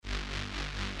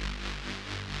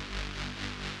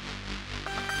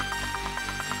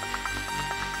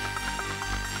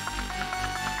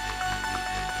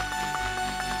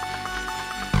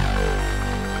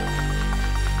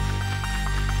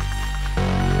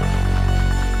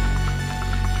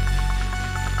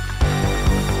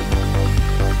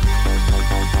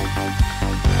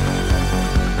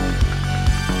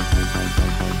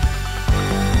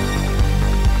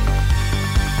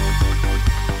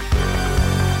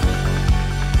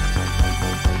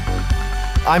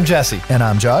I'm Jesse. And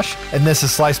I'm Josh. And this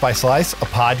is Slice by Slice, a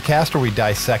podcast where we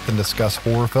dissect and discuss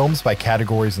horror films by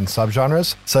categories and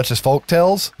subgenres, such as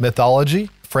folktales, mythology,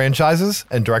 franchises,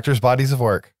 and directors' bodies of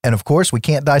work. And of course, we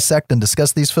can't dissect and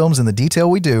discuss these films in the detail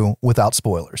we do without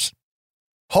spoilers.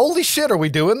 Holy shit, are we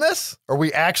doing this? Are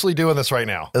we actually doing this right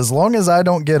now? As long as I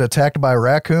don't get attacked by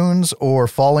raccoons or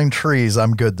falling trees,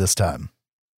 I'm good this time.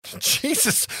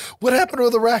 Jesus, what happened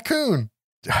with the raccoon?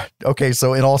 Okay,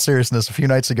 so in all seriousness, a few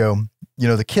nights ago,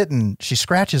 the kitten, she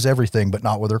scratches everything, but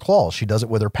not with her claws. She does it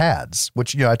with her pads,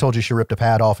 which, I told you she ripped a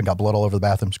pad off and got blood all over the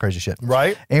bathroom. It's crazy shit.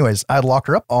 Right. Anyways, I had locked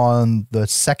her up on the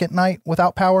second night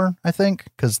without power, I think,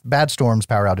 because bad storms,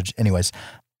 power outage. Anyways,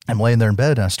 I'm laying there in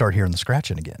bed and I start hearing the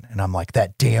scratching again. And I'm like,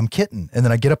 that damn kitten. And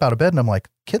then I get up out of bed and I'm like,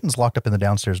 kitten's locked up in the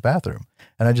downstairs bathroom.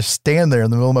 And I just stand there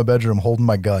in the middle of my bedroom holding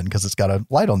my gun because it's got a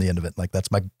light on the end of it. Like,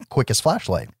 that's my quickest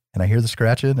flashlight. And I hear the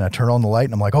scratching and I turn on the light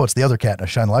and I'm like, oh, it's the other cat. And I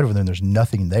shine the light over there and there's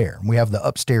nothing there. And we have the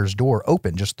upstairs door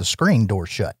open, just the screen door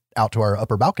shut out to our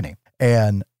upper balcony.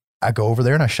 And I go over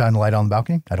there and I shine the light on the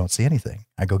balcony. I don't see anything.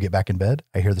 I go get back in bed.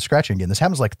 I hear the scratching again. This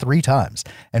happens like 3 times.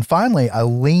 And finally, I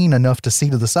lean enough to see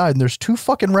to the side and there's 2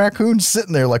 fucking raccoons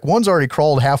sitting there. Like, one's already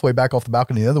crawled halfway back off the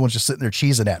balcony. The other one's just sitting there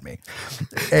cheesing at me.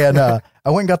 And I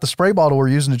went and got the spray bottle we're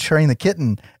using to train the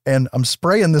kitten. And I'm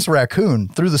spraying this raccoon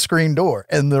through the screen door.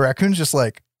 And the raccoon's just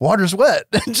like, water's wet,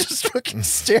 and just fucking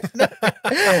staring at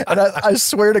me. And I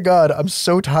swear to God, I'm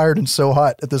so tired and so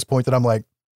hot at this point that I'm like,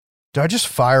 do I just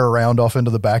fire around off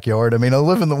into the backyard? I mean, I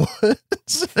live in the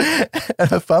woods.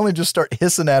 And I finally just start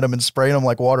hissing at him and spraying him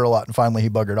like water a lot. And finally he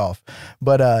buggered off.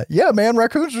 But yeah, man,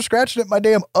 raccoons were scratching at my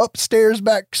damn upstairs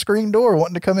back screen door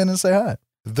wanting to come in and say hi.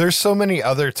 There's so many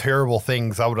other terrible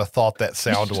things I would have thought that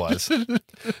sound was.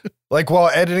 Like, while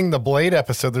editing the Blade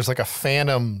episode, there's like a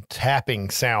phantom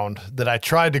tapping sound that I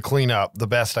tried to clean up the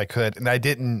best I could, and I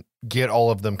didn't get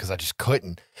all of them because I just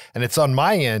couldn't. And it's on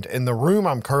my end, and the room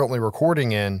I'm currently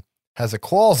recording in has a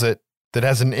closet that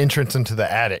has an entrance into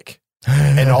the attic.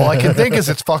 And all I can think is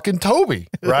it's fucking Toby,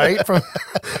 right? From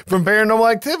Paranormal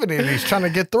Activity, and he's trying to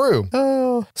get through.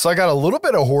 Oh. So I got a little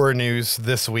bit of horror news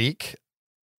this week.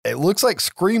 It looks like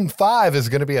Scream 5 is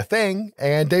going to be a thing,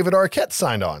 and David Arquette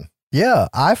signed on. Yeah,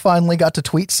 I finally got to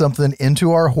tweet something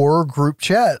into our horror group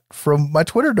chat from my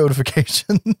Twitter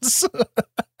notifications.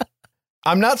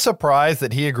 I'm not surprised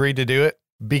that he agreed to do it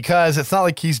because it's not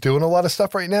like he's doing a lot of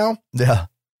stuff right now. Yeah.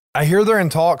 I hear they're in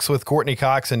talks with Courtney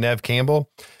Cox and Neve Campbell.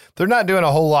 They're not doing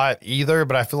a whole lot either,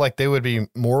 but I feel like they would be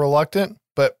more reluctant.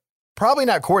 But probably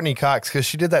not Courtney Cox, because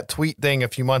she did that tweet thing a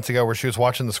few months ago where she was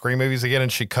watching the Scream movies again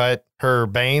and she cut her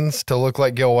bangs to look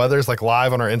like Gil Weathers, like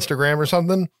live on her Instagram or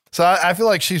something. So I feel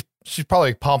like she's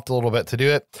probably pumped a little bit to do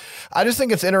it. I just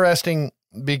think it's interesting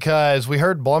because we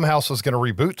heard Blumhouse was going to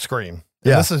reboot Scream.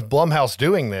 Yeah. This is Blumhouse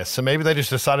doing this. So maybe they just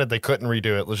decided they couldn't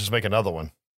redo it. Let's just make another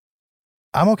one.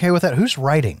 I'm okay with that. Who's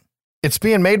writing? It's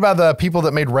being made by the people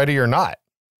that made Ready or Not.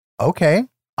 Okay.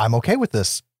 I'm okay with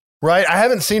this. Right. I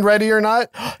haven't seen Ready or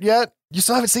Not yet. You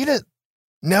still haven't seen it?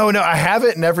 No, I have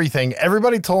it and everything.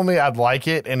 Everybody told me I'd like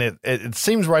it, and it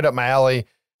seems right up my alley.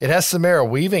 It has Samara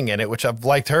Weaving in it, which I've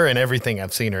liked her in everything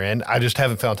I've seen her in. I just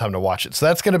haven't found time to watch it. So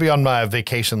that's going to be on my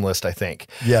vacation list, I think.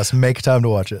 Yes, make time to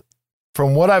watch it.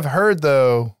 From what I've heard,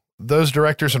 though, those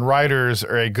directors and writers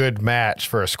are a good match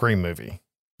for a Scream movie.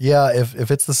 Yeah,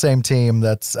 if it's the same team,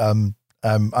 that's I'm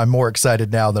more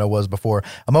excited now than I was before.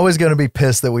 I'm always going to be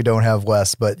pissed that we don't have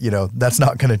Wes, but that's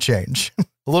not going to change.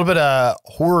 A little bit of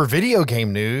horror video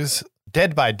game news.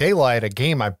 Dead by Daylight, a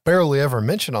game I barely ever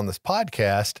mentioned on this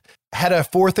podcast, had a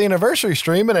 4th anniversary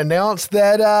stream and announced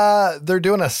that they're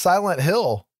doing a Silent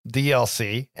Hill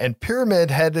DLC and Pyramid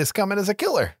Head is coming as a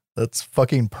killer. That's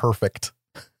fucking perfect.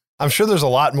 I'm sure there's a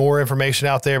lot more information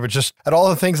out there, but just at all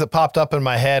the things that popped up in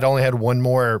my head, I only had one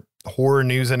more horror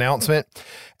news announcement,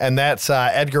 and that's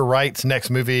Edgar Wright's next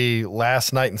movie,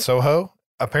 Last Night in Soho.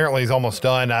 Apparently he's almost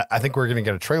done. I think we're going to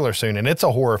get a trailer soon, and it's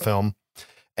a horror film.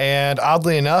 And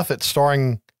oddly enough, it's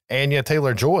starring Anya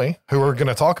Taylor-Joy, who we're going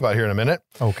to talk about here in a minute.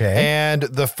 Okay. And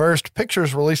the first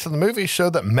pictures released of the movie show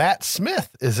that Matt Smith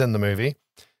is in the movie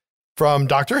from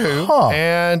Doctor Who. Huh.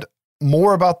 And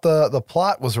more about the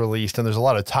plot was released, and there's a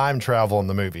lot of time travel in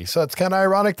the movie. So it's kind of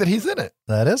ironic that he's in it.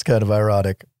 That is kind of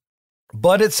ironic.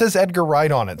 But it says Edgar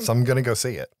Wright on it, so I'm going to go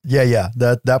see it. Yeah.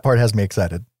 That part has me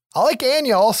excited. I like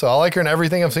Anya also. I like her in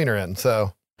everything I've seen her in,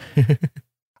 so.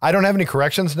 I don't have any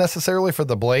corrections necessarily for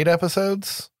the Blade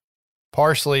episodes,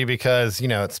 partially because,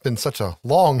 it's been such a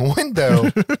long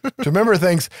window to remember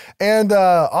things. And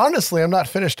honestly, I'm not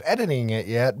finished editing it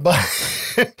yet, but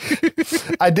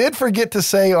I did forget to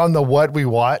say on the What We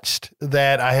Watched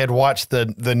that I had watched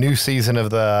the new season of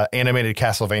the animated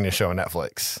Castlevania show on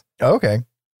Netflix. Okay.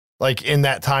 like in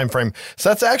that time frame. So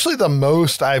that's actually the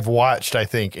most I've watched, I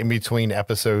think, in between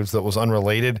episodes that was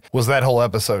unrelated, was that whole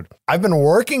episode. I've been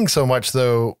working so much,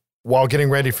 though, while getting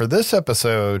ready for this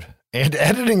episode and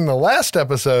editing the last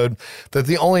episode, that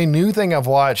the only new thing I've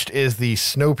watched is the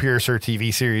Snowpiercer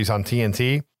TV series on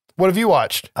TNT. What have you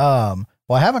watched? Well,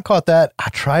 I haven't caught that. I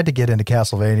tried to get into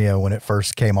Castlevania when it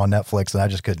first came on Netflix, and I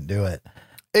just couldn't do it.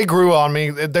 It grew on me.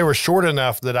 They were short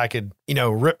enough that I could,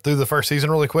 rip through the first season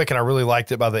really quick, and I really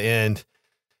liked it by the end.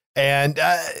 And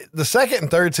the second and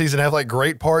third season have like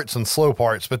great parts and slow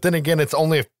parts, but then again, it's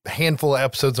only a handful of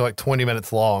episodes like 20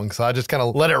 minutes long. So I just kind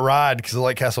of let it ride because I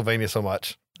like Castlevania so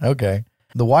much. Okay.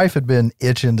 The wife had been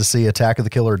itching to see Attack of the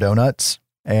Killer Donuts,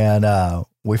 and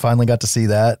we finally got to see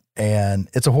that. And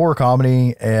it's a horror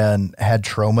comedy, and had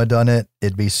Trauma done it,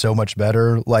 it'd be so much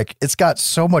better. Like, it's got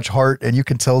so much heart, and you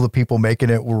can tell the people making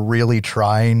it were really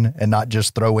trying and not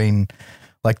just throwing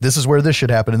like, this is where this should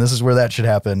happen and this is where that should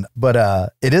happen.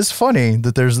 But it is funny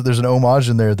that there's an homage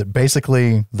in there that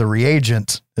basically the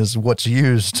reagent is what's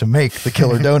used to make the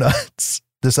killer donuts.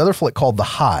 This other flick called The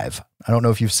Hive. I don't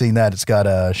know if you've seen that. It's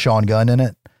got Sean Gunn in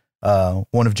it.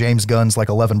 One of James Gunn's like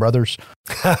 11 brothers.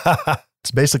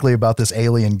 It's basically about this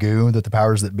alien goo that the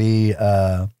powers that be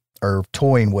are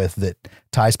toying with, that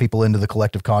ties people into the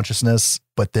collective consciousness,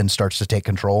 but then starts to take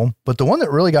control. But the one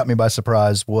that really got me by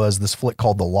surprise was this flick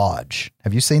called The Lodge.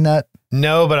 Have you seen that?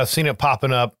 No, but I've seen it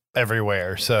popping up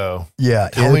everywhere. So yeah,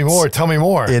 tell me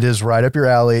more. It is right up your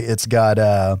alley. It's got,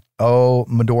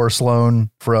 Medora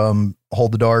Sloan from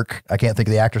Hold the Dark. I can't think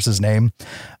of the actress's name,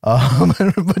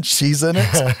 but she's in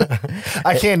it.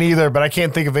 I can't either, but I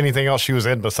can't think of anything else she was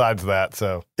in besides that.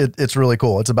 So it's really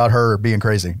cool. It's about her being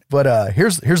crazy. But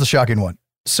here's the shocking one.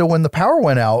 So when the power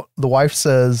went out, the wife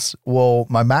says, well,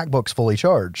 my MacBook's fully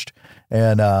charged.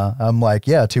 And I'm like,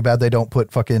 yeah, too bad they don't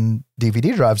put fucking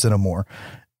DVD drives in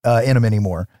them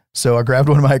anymore. So I grabbed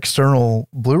one of my external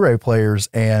Blu-ray players,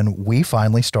 and we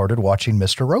finally started watching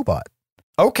Mr. Robot.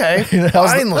 Okay,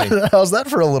 finally. How's that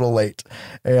for a little late?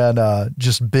 And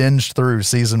just binged through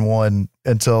season 1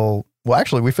 until, well,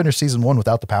 actually, we finished season 1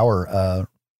 without the power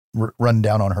running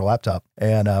down on her laptop.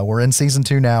 And we're in season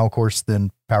 2 now. Of course,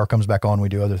 then power comes back on. We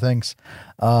do other things.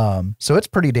 So it's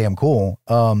pretty damn cool.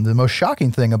 The most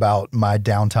shocking thing about my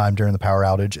downtime during the power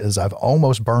outage is I've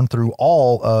almost burned through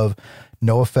all of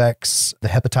NoFX, The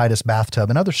Hepatitis Bathtub,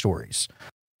 and Other Stories.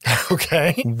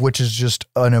 Okay. Which is just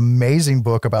an amazing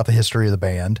book about the history of the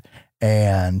band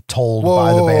and told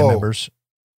by the band members.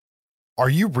 Are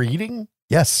you reading?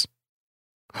 Yes.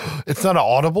 It's not an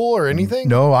Audible or anything?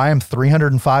 No, I am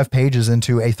 305 pages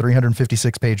into a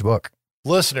 356 page book.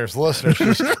 Listeners,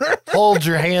 just hold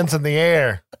your hands in the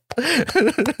air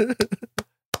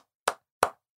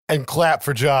and clap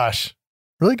for Josh.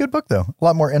 Really good book, though. A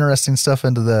lot more interesting stuff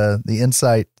into the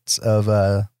insights of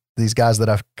these guys that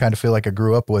I kind of feel like I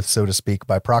grew up with, so to speak,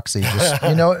 by proxy. Just,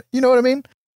 you know what I mean?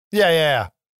 Yeah.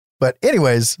 But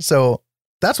anyways, so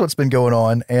that's what's been going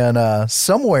on. And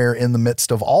somewhere in the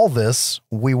midst of all this,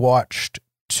 we watched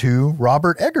 2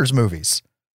 Robert Eggers movies.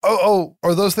 Oh,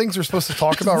 are those things we're supposed to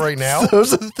talk about right now?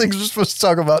 Those are the things we're supposed to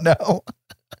talk about now.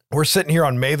 We're sitting here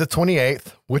on May the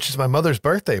 28th, which is my mother's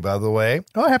birthday, by the way.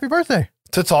 Oh, happy birthday.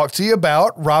 To talk to you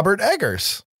about Robert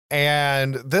Eggers.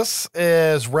 And this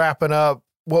is wrapping up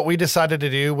what we decided to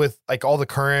do with like all the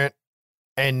current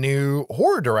and new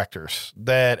horror directors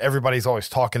that everybody's always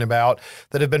talking about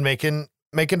that have been making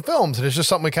films. And it's just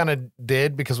something we kind of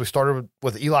did because we started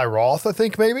with Eli Roth, I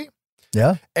think maybe.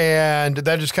 Yeah. And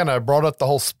that just kind of brought up the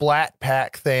whole Splat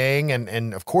Pack thing.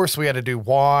 And of course we had to do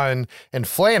Wan and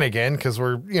Flanagan because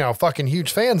we're, fucking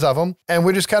huge fans of them. And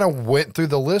we just kind of went through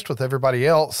the list with everybody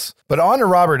else. But on to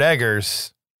Robert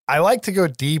Eggers, I like to go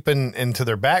deep into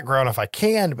their background if I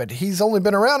can, but he's only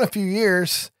been around a few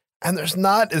years and there's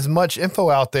not as much info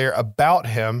out there about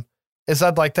him as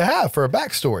I'd like to have for a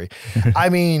backstory. I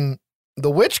mean,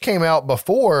 The Witch came out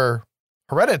before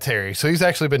Hereditary, so he's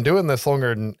actually been doing this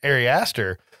longer than Ari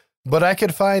Aster, but I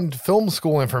could find film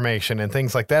school information and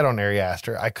things like that on Ari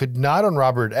Aster. I could not on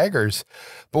Robert Eggers,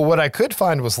 but what I could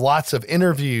find was lots of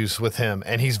interviews with him,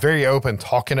 and he's very open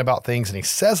talking about things, and he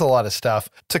says a lot of stuff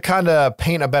to kind of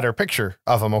paint a better picture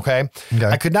of him, okay?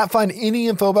 I could not find any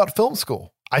info about film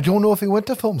school. I don't know if he went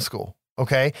to film school,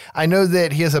 okay? I know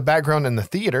that he has a background in the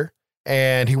theater,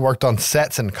 and he worked on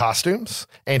sets and costumes,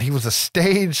 and he was a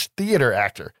stage theater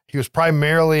actor. He was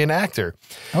primarily an actor.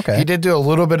 Okay. He did do a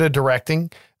little bit of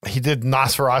directing. He did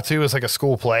Nosferatu as like a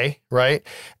school play, right?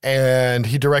 And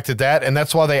he directed that, and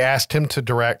that's why they asked him to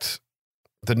direct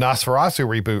the Nosferatu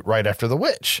reboot right after The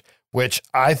Witch, which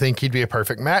I think he'd be a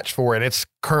perfect match for. And it's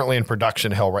currently in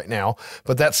production hell right now,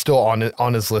 but that's still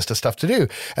on his list of stuff to do.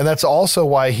 And that's also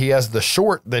why he has the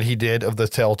short that he did of The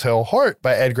Telltale Heart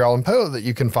by Edgar Allan Poe that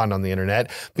you can find on the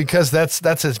internet, because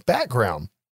that's his background.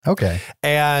 Okay.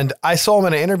 And I saw him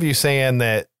in an interview saying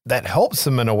that helps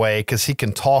him in a way because he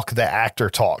can talk the actor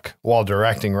talk while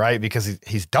directing, right? Because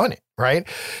he's done it, right?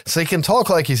 So he can talk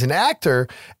like he's an actor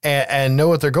and know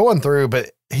what they're going through.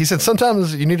 But he said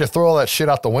sometimes you need to throw all that shit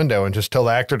out the window and just tell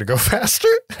the actor to go faster.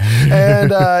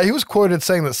 And he was quoted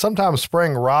saying that sometimes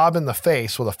spraying Rob in the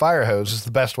face with a fire hose is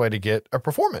the best way to get a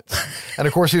performance. And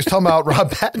of course, he was talking about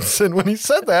Rob Pattinson when he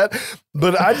said that.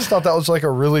 But I just thought that was like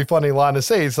a really funny line to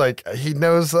say. He's like, he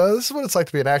knows this is what it's like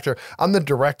to be an actor. I'm the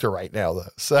director right now, though.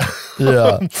 So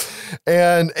Yeah.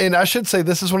 and I should say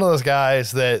this is one of those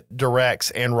guys that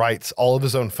directs and writes all of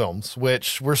his own films,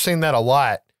 which we're seeing that a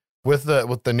lot with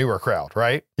the newer crowd,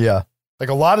 right? Yeah. Like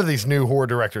a lot of these new horror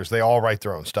directors, they all write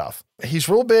their own stuff. He's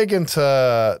real big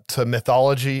into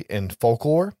mythology and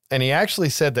folklore. And he actually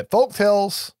said that folk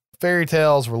tales, fairy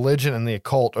tales, religion, and the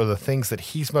occult are the things that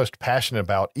he's most passionate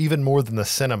about, even more than the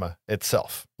cinema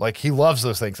itself. Like he loves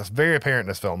those things. That's very apparent in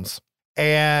his films.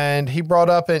 And he brought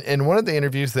up in one of the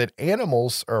interviews that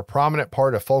animals are a prominent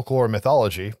part of folklore and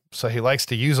mythology. So he likes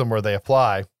to use them where they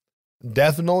apply.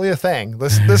 Definitely a thing.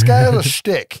 This guy has a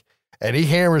shtick and he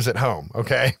hammers it home.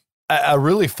 Okay. A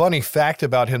really funny fact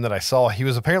about him that I saw, he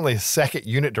was apparently a second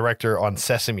unit director on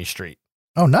Sesame Street.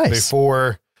 Oh, nice.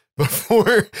 Before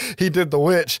he did The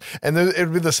Witch. And then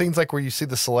it'd be the scenes like where you see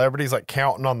the celebrities like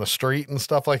counting on the street and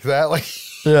stuff like that. Like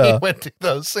he went through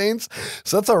those scenes.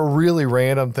 So that's a really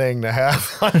random thing to have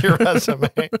on your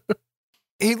resume.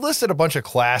 He listed a bunch of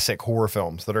classic horror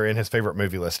films that are in his favorite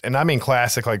movie list. And I mean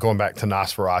classic, like going back to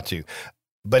Nosferatu.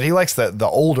 But he likes the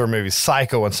older movies,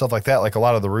 Psycho and stuff like that, like a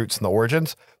lot of the roots and the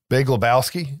origins. Big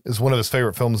Lebowski is one of his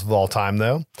favorite films of all time,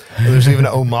 though. And there's even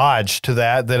an homage to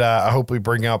that I hope we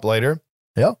bring up later.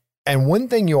 Yeah. And one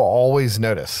thing you'll always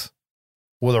notice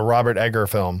with a Robert Eggers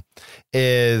film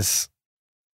is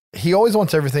he always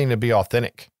wants everything to be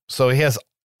authentic. So he has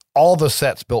all the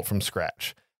sets built from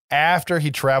scratch. After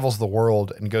he travels the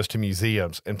world and goes to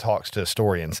museums and talks to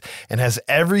historians and has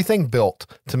everything built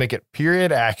to make it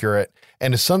period accurate.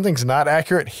 And if something's not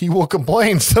accurate, he will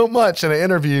complain so much in an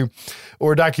interview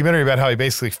or a documentary about how he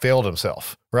basically failed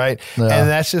himself. Right. Yeah. And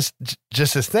that's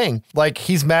just his thing. Like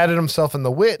he's mad at himself in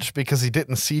The Witch because he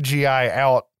didn't CGI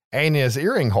out Anya's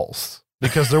earring holes,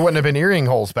 because there wouldn't have been earring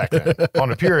holes back then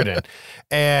on a Puritan.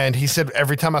 And he said,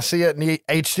 every time I see it in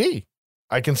HD,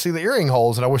 I can see the earring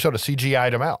holes and I wish I'd have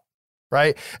CGI'd them out.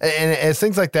 Right. And it's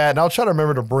things like that. And I'll try to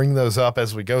remember to bring those up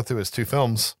as we go through his two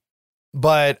films.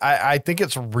 But I think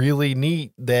it's really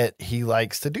neat that he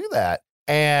likes to do that.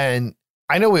 And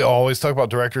I know we always talk about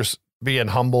directors being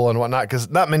humble and whatnot, because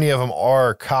not many of them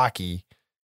are cocky,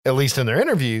 at least in their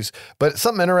interviews. But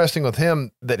something interesting with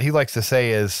him that he likes to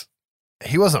say is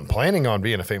he wasn't planning on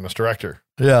being a famous director.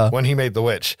 Yeah. When he made The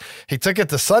Witch, he took it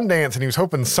to Sundance and he was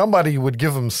hoping somebody would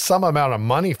give him some amount of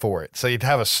money for it. So he'd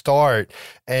have a start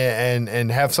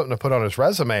and have something to put on his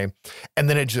resume. And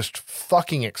then it just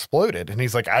fucking exploded. And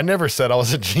he's like, I never said I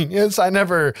was a genius. I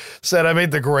never said I made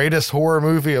the greatest horror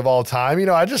movie of all time. You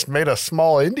know, I just made a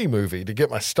small indie movie to get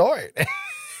my start.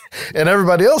 And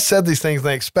everybody else said these things.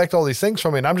 They expect all these things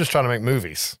from me. And I'm just trying to make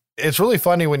movies. It's really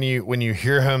funny when you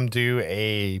hear him do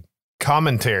a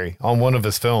commentary on one of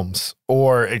his films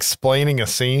or explaining a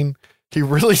scene. He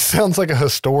really sounds like a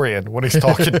historian when he's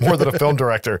talking more than a film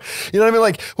director. You know what I mean?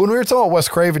 Like when we were talking about Wes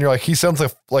Craven, you're like, he sounds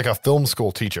like a film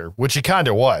school teacher, which he kind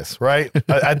of was, right?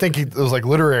 I think it was like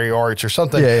literary arts or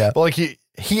something. Yeah. But like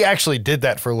he actually did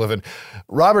that for a living.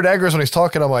 Robert Eggers, when he's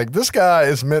talking, I'm like, this guy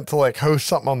is meant to like host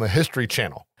something on the History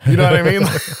Channel. You know what I mean?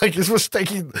 Like he's just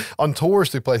taking on tours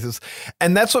through places.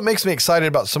 And that's what makes me excited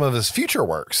about some of his future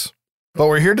works. But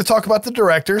we're here to talk about the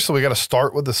director, so we got to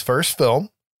start with his first film,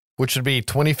 which would be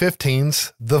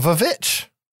 2015's The VVitch.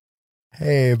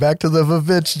 Hey, back to the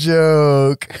VVitch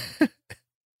joke.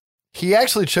 He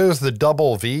actually chose the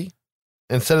double V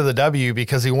instead of the W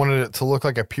because he wanted it to look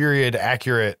like a period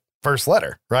accurate first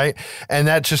letter, right? And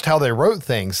that's just how they wrote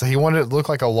things. So he wanted it to look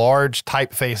like a large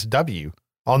typeface W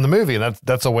on the movie, and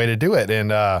that's a way to do it.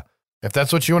 And if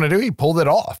that's what you want to do, he pulled it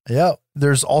off. Yeah.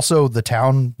 There's also the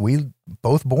town we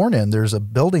both born in. There's a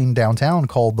building downtown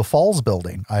called the Falls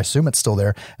Building. I assume it's still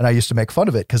there. And I used to make fun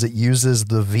of it because it uses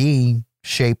the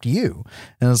V-shaped U.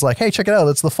 And it's like, hey, check it out.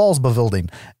 It's the Falls Building.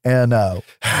 And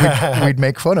we'd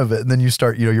make fun of it. And then you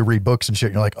start, you read books and shit.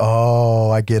 And you're like, oh,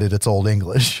 I get it. It's Old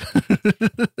English.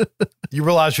 You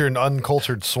realize you're an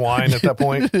uncultured swine at that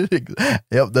point?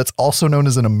 Yep, that's also known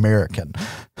as an American.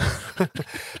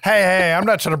 Hey, I'm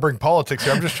not trying to bring politics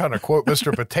here. I'm just trying to quote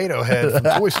Mr. Potato Head from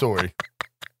Toy Story.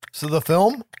 So the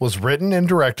film was written and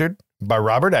directed by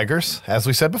Robert Eggers, as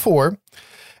we said before,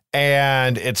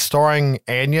 and it's starring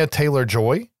Anya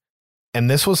Taylor-Joy. And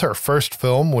this was her first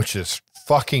film, which is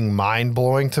fucking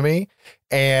mind-blowing to me.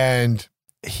 And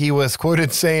he was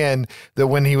quoted saying that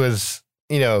when he was,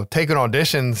 taking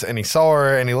auditions and he saw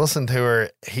her and he listened to her,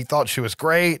 he thought she was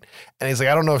great. And he's like,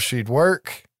 I don't know if she'd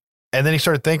work. And then he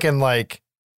started thinking, like,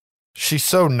 she's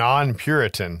so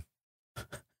non-Puritan.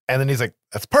 And then he's like,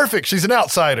 that's perfect. She's an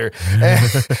outsider.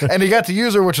 And he got to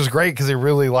use her, which was great because he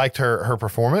really liked her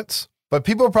performance. But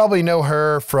people probably know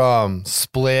her from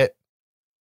Split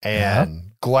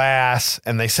and Glass.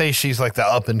 And they say she's like the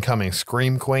up and coming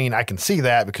Scream Queen. I can see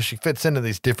that because she fits into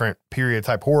these different period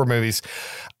type horror movies.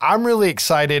 I'm really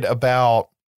excited about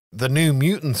the new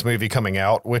Mutants movie coming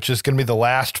out, which is going to be the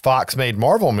last Fox made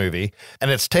Marvel movie.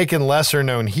 And it's taken lesser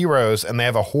known heroes and they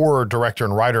have a horror director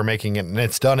and writer making it. And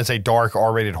it's done as a dark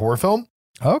R-rated horror film.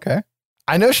 Okay.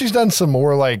 I know she's done some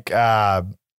more like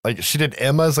she did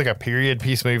Emma's, like a period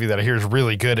piece movie that I hear is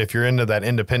really good if you're into that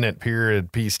independent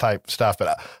period piece type stuff,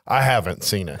 but I haven't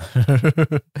seen it.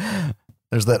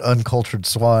 There's that uncultured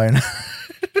swine.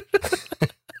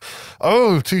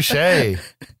 Oh, touche.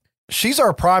 She's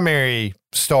our primary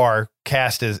star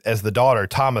cast as the daughter,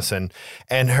 Thomasin,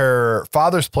 and her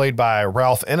father's played by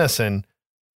Ralph Ineson,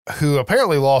 who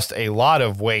apparently lost a lot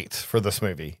of weight for this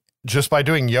movie just by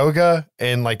doing yoga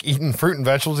and like eating fruit and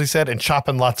vegetables, he said, and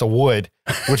chopping lots of wood,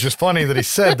 which is funny that he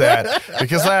said that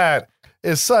because that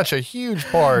is such a huge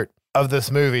part of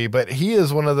this movie. But he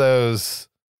is one of those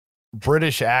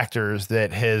British actors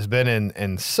that has been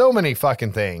in so many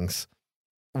fucking things,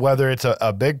 whether it's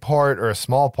a big part or a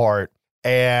small part.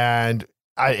 And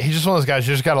he's just one of those guys,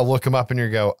 you just got to look him up and you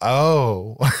go,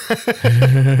 oh,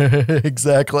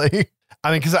 exactly. I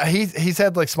mean, because he's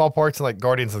had like small parts in like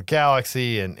Guardians of the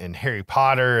Galaxy and Harry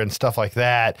Potter and stuff like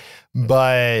that.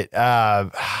 But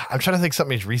I'm trying to think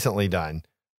something he's recently done.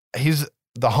 He's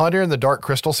the Hunter in the Dark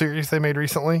Crystal series they made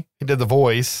recently. He did the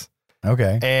voice.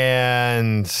 Okay.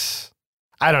 And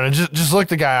I don't know, just look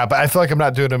the guy up. I feel like I'm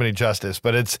not doing him any justice,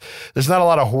 but there's not a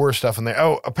lot of horror stuff in there.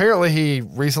 Oh, apparently he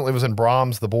recently was in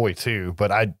Brahms the Boy too,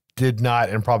 but I did not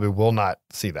and probably will not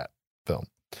see that film.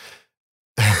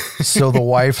 So the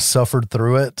wife suffered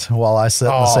through it while I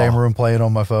sat in the same room playing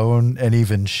on my phone, and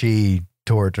even she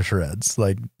tore it to shreds.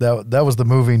 Like that was the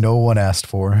movie no one asked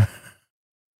for.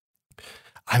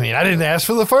 I mean, I didn't ask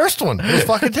for the first one. It was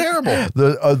fucking terrible.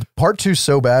 The part 2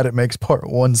 so bad it makes part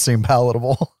 1 seem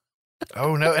palatable.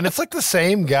 Oh no, and it's like the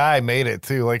same guy made it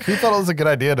too. Like, who thought it was a good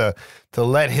idea to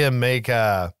let him make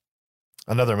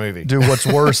another movie? Dude, what's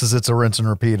worse is it's a rinse and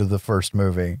repeat of the first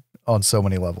movie on so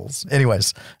many levels.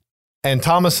 Anyways. And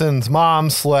Thomasin's mom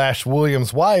 /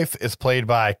 William's wife is played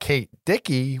by Kate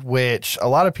Dickie, which a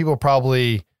lot of people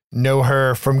probably know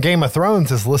her from Game of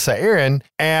Thrones as Lysa Arryn.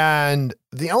 And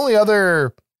the only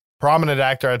other prominent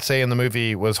actor I'd say in the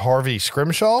movie was Harvey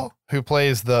Scrimshaw, who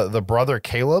plays the brother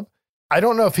Caleb. I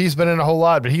don't know if he's been in a whole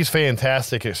lot, but he's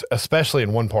fantastic, especially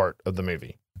in one part of the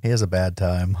movie. He has a bad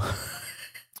time.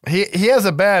 He has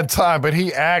a bad time, but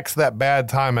he acts that bad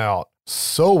time out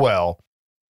so well.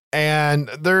 And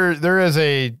there is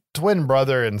a twin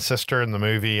brother and sister in the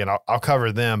movie, and I'll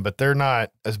cover them, but they're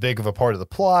not as big of a part of the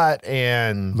plot.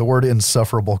 And the word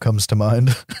insufferable comes to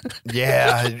mind.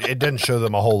 Yeah, it didn't show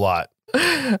them a whole lot.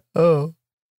 Oh,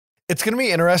 it's going to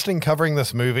be interesting covering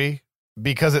this movie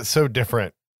because it's so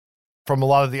different from a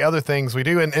lot of the other things we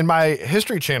do. And in my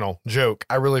History Channel joke,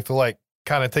 I really feel like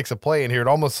kind of takes a play in here. It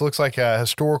almost looks like a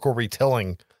historical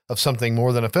retelling of something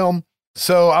more than a film.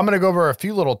 So I'm going to go over a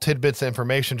few little tidbits of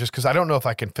information just because I don't know if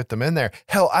I can fit them in there.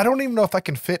 Hell, I don't even know if I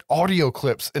can fit audio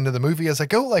clips into the movie as I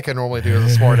go like I normally do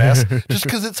as a smart ass, just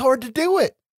because it's hard to do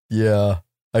it. Yeah,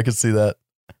 I could see that.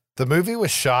 The movie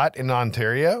was shot in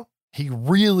Ontario. He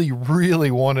really, really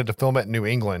wanted to film it in New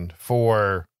England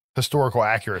for historical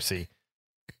accuracy.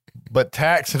 But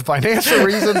tax and financial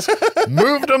reasons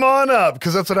moved them on up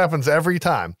because that's what happens every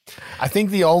time. I think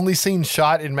the only scene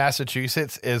shot in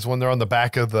Massachusetts is when they're on the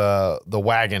back of the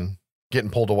wagon getting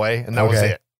pulled away, and that was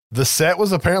it. The set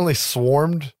was apparently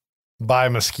swarmed by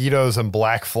mosquitoes and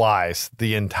black flies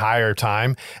the entire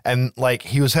time. And like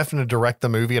he was having to direct the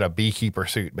movie in a beekeeper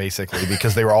suit, basically,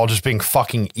 because they were all just being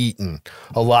fucking eaten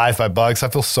alive by bugs. I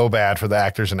feel so bad for the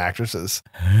actors and actresses.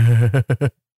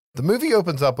 The movie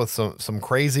opens up with some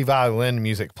crazy violin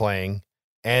music playing,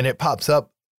 and it pops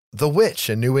up The Witch,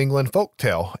 a New England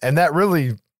folktale. And that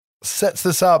really sets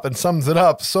this up and sums it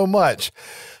up so much.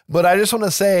 But I just want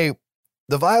to say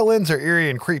the violins are eerie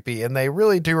and creepy, and they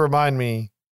really do remind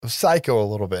me of Psycho a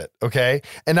little bit. Okay.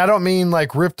 And I don't mean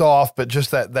like ripped off, but just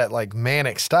that like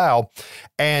manic style.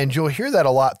 And you'll hear that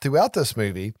a lot throughout this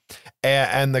movie.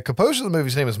 And the composer of the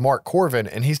movie's name is Mark Corvin,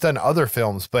 and he's done other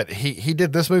films, but he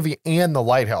did this movie and The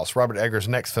Lighthouse, Robert Eggers'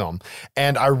 next film.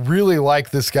 And I really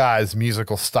like this guy's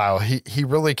musical style. He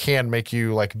really can make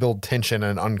you like build tension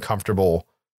and uncomfortable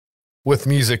with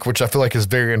music, which I feel like is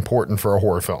very important for a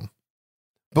horror film.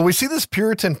 But we see this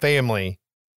Puritan family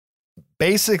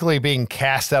basically being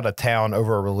cast out of town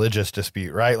over a religious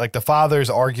dispute, right? Like the father's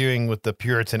arguing with the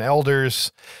Puritan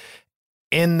elders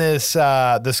in this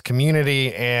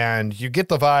community, and you get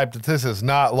the vibe that this is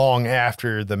not long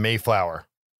after the Mayflower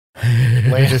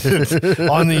landed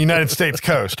on the United States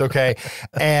coast, okay?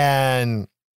 And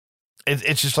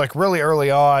it's just like really early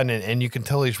on, and you can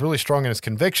tell he's really strong in his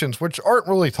convictions, which aren't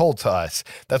really told to us.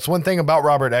 That's one thing about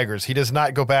Robert Eggers. He does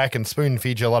not go back and spoon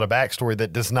feed you a lot of backstory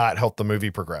that does not help the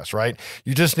movie progress, right?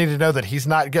 You just need to know that he's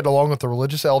not getting along with the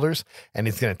religious elders, and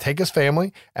he's going to take his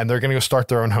family, and they're going to go start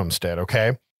their own homestead,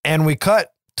 okay? And we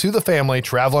cut to the family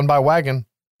traveling by wagon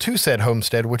to said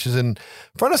homestead, which is in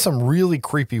front of some really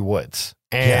creepy woods.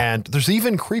 And there's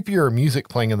even creepier music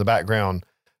playing in the background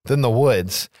than the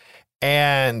woods.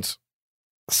 And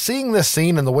seeing this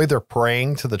scene and the way they're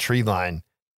praying to the tree line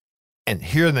and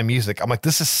hearing the music, I'm like,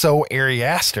 this is so Ari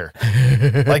Aster.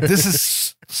 Like, this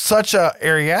is such a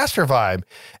Ari Aster vibe.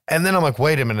 And then I'm like,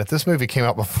 wait a minute, this movie came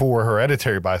out before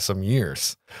Hereditary by some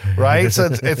years, right? So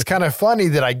it's kind of funny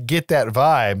that I get that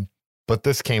vibe, but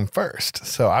this came first.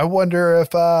 So I wonder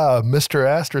if Mr.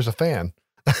 Astor's a fan.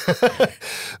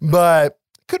 But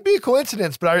could be a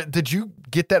coincidence. But did you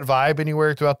get that vibe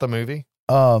anywhere throughout the movie?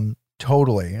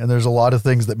 Totally. And there's a lot of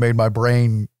things that made my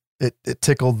brain, it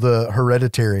tickled the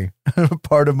Hereditary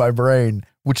part of my brain,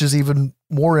 which is even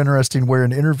more interesting where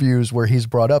in interviews where he's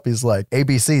brought up, he's like,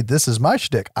 ABC, this is my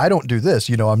shtick. I don't do this.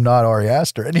 You know, I'm not Ari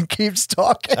Aster. And he keeps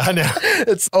talking. I know.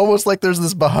 It's almost like there's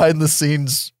this behind the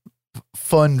scenes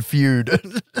fun feud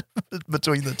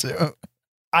between the two.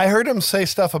 I heard him say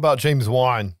stuff about James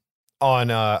Wan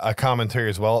on a commentary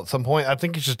as well at some point. I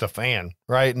think he's just a fan,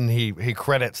 right? And he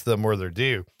credits them where they're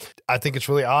due. I think it's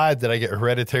really odd that I get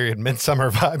Hereditary and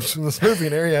Midsommar vibes from this movie,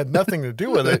 and Ari had nothing to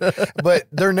do with it. But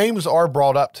their names are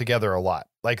brought up together a lot.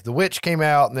 Like The Witch came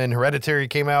out, and then Hereditary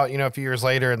came out, a few years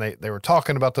later, and they were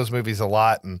talking about those movies a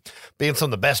lot and being some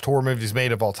of the best horror movies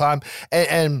made of all time.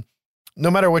 And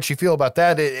no matter what you feel about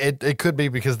that, it could be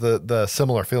because the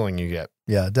similar feeling you get.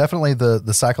 Yeah, definitely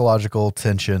the psychological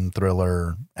tension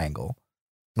thriller angle.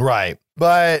 Right.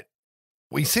 But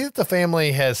we see that the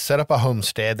family has set up a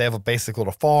homestead. They have a basic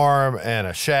little farm and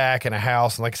a shack and a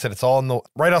house. And like I said, it's all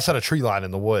right outside a tree line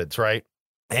in the woods, right?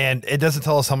 And it doesn't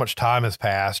tell us how much time has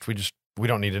passed. We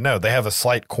don't need to know. They have a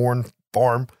slight corn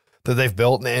farm that they've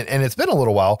built, and it's been a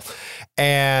little while.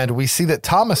 And we see that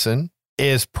Thomasin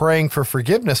is praying for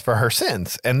forgiveness for her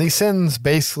sins. And these sins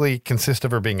basically consist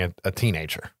of her being a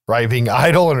teenager, right? Being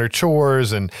idle in her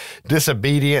chores and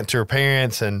disobedient to her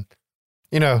parents and,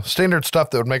 standard stuff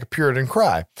that would make a Puritan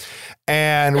cry.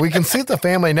 And we can see that the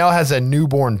family now has a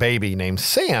newborn baby named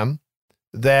Sam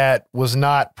that was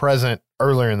not present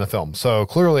earlier in the film. So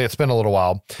clearly it's been a little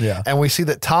while. Yeah. And we see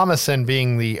that Thomasin,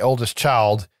 being the eldest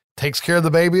child, takes care of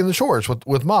the baby and the chores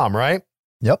with mom, right?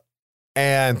 Yep.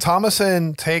 And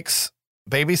Thomasin takes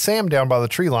baby Sam down by the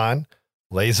tree line,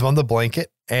 lays him on the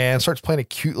blanket, and starts playing a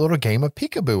cute little game of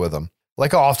peekaboo with him,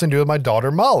 like I often do with my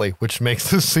daughter Molly, which makes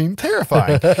this scene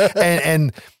terrifying.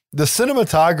 and the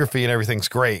cinematography and everything's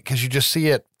great because you just see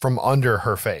it from under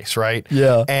her face, right?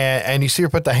 Yeah. And you see her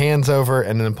put the hands over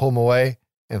and then pull them away,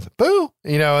 and it's like, boo,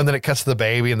 and then it cuts to the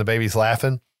baby, and the baby's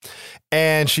laughing.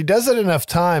 And she does it enough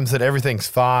times that everything's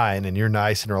fine and you're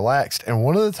nice and relaxed. And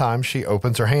one of the times she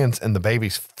opens her hands and the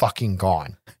baby's fucking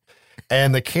gone.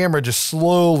 And the camera just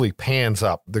slowly pans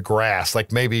up the grass,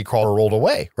 like maybe he crawled or rolled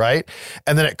away, right?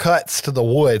 And then it cuts to the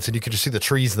woods, and you can just see the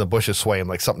trees and the bushes swaying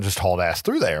like something just hauled ass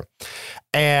through there.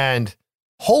 And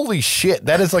holy shit,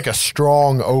 that is like a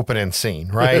strong opening scene,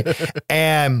 right?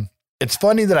 And it's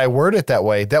funny that I word it that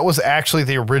way. That was actually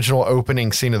the original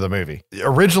opening scene of the movie.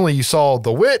 Originally, you saw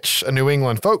The Witch, a New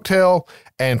England folktale,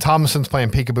 and Thomasin's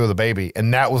playing peekaboo with a baby,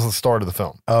 and that was the start of the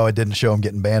film. Oh, it didn't show him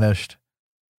getting banished.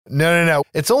 No.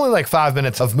 It's only like 5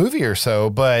 minutes of movie or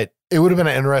so, but it would have been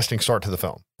an interesting start to the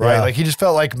film, right? Yeah. Like he just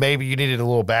felt like maybe you needed a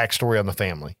little backstory on the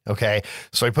family. Okay.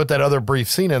 So he put that other brief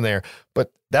scene in there,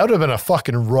 but that would have been a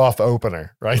fucking rough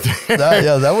opener right there.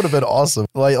 That would have been awesome.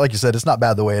 Like you said, it's not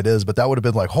bad the way it is, but that would have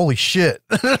been like, holy shit.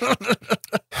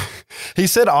 He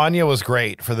said Anya was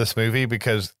great for this movie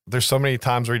because there's so many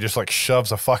times where he just like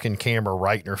shoves a fucking camera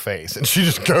right in her face and she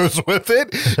just goes with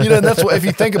it. You know, and that's what, if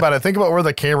you think about it, think about where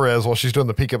the camera is while she's doing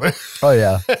the peekaboo. Oh,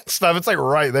 yeah. Stuff. It's like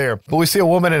right there. But we see a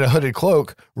woman in a hooded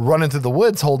cloak running through the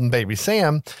woods holding baby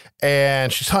Sam,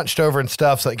 and she's hunched over and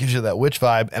stuff. So that gives you that witch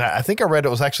vibe. And I think I read it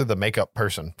was actually the makeup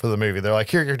person for the movie. They're like,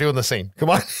 here, you're doing the scene. Come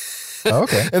on.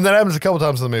 Okay. And that happens a couple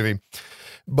times in the movie.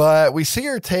 But we see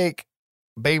her take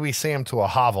baby Sam to a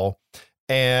hovel,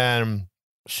 and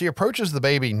she approaches the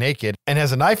baby naked and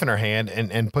has a knife in her hand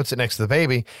and puts it next to the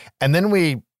baby. And then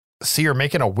we see her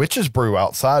making a witch's brew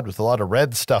outside with a lot of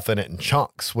red stuff in it in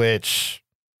chunks, which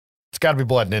it's got to be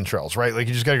blood and entrails, right? Like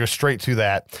you just got to go straight to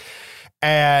that.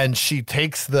 And she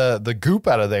takes the goop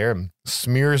out of there and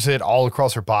smears it all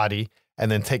across her body, and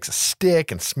then takes a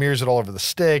stick and smears it all over the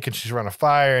stick, and she's around a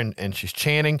fire and she's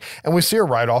chanting, and we see her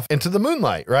ride off into the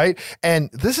moonlight, right?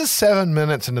 And this is 7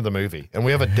 minutes into the movie, and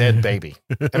we have a dead baby,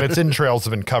 and its entrails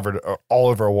have been covered all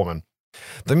over a woman.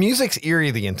 The music's eerie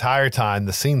the entire time.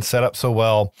 The scene's set up so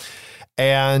well.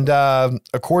 And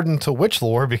according to witch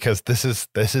lore, because this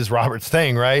is Robert's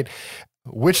thing, right?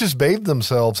 Witches bathed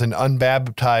themselves in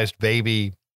unbaptized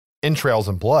baby entrails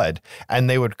and blood, and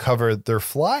they would cover their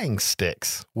flying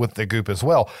sticks with the goop as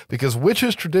well, because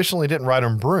witches traditionally didn't ride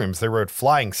on brooms. They rode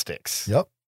flying sticks. Yep.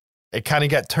 It kind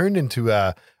of got turned into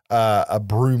a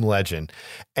broom legend.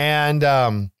 And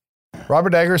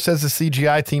Robert Eggers says the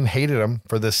CGI team hated him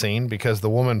for this scene because the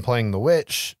woman playing the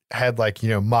witch had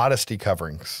modesty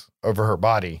coverings over her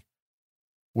body,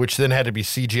 which then had to be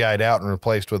CGI'd out and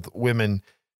replaced with women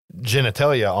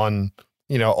genitalia on,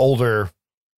 older,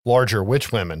 larger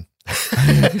witch women.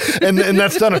 and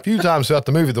that's done a few times throughout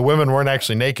the movie. The women weren't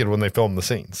actually naked when they filmed the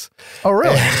scenes. Oh,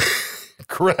 really?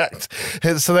 Correct.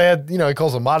 So they had, he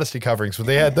calls them modesty coverings, but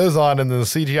they had those on, and then the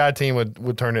CGI team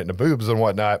would turn it into boobs and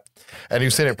whatnot. And he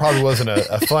was saying it probably wasn't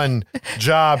a fun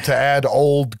job to add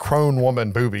old crone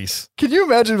woman boobies. Can you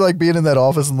imagine being in that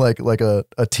office and like a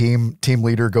team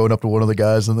leader going up to one of the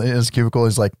guys in his cubicle?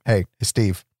 He's like, hey,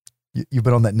 Steve, you've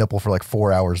been on that nipple for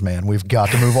 4 hours, man. We've got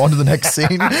to move on to the next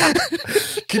scene.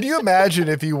 Can you imagine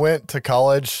if you went to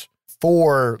college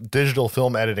for digital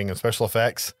film editing and special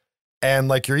effects, and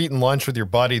you're eating lunch with your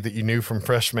buddy that you knew from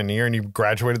freshman year and you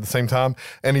graduated at the same time,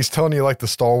 and he's telling you the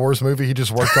Star Wars movie he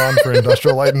just worked on for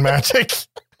Industrial Light and Magic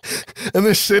and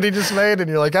this shit he just made, and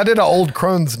you're like, I did an old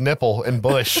crone's nipple in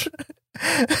Bush.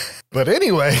 But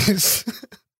anyways,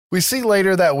 we see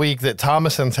later that week that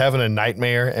Thomason's having a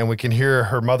nightmare, and we can hear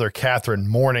her mother, Catherine,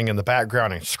 mourning in the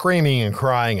background and screaming and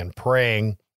crying and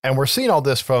praying. And we're seeing all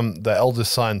this from the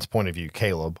eldest son's point of view,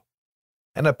 Caleb.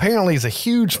 And apparently he's a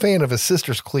huge fan of his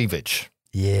sister's cleavage.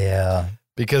 Yeah.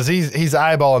 Because he's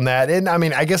eyeballing that. And I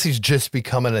mean, I guess he's just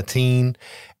becoming a teen,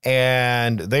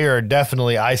 and they are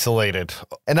definitely isolated.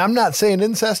 And I'm not saying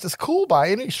incest is cool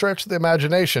by any stretch of the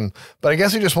imagination, but I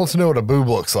guess he just wants to know what a boob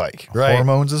looks like, right?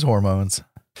 Hormones is hormones.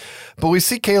 But we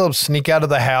see Caleb sneak out of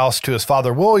the house to his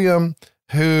father, William,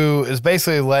 who is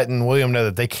basically letting William know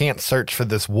that they can't search for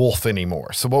this wolf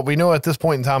anymore. So what we know at this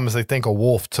point in time is they think a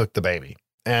wolf took the baby.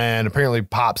 And apparently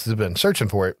Pops has been searching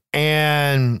for it.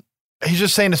 And he's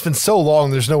just saying it's been so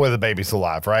long, there's no way the baby's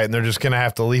alive, right? And they're just going to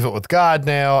have to leave it with God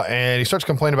now. And he starts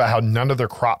complaining about how none of their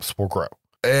crops will grow.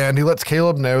 And he lets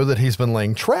Caleb know that he's been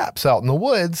laying traps out in the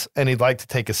woods, and he'd like to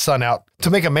take his son out to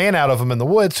make a man out of him in the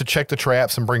woods to check the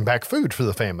traps and bring back food for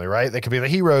the family, right? They could be the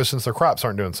heroes since their crops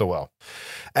aren't doing so well.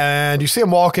 And you see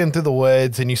him walking through the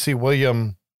woods, and you see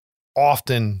William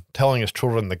often telling his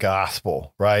children the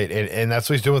gospel, right? And that's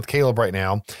what he's doing with Caleb right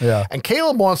now. Yeah. And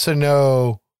Caleb wants to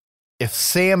know if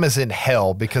Sam is in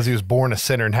hell because he was born a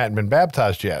sinner and hadn't been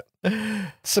baptized yet.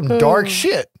 Some dark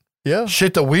shit. Yeah.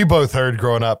 Shit that we both heard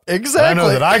growing up. Exactly. I know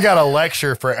that I got a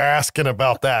lecture for asking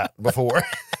about that before.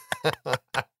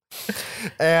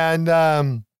 And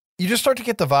you just start to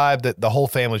get the vibe that the whole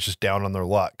family's just down on their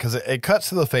luck, because it cuts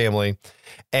to the family,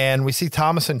 and we see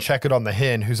Thomason check it on the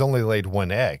hen who's only laid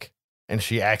one egg, and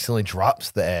she accidentally drops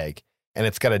the egg, and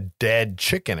it's got a dead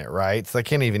chick in it, right? So they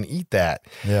can't even eat that.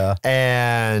 Yeah.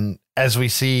 And as we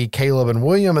see Caleb and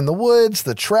William in the woods,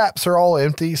 the traps are all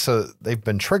empty, so they've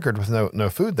been triggered with no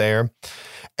food there.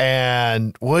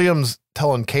 And William's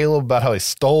telling Caleb about how he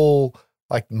stole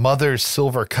mother's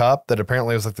silver cup that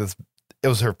apparently was this. It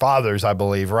was her father's, I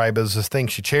believe, right? But it was this thing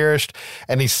she cherished,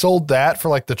 and he sold that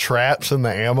for the traps and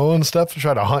the ammo and stuff to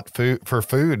try to hunt for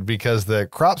food because the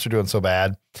crops are doing so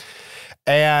bad.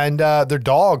 And their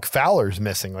dog Fowler's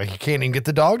missing. You can't even get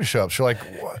the dog to show up. She's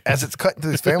as it's cutting to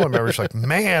these family members, she's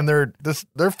man, they're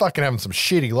fucking having some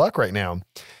shitty luck right now.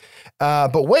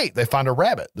 But wait, they find a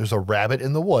rabbit. There's a rabbit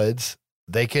in the woods.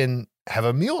 They can have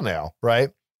a meal now,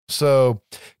 right? So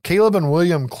Caleb and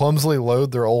William clumsily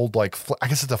load their old, like, I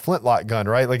guess it's a flintlock gun,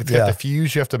 right? Like, it's got the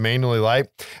fuse you have to manually light,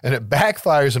 and it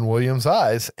backfires in William's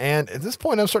eyes. And at this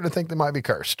point, I'm starting to think they might be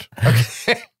cursed.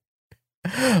 Okay.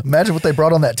 Imagine what they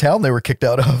brought on that town they were kicked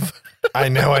out of. I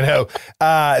know.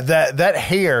 That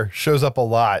hair shows up a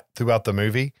lot throughout the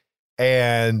movie,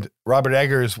 and Robert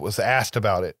Eggers was asked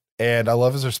about it. And I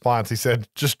love his response. He said,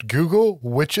 just Google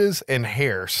witches and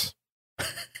hairs,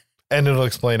 and it'll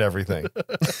explain everything.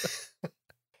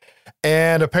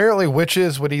 And apparently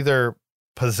witches would either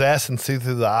possess and see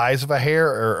through the eyes of a hare,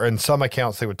 or in some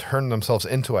accounts, they would turn themselves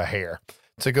into a hare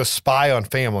to go spy on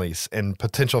families and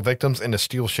potential victims and to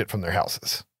steal shit from their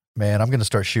houses. Man, I'm going to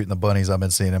start shooting the bunnies I've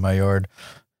been seeing in my yard.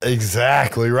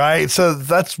 Exactly, right? So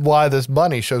that's why this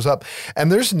bunny shows up.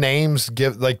 And there's names,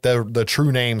 like the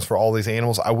true names for all these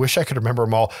animals. I wish I could remember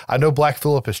them all. I know Black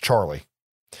Phillip is Charlie.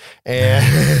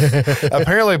 And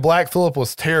apparently Black Phillip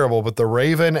was terrible, but the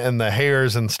raven and the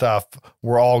hares and stuff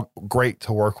were all great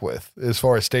to work with as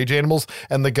far as stage animals.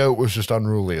 And the goat was just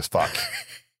unruly as fuck.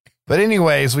 But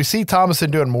anyways, we see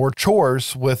Thomasin doing more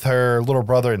chores with her little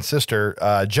brother and sister,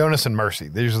 Jonas and Mercy.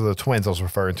 These are the twins I was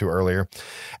referring to earlier.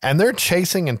 And they're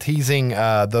chasing and teasing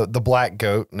the black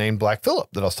goat named Black Phillip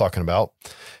that I was talking about.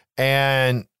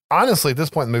 And honestly, at this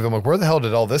point in the movie, I'm like, where the hell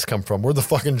did all this come from? Where'd the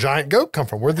fucking giant goat come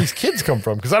from? Where'd these kids come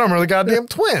from? Because I don't remember the goddamn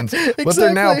twins. Exactly. But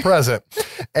they're now present.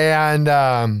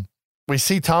 And we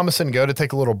see Thomasin go to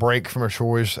take a little break from her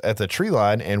chores at the tree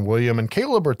line, and William and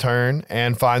Caleb return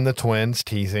and find the twins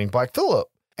teasing Black Phillip.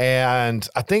 And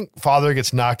I think father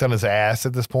gets knocked on his ass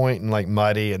at this point and like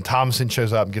muddy, and Thomasin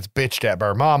shows up and gets bitched at by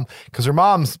her mom because her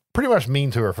mom's pretty much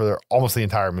mean to her for almost the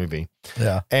entire movie.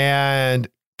 Yeah. And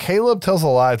Caleb tells a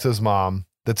lie to his mom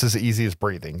that's as easy as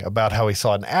breathing about how he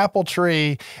saw an apple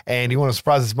tree and he wanted to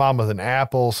surprise his mom with an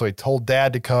apple. So he told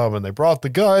dad to come, and they brought the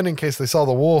gun in case they saw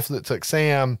the wolf that took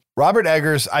Sam. Robert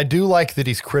Eggers, I do like that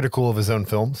he's critical of his own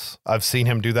films. I've seen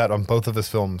him do that on both of his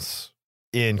films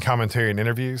in commentary and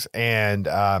interviews. And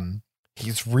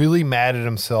he's really mad at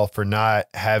himself for not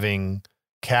having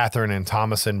Catherine and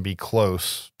Thomasin be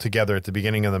close together at the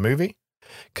beginning of the movie,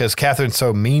 because Catherine's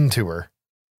so mean to her.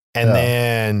 And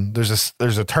then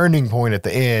there's a turning point at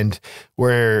the end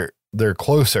where they're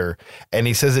closer, and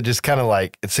he says it just kind of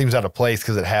like, it seems out of place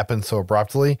because it happened so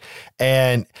abruptly.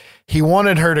 And he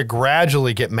wanted her to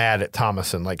gradually get mad at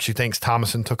Thomasin. Like, she thinks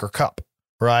Thomasin took her cup,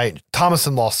 right?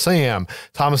 Thomasin lost Sam.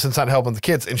 Thomasin's not helping the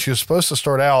kids. And she was supposed to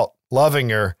start out loving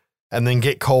her and then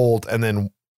get cold and then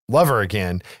love her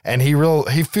again. And he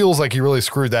feels like he really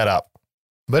screwed that up.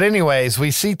 But anyways,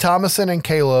 we see Thomasin and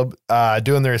Caleb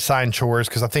doing their assigned chores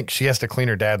because I think she has to clean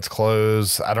her dad's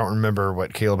clothes. I don't remember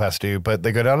what Caleb has to do, but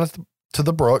they go down to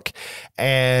the brook,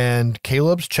 and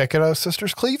Caleb's checking out his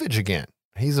sister's cleavage again.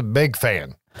 He's a big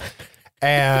fan.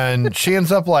 And she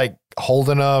ends up like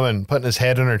holding him and putting his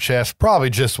head on her chest, probably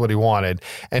just what he wanted.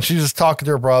 And she's just talking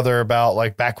to her brother about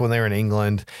like back when they were in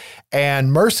England.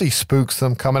 And Mercy spooks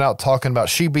them, coming out talking about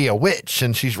she be a witch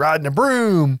and she's riding a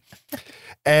broom.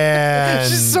 And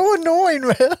she's so annoying,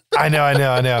 man. I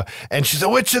know. And she's a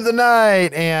witch of the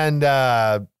night.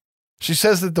 And she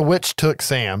says that the witch took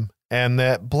Sam and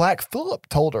that Black Phillip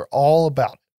told her all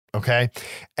about it. Okay.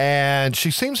 And she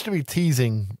seems to be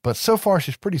teasing, but so far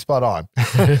she's pretty spot on.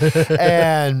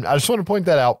 And I just want to point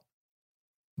that out.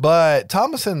 But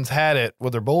Thomasin's had it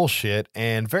with her bullshit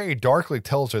and very darkly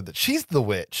tells her that she's the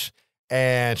witch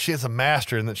and she is a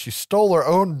master and that she stole her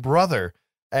own brother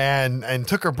and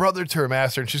took her brother to her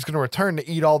master, and she's going to return to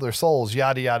eat all their souls,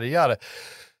 yada, yada, yada.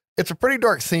 It's a pretty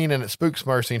dark scene, and it spooks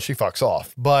Mercy, and she fucks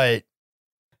off. But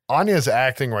Anya's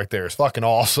acting right there is fucking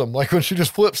awesome. Like when she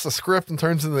just flips the script and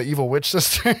turns into the evil witch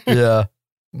sister. Yeah.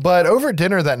 But over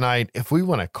dinner that night, if we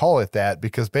want to call it that,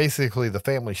 because basically the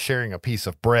family's sharing a piece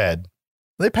of bread,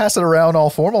 they pass it around all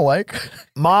formal like.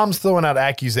 Mom's throwing out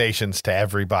accusations to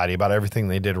everybody about everything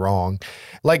they did wrong.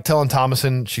 Like telling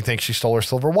Thomasin she thinks she stole her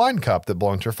silver wine cup that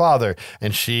belonged to her father.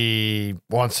 And she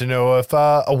wants to know if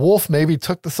a wolf maybe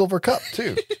took the silver cup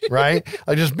too, right?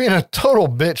 Like just being a total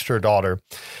bitch to her daughter.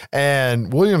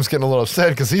 And William's getting a little upset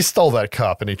because he stole that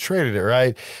cup and he traded it,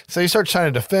 right? So he starts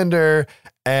trying to defend her.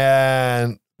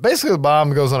 And basically the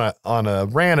mom goes on a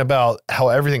rant about how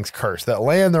everything's cursed. That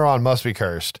land they're on must be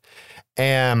cursed.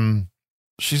 And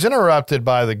she's interrupted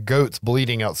by the goats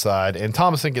bleeding outside, and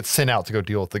Thomasin gets sent out to go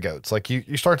deal with the goats. Like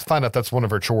you start to find out that's one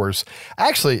of her chores.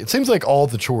 Actually, it seems like all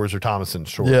the chores are Thomasin's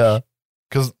chores. Yeah.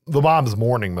 Because the mom's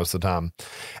mourning most of the time.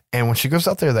 And when she goes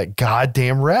out there, that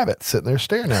goddamn rabbit sitting there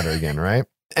staring at her again, right?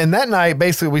 And that night,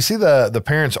 basically, we see the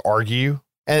parents argue.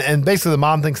 And basically, the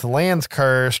mom thinks the land's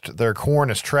cursed. Their corn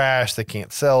is trash. They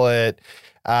can't sell it.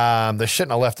 They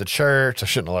shouldn't have left the church. They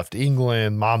shouldn't have left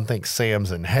England. Mom thinks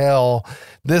Sam's in hell.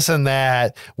 This and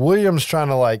that. William's trying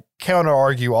to like counter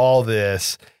argue all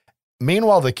this.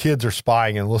 Meanwhile, the kids are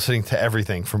spying and listening to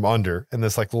everything from under in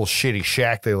this like little shitty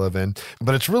shack they live in.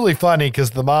 But it's really funny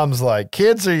because the mom's like,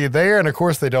 kids, are you there? And of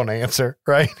course they don't answer,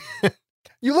 right?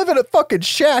 You live in a fucking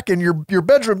shack and your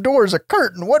bedroom door is a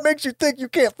curtain. What makes you think you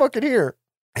can't fucking hear?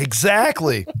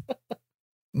 Exactly.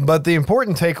 But the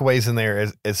important takeaways in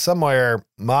there is somewhere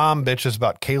mom bitches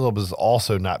about Caleb is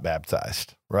also not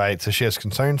baptized, right? So she has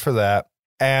concerns for that.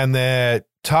 And that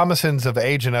Thomason's of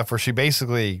age enough where she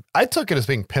basically, I took it as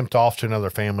being pimped off to another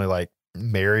family, like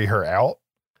marry her out.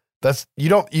 That's,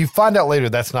 you find out later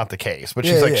that's not the case, but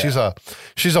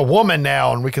she's a woman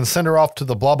now and we can send her off to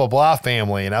the blah, blah, blah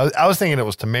family. And I was thinking it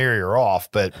was to marry her off,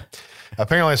 but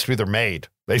apparently it's to be their maid,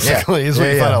 basically, is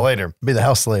what you find out later. Be the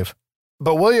house slave.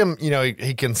 But William,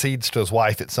 he concedes to his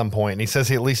wife at some point, and he says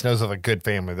he at least knows of a good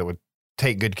family that would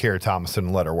take good care of Thomason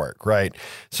and let her work, right?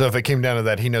 So if it came down to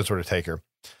that, he knows where to take her.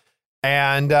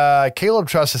 And Caleb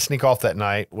tries to sneak off that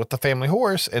night with the family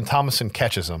horse, and Thomason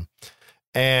catches him.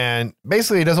 And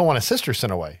basically, he doesn't want his sister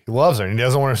sent away. He loves her, and he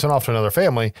doesn't want her sent off to another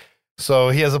family. So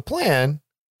he has a plan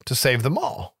to save them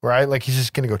all, right? Like he's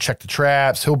just going to go check the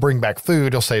traps. He'll bring back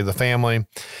food. He'll save the family.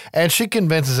 And she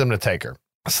convinces him to take her.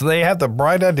 So they have the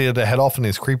bright idea to head off in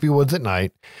these creepy woods at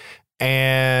night,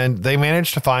 and they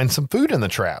manage to find some food in the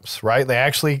traps, right? They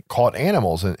actually caught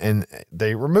animals and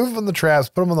they remove them from the traps,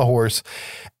 put them on the horse.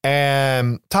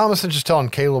 And Thomason's just telling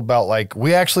Caleb about like,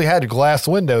 we actually had glass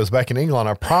windows back in England.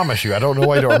 I promise you, I don't know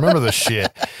why you don't remember this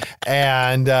shit.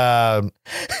 And then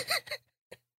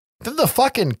the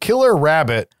fucking killer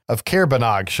rabbit of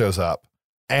Caerbannog shows up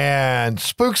and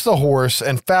spooks the horse,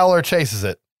 and Fowler chases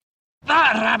it.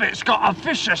 That rabbit's got a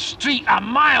vicious streak a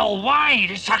mile wide.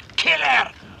 It's a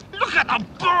killer. Look at the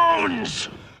bones.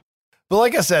 But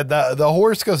like I said, the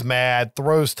horse goes mad,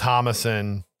 throws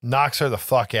Thomason, knocks her the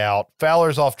fuck out.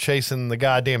 Fowler's off chasing the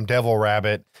goddamn devil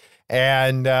rabbit,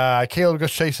 and Caleb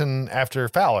goes chasing after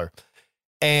Fowler.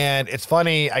 And it's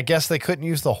funny, I guess they couldn't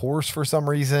use the horse for some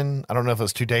reason. I don't know if it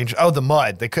was too dangerous. Oh, the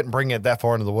mud. They couldn't bring it that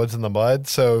far into the woods in the mud.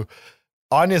 So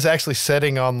Anya's actually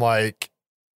sitting on like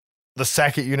the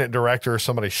second unit director or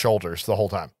somebody's shoulders the whole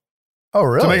time. Oh,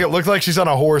 really? To make it look like she's on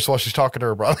a horse while she's talking to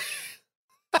her brother.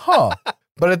 Huh.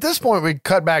 But at this point, we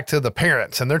cut back to the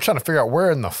parents, and they're trying to figure out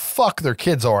where in the fuck their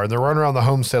kids are. And they're running around the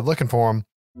homestead looking for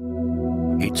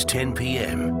them. It's 10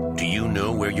 p.m. Do you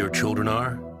know where your children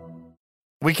are?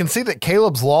 We can see that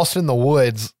Caleb's lost in the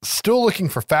woods, still looking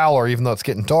for Fowler, even though it's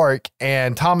getting dark.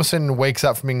 And Thomason wakes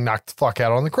up from being knocked the fuck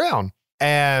out on the ground.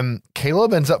 And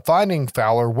Caleb ends up finding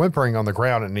Fowler whimpering on the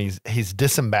ground, and he's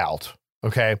disemboweled.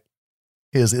 Okay.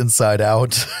 His inside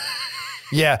out.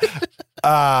 Yeah.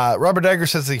 Robert Egger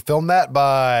says he filmed that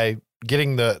by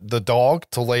getting the dog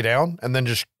to lay down and then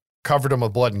just covered him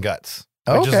with blood and guts.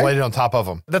 Like just laid it on top of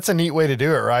him. That's a neat way to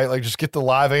do it, right? Like just get the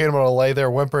live animal to lay there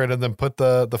whimpering and then put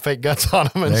the fake guts on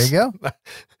him. And there you go.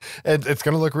 And it's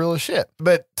going to look real as shit.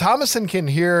 But Thomason can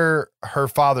hear her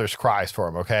father's cries for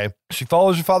him, okay? She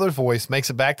follows her father's voice, makes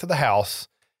it back to the house,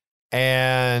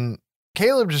 and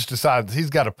Caleb just decides he's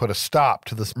got to put a stop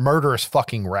to this murderous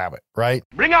fucking rabbit, right?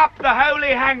 Bring up the holy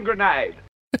hand grenade.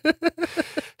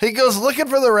 He goes looking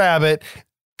for the rabbit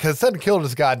because it hadn't killed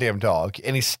his goddamn dog,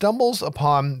 and he stumbles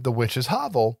upon the witch's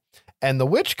hovel, and the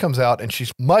witch comes out, and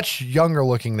she's much younger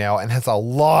looking now and has a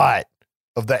lot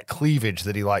of that cleavage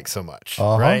that he likes so much,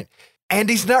 right? And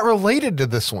he's not related to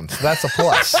this one, so that's a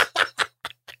plus.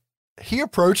 He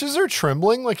approaches her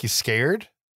trembling like he's scared,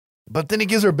 but then he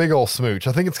gives her a big old smooch.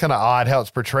 I think it's kind of odd how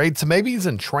it's portrayed, so maybe he's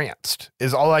entranced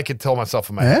is all I could tell myself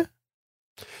in my head.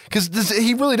 Because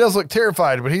he really does look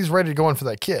terrified, but he's ready to go in for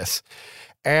that kiss.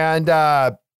 And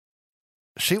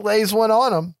she lays one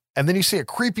on him, and then you see a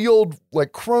creepy old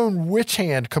like crone witch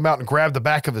hand come out and grab the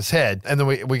back of his head, and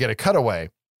then we get a cutaway.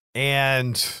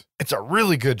 And it's a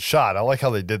really good shot. I like how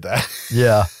they did that.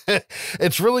 Yeah.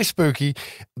 It's really spooky.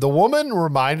 The woman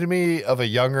reminded me of a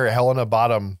younger Helena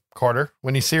Bonham Carter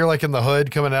when you see her like in the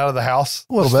hood coming out of the house.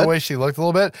 A little Just bit. the way she looked a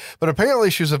little bit. But apparently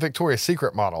she was a Victoria's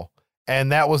Secret model.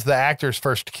 And that was the actor's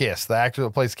first kiss, the actor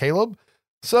that plays Caleb.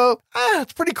 So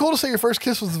it's pretty cool to say your first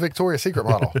kiss was the Victoria's Secret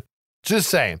model. Just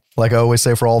saying. Like I always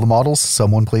say for all the models,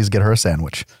 someone please get her a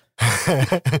sandwich.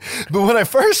 But when I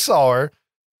first saw her,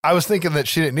 I was thinking that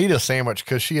she didn't need a sandwich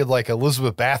because she had like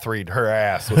Elizabeth Bathory her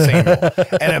ass with Samuel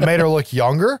and it made her look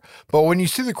younger. But when you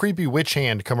see the creepy witch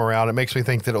hand come around, it makes me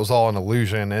think that it was all an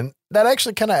illusion. And that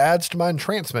actually kind of adds to my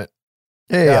entrancement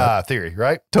Yeah. theory,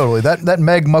 right? Totally. That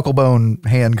Meg Mucklebone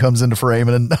hand comes into frame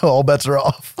and all bets are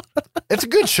off. It's a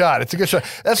good shot. It's a good shot.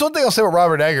 That's one thing I'll say with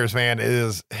Robert Eggers, man,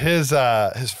 is his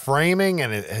framing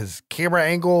and his camera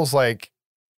angles, like,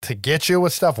 to get you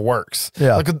with stuff works.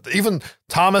 Yeah. Like even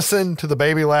Thomason to the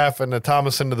baby laugh and the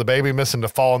Thomason to the baby missing to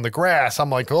fall in the grass.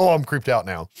 I'm like, oh, I'm creeped out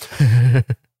now.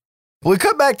 We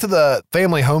cut back to the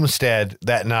family homestead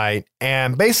that night,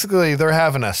 and basically they're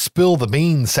having a spill the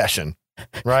beans session,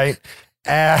 right?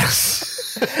 Come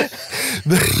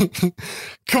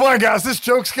on, guys, this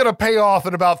joke's going to pay off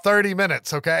in about 30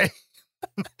 minutes, okay?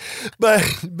 But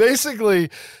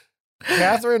basically,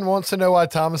 Catherine wants to know why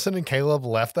Thomason and Caleb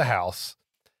left the house.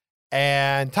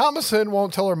 And Thomason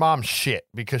won't tell her mom shit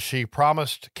because she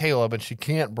promised Caleb and she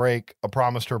can't break a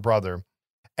promise to her brother.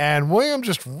 And William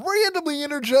just randomly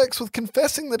interjects with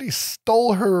confessing that he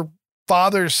stole her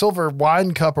father's silver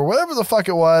wine cup or whatever the fuck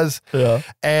it was,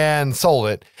 and sold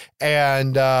it.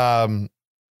 And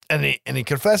he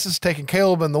confesses taking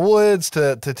Caleb in the woods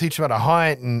to teach him how to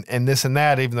hunt and this and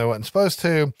that, even though he wasn't supposed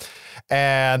to.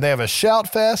 And they have a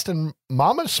shout fest, and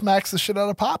Mama smacks the shit out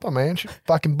of Papa, man. She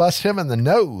fucking busts him in the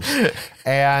nose.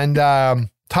 And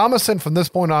Thomason from this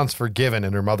point on is forgiven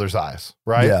in her mother's eyes,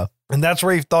 right? Yeah. And that's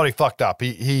where he thought he fucked up.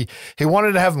 He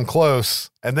wanted to have him close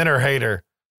and then her hate her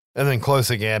and then close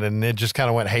again. And it just kind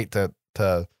of went hate to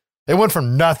it went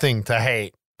from nothing to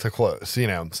hate to close, you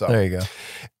know? So There you go.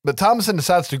 But Thomason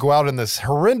decides to go out in this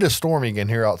horrendous storm you can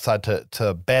hear outside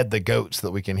to bed the goats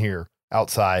that we can hear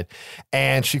outside.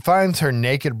 And she finds her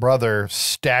naked brother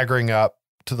staggering up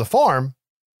to the farm,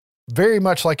 very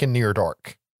much like in Near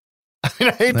Dark. I mean,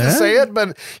 I hate to say it,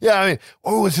 but yeah, I mean,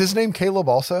 oh, is his name Caleb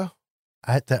also?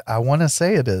 I want to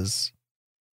say it is.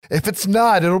 If it's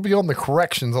not, it'll be on the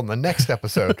corrections on the next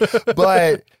episode.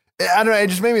 But I don't know.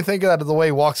 It just made me think of that, of the way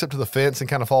he walks up to the fence and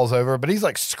kind of falls over, but he's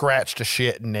like scratched to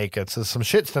shit and naked. So some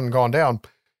shit's done gone down.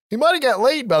 He might have got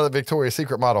laid by the Victoria's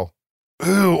Secret model.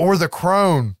 Ooh, or the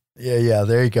crone. Yeah.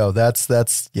 There you go. That's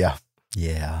yeah.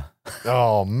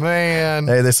 Oh man.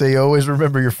 Hey, they say you always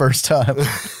remember your first time.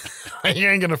 You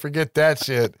ain't going to forget that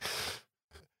shit.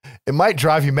 It might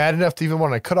drive you mad enough to even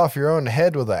want to cut off your own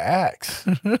head with an axe.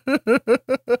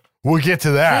 We'll get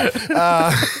to that.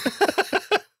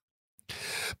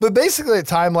 But basically, it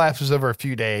time lapses over a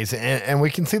few days, and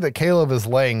we can see that Caleb is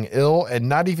laying ill, and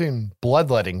not even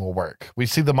bloodletting will work. We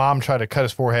see the mom try to cut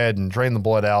his forehead and drain the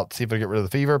blood out, see if it'll get rid of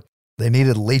the fever. They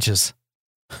needed leeches.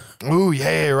 Ooh,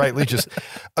 yeah, right, leeches.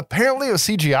 Apparently, it was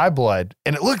CGI blood,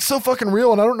 and it looks so fucking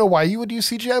real, and I don't know why you would use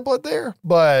CGI blood there,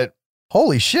 but...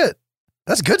 Holy shit.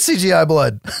 That's good CGI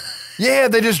blood. Yeah,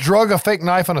 they just drug a fake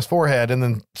knife on his forehead and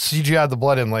then CGI'd the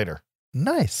blood in later.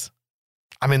 Nice.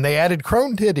 I mean, they added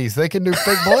crone titties. They can do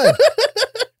fake blood.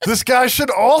 This guy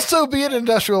should also be in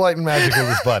Industrial Light and Magic with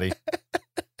his buddy.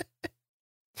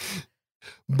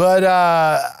 But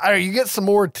I don't know, you get some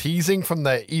more teasing from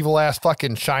the evil ass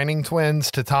fucking Shining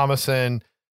twins to Thomason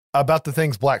about the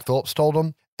things Black Phillip told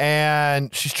him.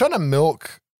 And she's trying to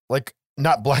milk, like,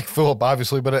 not Black Phillip,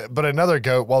 obviously, but another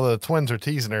goat while the twins are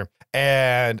teasing her.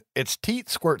 And its teat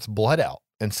squirts blood out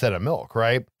instead of milk,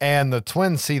 right? And the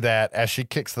twins see that as she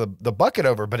kicks the bucket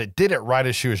over, but it did it right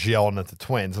as she was yelling at the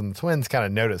twins. And the twins kind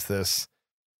of noticed this,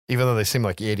 even though they seem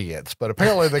like idiots. But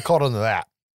apparently they caught on to that.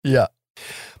 Yeah.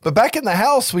 But back in the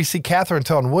house, we see Catherine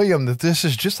telling William that this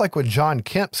is just like when John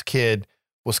Kemp's kid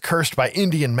was cursed by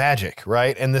Indian magic,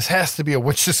 right? And this has to be a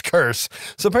witch's curse.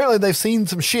 So apparently they've seen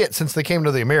some shit since they came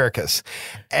to the Americas.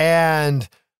 And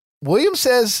William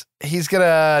says he's going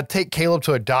to take Caleb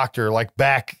to a doctor, like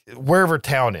back wherever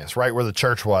town is, right? Where the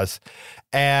church was,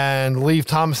 and leave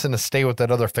Thomason to stay with that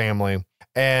other family.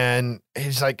 And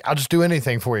he's like, I'll just do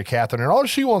anything for you, Catherine. And all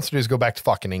she wants to do is go back to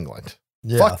fucking England.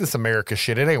 Yeah. Fuck this America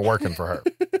shit. It ain't working for her.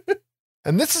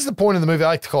 And this is the point of the movie I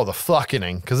like to call the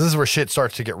fucking, because this is where shit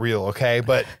starts to get real, okay?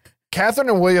 But Catherine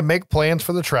and William make plans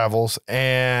for the travels,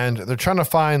 and they're trying to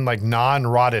find like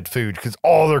non-rotted food because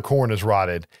all their corn is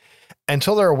rotted,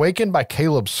 until they're awakened by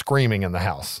Caleb screaming in the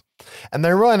house. And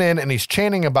they run in, and he's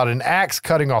chanting about an axe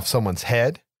cutting off someone's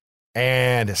head,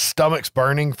 and his stomach's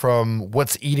burning from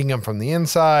what's eating him from the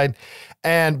inside.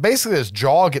 And basically his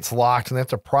jaw gets locked, and they have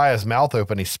to pry his mouth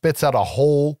open. He spits out a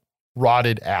whole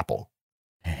rotted apple.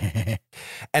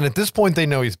 And at this point, they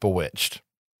know he's bewitched.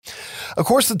 Of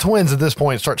course, the twins at this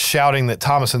point start shouting that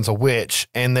Thomason's a witch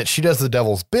and that she does the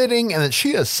devil's bidding and that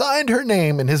she has signed her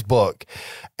name in his book.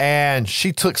 And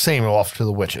she took Samuel off to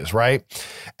the witches, right?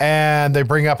 And they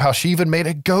bring up how she even made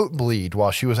a goat bleed while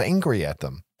she was angry at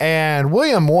them. And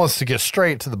William wants to get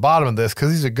straight to the bottom of this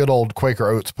because he's a good old Quaker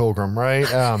Oats pilgrim, right?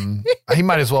 He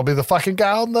might as well be the fucking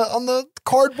guy on the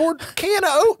cardboard can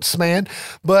of oats, man.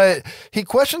 But he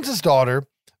questions his daughter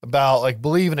about like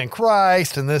believing in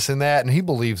Christ and this and that, and he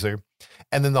believes her.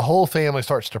 And then the whole family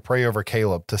starts to pray over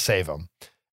Caleb to save him.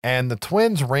 And the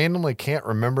twins randomly can't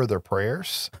remember their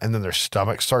prayers, and then their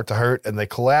stomachs start to hurt and they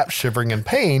collapse, shivering in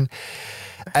pain.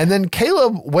 And then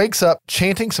Caleb wakes up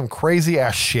chanting some crazy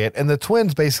ass shit, and the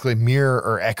twins basically mirror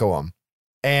or echo him.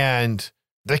 And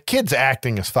the kid's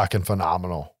acting is fucking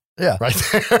phenomenal. Yeah. Right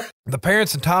there. The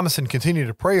parents and Thomason continue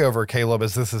to pray over Caleb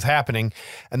as this is happening,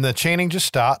 and the chanting just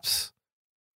stops.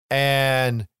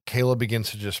 And Caleb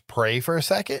begins to just pray for a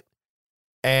second.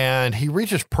 And he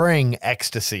reaches praying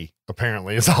ecstasy,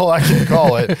 apparently, is all I can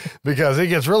call it, because he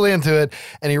gets really into it.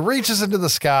 And he reaches into the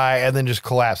sky and then just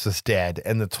collapses dead.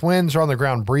 And the twins are on the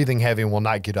ground breathing heavy and will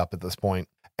not get up at this point.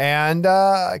 And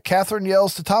Catherine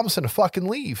yells to Thomason to fucking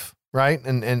leave, right?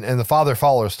 And the father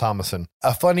follows Thomason.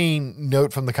 A funny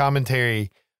note from the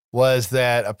commentary was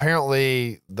that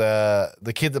apparently the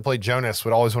kid that played Jonas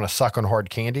would always want to suck on hard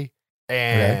candy.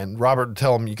 And Robert would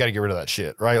tell him, you got to get rid of that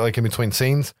shit, right? Like in between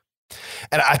scenes.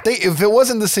 And I think if it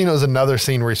wasn't this scene, it was another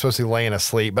scene where he's supposed to be laying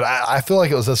asleep. But I feel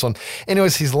like it was this one.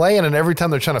 Anyways, he's laying, and every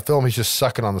time they're trying to film, he's just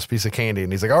sucking on this piece of candy.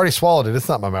 And he's like, I already swallowed it. It's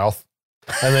not my mouth.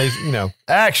 And they,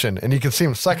 action. And you can see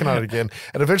him sucking on it again.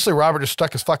 And eventually Robert just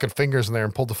stuck his fucking fingers in there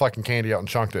and pulled the fucking candy out and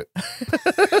chunked it.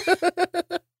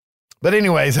 But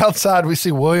anyways, outside we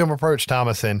see William approach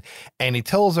Thomason, and he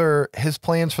tells her his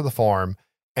plans for the farm.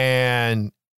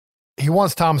 And he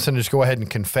wants Thomason to just go ahead and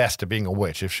confess to being a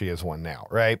witch if she is one now,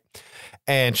 right?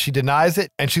 And she denies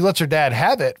it, and she lets her dad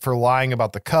have it for lying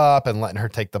about the cup and letting her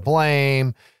take the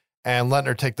blame and letting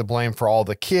her take the blame for all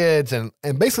the kids and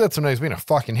basically lets him know he's being a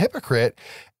fucking hypocrite.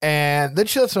 And then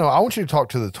she lets him know, I want you to talk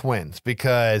to the twins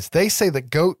because they say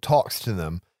that Goat talks to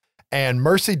them. And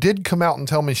Mercy did come out and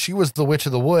tell me she was the witch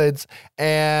of the woods.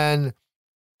 And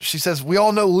she says, we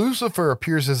all know Lucifer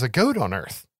appears as a goat on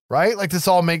Earth. Right? Like this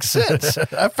all makes sense.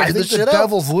 I think the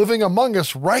devil's living among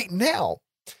us right now.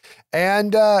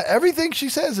 And everything she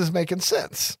says is making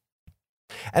sense.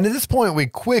 And at this point, we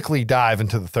quickly dive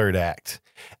into the third act.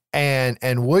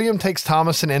 And William takes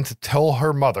Thomason in to tell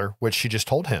her mother, which she just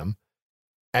told him.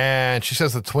 And she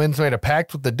says the twins made a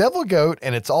pact with the devil goat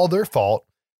and it's all their fault.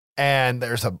 And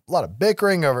there's a lot of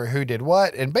bickering over who did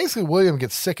what. And basically William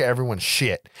gets sick of everyone's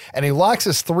shit. And he locks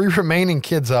his 3 remaining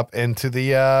kids up into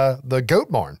the goat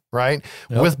barn, right?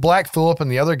 Yep. With Black Phillip and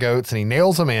the other goats. And he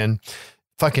nails them in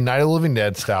fucking Night of the Living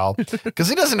Dead style. Because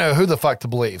he doesn't know who the fuck to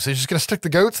believe. So he's just going to stick the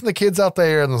goats and the kids out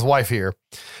there and his wife here.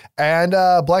 And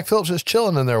Black Phillip's just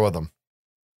chilling in there with them.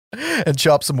 And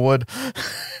chop some wood.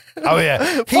 Oh,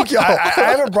 yeah. I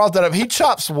haven't brought that up. He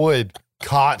chops wood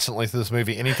constantly through this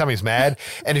movie anytime he's mad.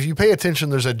 And if you pay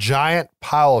attention, there's a giant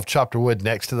pile of chopped wood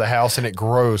next to the house and it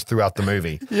grows throughout the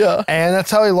movie. Yeah. And that's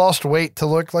how he lost weight to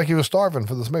look like he was starving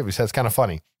for this movie. So it's kind of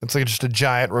funny. It's like just a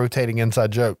giant rotating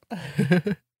inside joke.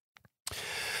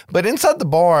 But inside the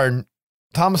barn,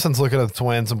 Thomason's looking at the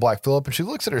twins and Black Phillip, and she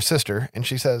looks at her sister and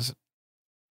she says,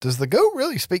 does the goat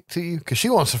really speak to you? Because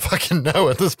she wants to fucking know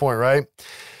at this point, right?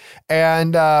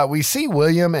 And we see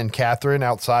William and Catherine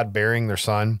outside burying their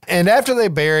son. And after they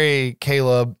bury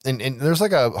Caleb, and there's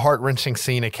like a heart-wrenching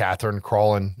scene of Catherine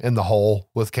crawling in the hole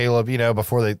with Caleb,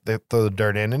 before they throw the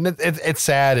dirt in. And it's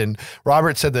sad. And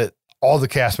Robert said that all the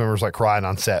cast members like crying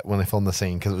on set when they filmed the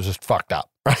scene because it was just fucked up.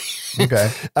 Right? Okay.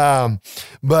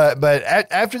 But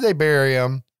after they bury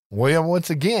him, William once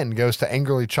again goes to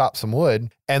angrily chop some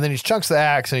wood. And then he chunks the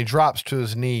axe and he drops to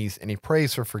his knees and he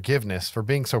prays for forgiveness for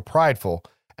being so prideful.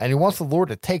 And he wants the Lord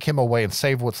to take him away and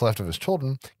save what's left of his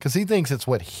children because he thinks it's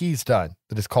what he's done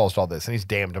that has caused all this, and he's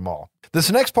damned them all.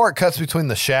 This next part cuts between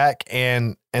the shack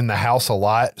and the house a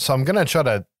lot, so I'm going to try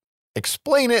to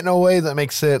explain it in a way that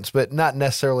makes sense, but not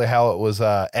necessarily how it was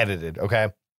edited, okay?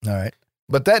 All right.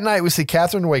 But that night we see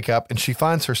Catherine wake up, and she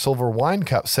finds her silver wine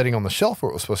cup sitting on the shelf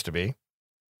where it was supposed to be,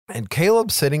 and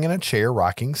Caleb sitting in a chair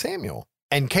rocking Samuel.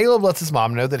 And Caleb lets his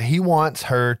mom know that he wants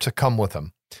her to come with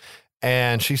him.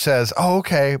 And she says, oh,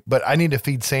 okay, but I need to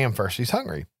feed Sam first. He's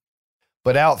hungry.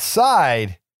 But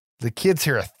outside, the kids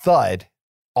hear a thud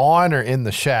on or in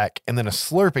the shack and then a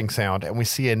slurping sound. And we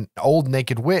see an old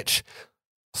naked witch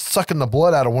sucking the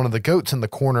blood out of one of the goats in the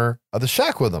corner of the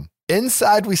shack with them.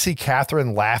 Inside, we see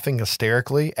Catherine laughing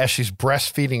hysterically as she's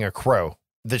breastfeeding a crow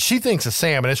that she thinks is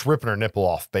Sam, and it's ripping her nipple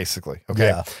off, basically. Okay.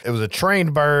 Yeah. It was a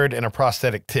trained bird and a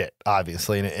prosthetic tit,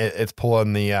 obviously, and it's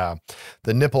pulling the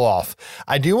nipple off.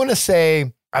 I do want to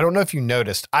say I don't know if you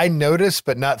noticed. I noticed,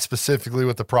 but not specifically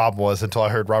what the problem was until I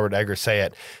heard Robert Eggers say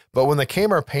it. But when the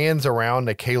camera pans around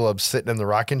to Caleb sitting in the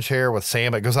rocking chair with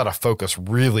Sam, it goes out of focus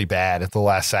really bad at the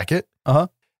last second. Uh-huh.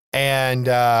 And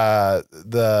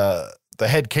the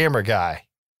head camera guy,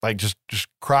 like, just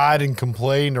cried and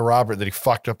complained to Robert that he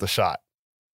fucked up the shot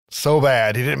so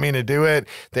bad. He didn't mean to do it.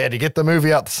 They had to get the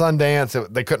movie out to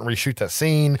Sundance. They couldn't reshoot that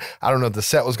scene. I don't know if the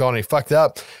set was gone and he fucked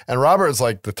up. And Robert's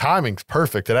like, the timing's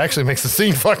perfect. It actually makes the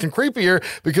scene fucking creepier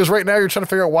because right now you're trying to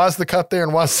figure out why's the cut there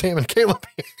and why's Sam and Caleb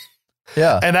here.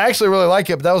 Yeah. And I actually really like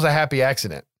it, but that was a happy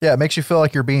accident. Yeah, it makes you feel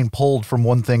like you're being pulled from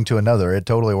one thing to another. It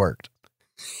totally worked.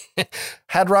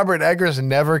 Had Robert Eggers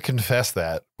never confessed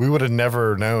that, we would have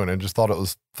never known and just thought it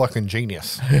was fucking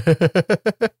genius.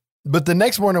 But the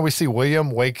next morning we see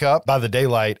William wake up by the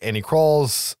daylight and he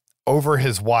crawls over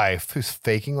his wife who's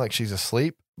faking like she's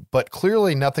asleep, but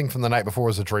clearly nothing from the night before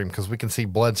was a dream because we can see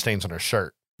blood stains on her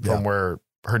shirt from where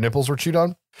her nipples were chewed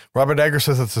on. Robert Eggers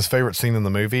says it's his favorite scene in the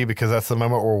movie because that's the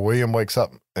moment where William wakes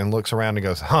up and looks around and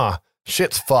goes, huh,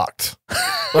 shit's fucked.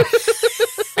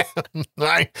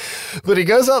 Right. But he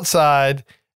goes outside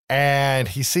and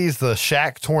he sees the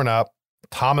shack torn up,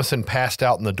 Thomason passed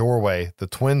out in the doorway, the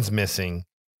twins missing,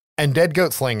 and dead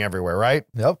goats laying everywhere, right?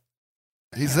 Yep.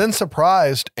 He's then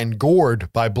surprised and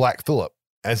gored by Black Phillip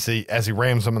as he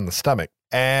rams him in the stomach.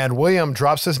 And William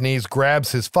drops his knees,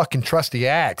 grabs his fucking trusty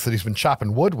axe that he's been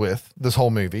chopping wood with this whole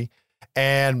movie,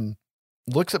 and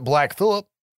looks at Black Phillip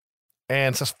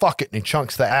and says, fuck it. And he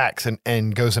chunks the axe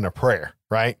and goes in a prayer,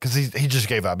 right? Because he just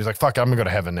gave up. He's like, fuck it, I'm going to go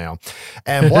to heaven now.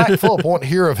 And Black Phillip won't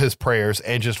hear of his prayers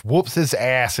and just whoops his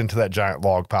ass into that giant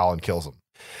log pile and kills him.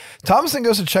 Thomason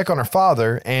goes to check on her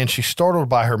father, and she's startled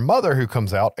by her mother, who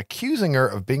comes out accusing her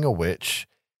of being a witch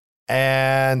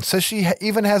and says she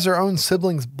even has her own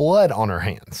sibling's blood on her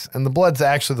hands. And the blood's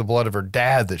actually the blood of her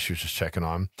dad that she was just checking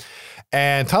on.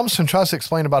 And Thomason tries to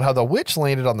explain about how the witch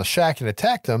landed on the shack and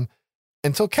attacked him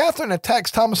until Catherine attacks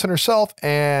Thomason herself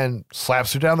and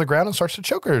slaps her down on the ground and starts to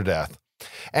choke her to death.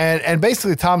 And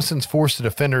basically Thomason's forced to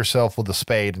defend herself with a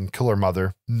spade and kill her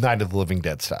mother, Night of the Living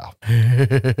Dead style.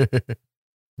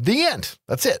 The end.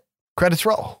 That's it. Credits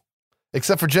roll.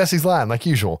 Except for Jesse's line, like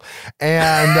usual.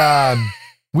 And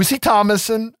we see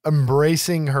Thomason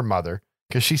embracing her mother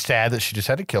because she's sad that she just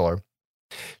had to kill her.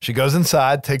 She goes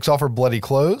inside, takes off her bloody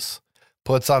clothes,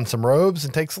 puts on some robes,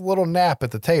 and takes a little nap at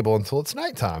the table until it's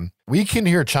nighttime. We can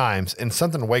hear chimes, and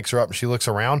something wakes her up, and she looks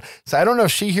around. So I don't know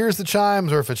if she hears the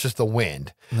chimes or if it's just the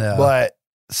wind. Yeah. But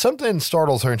something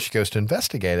startles her, and she goes to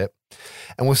investigate it.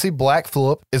 And we see Black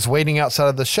Phillip is waiting outside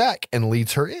of the shack and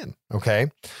leads her in,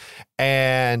 okay?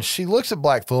 And she looks at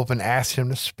Black Phillip and asks him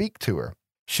to speak to her.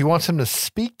 She wants him to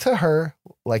speak to her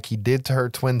like he did to her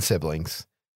twin siblings.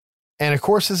 And of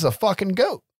course, this is a fucking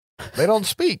goat. They don't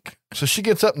speak. So she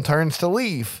gets up and turns to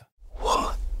leave.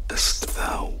 What dost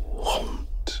thou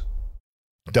want?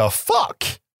 The fuck?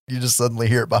 You just suddenly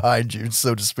hear it behind you,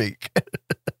 so to speak.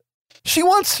 She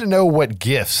wants to know what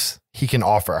gifts he can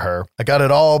offer her. I got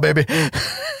it all, baby.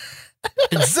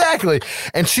 Exactly.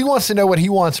 And she wants to know what he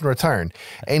wants in return.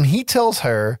 And he tells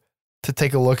her to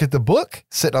take a look at the book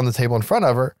sitting on the table in front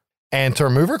of her and to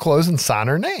remove her clothes and sign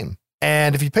her name.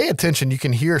 And if you pay attention, you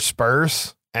can hear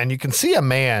spurs and you can see a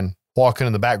man walking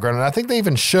in the background. And I think they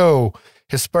even show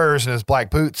his spurs and his black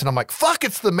boots. And I'm like, fuck,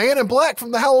 it's the Man in Black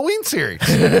from the Halloween series.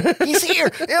 He's here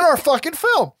in our fucking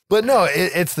film. But no,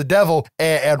 it's the devil.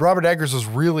 And Robert Eggers was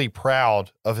really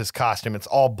proud of his costume. It's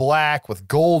all black with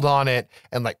gold on it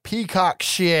and like peacock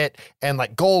shit and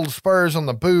like gold spurs on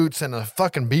the boots and a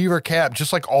fucking beaver cap,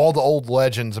 just like all the old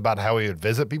legends about how he would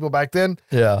visit people back then.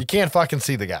 Yeah. You can't fucking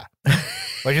see the guy.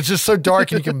 Like, it's just so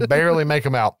dark and you can barely make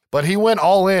him out. But he went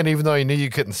all in even though he knew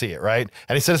you couldn't see it, right?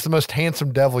 And he said it's the most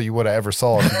handsome devil you would have ever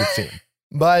saw if you could see him.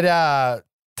 But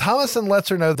Thomason lets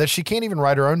her know that she can't even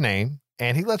write her own name.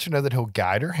 And he lets her know that he'll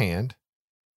guide her hand.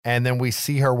 And then we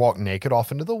see her walk naked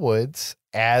off into the woods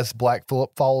as Black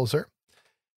Phillip follows her.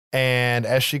 And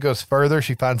as she goes further,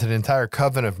 she finds an entire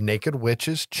coven of naked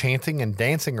witches chanting and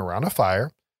dancing around a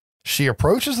fire. She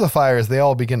approaches the fire as they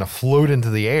all begin to float into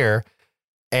the air.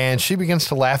 And she begins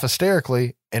to laugh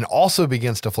hysterically and also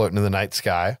begins to float into the night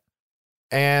sky.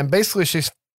 And basically,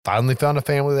 she's finally found a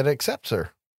family that accepts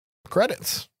her.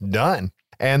 Credits. Done.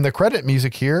 And the credit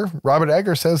music here, Robert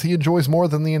Eggers says he enjoys more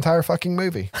than the entire fucking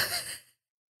movie.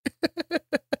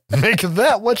 Make of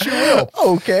that what you will.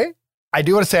 Okay. I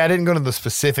do want to say I didn't go into the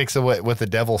specifics of what the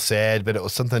devil said, but it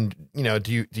was something, you know,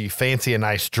 do you fancy a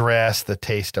nice dress, the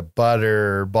taste of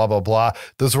butter, blah, blah, blah.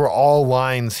 Those were all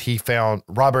lines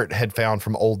Robert had found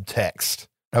from old text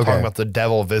Okay. talking about the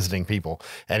devil visiting people.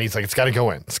 And he's like, it's got to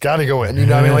go in. It's got to go in. You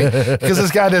know what I mean? Like, because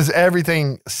this guy does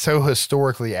everything so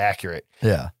historically accurate.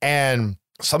 Yeah. And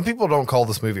some people don't call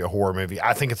this movie a horror movie.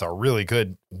 I think it's a really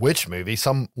good witch movie.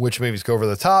 Some witch movies go over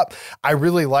the top. I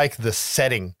really like the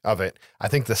setting of it. I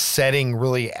think the setting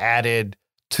really added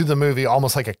to the movie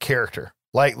almost like a character.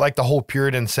 Like the whole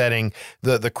Puritan setting,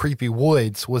 the creepy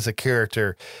woods was a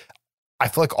character. I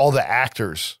feel like all the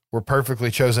actors were perfectly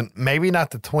chosen. Maybe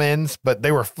not the twins, but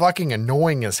they were fucking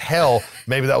annoying as hell.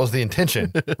 Maybe that was the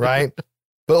intention, right?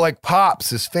 But like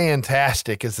Pops is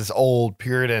fantastic as this old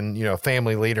Puritan,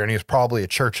 family leader, and he was probably a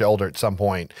church elder at some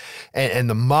point. And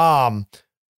the mom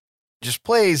just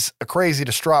plays a crazy,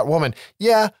 distraught woman.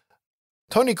 Yeah,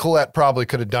 Toni Collette probably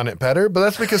could have done it better, but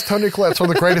that's because Toni Collette's one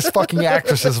of the greatest fucking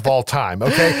actresses of all time,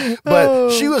 okay? But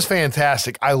she was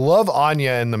fantastic. I love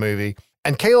Anya in the movie.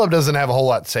 And Caleb doesn't have a whole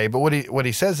lot to say, but what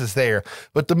he says is there.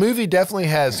 But the movie definitely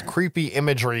has creepy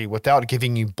imagery without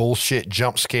giving you bullshit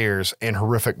jump scares and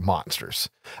horrific monsters.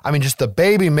 I mean, just the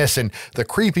baby missing, the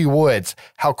creepy woods,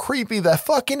 how creepy the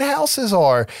fucking houses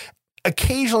are.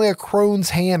 Occasionally a crone's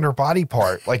hand or body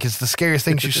part, like it's the scariest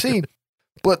things you see.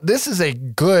 But this is a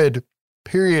good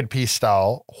period piece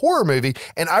style horror movie.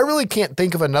 And I really can't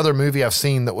think of another movie I've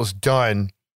seen that was done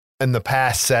in the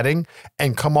past setting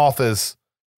and come off as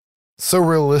so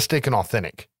realistic and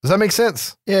authentic. Does that make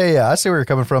sense? Yeah. I see where you're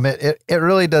coming from. It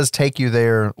really does take you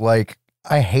there. Like,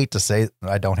 I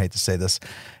don't hate to say this.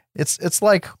 It's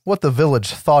like what The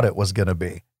Village thought it was going to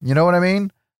be. You know what I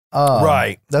mean?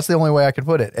 Right. That's the only way I could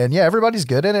put it. And yeah, everybody's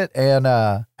good in it. And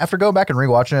after going back and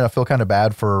rewatching it, I feel kind of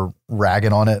bad for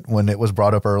ragging on it when it was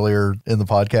brought up earlier in the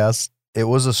podcast. It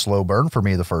was a slow burn for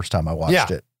me the first time I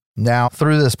watched it. Now,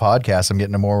 through this podcast, I'm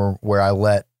getting to more where I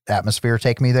let atmosphere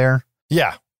take me there.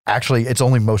 Yeah. Actually, it's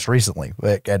only most recently.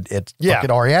 It's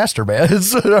fucking Ari Aster, man.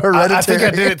 It's I think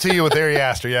I did it to you with Ari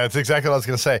Aster. Yeah, it's exactly what I was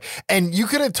going to say. And you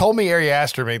could have told me Ari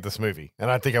Aster made this movie, and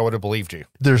I think I would have believed you.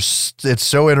 It's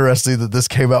so interesting that this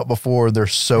came out before. They're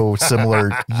so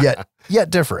similar, yet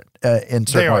different in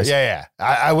certain ways. Yeah.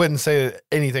 I wouldn't say that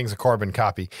anything's a carbon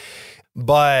copy,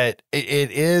 but it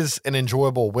is an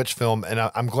enjoyable witch film, and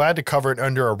I'm glad to cover it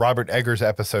under a Robert Eggers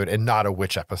episode and not a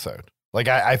witch episode. Like,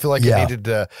 I feel like it needed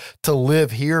to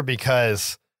live here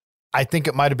because I think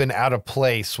it might have been out of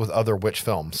place with other witch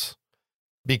films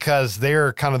because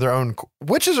they're kind of their own.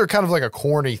 Witches are kind of like a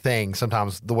corny thing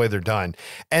sometimes, the way they're done.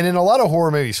 And in a lot of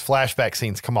horror movies, flashback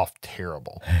scenes come off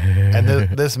terrible. And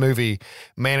this movie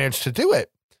managed to do it,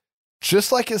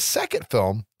 just like his second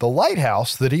film, The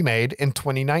Lighthouse, that he made in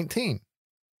 2019.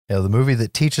 Yeah, the movie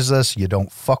that teaches us you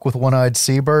don't fuck with one-eyed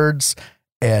seabirds,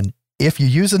 and if you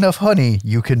use enough honey,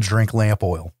 you can drink lamp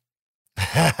oil.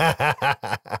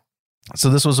 So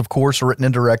this was, of course, written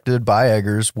and directed by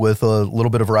Eggers with a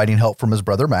little bit of writing help from his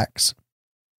brother, Max.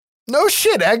 No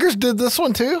shit. Eggers did this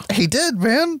one too? He did,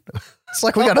 man. It's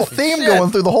like we got a theme going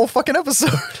through the whole fucking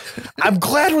episode. I'm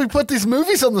glad we put these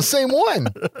movies on the same one.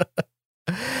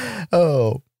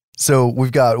 Oh, so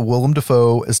we've got Willem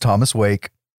Dafoe as Thomas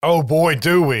Wake. Oh boy,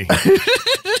 do we.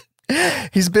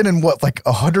 He's been in like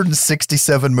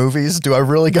 167 movies. Do I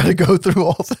really got to go through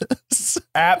all this?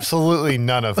 Absolutely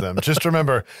none of them. Just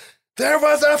remember, there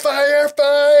was a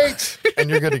firefight, and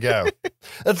you're good to go.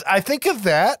 I think of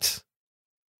that,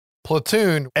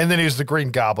 Platoon, and then he was the Green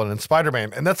Goblin and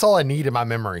Spider-Man, and that's all I need in my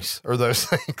memories are those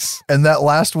things. And that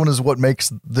last one is what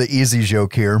makes the easy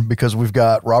joke here, because we've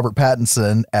got Robert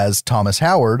Pattinson as Thomas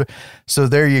Howard. So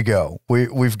there you go. We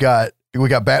got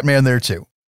Batman there too.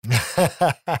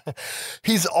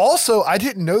 He's also, I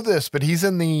didn't know this, but he's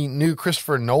in the new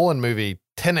Christopher Nolan movie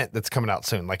Tenet that's coming out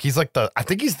soon. Like, he's like I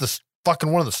think he's the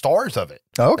fucking one of the stars of it.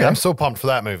 Okay. And I'm so pumped for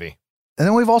that movie. And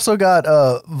then we've also got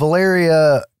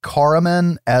Valeria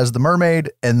Karaman as the mermaid,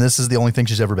 and this is the only thing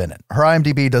she's ever been in. Her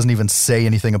IMDb doesn't even say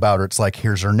anything about her. It's like,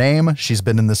 here's her name. She's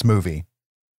been in this movie.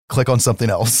 Click on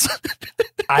something else.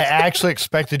 I actually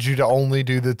expected you to only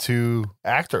do the two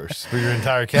actors for your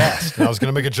entire cast. And I was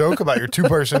going to make a joke about your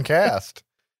 2-person cast.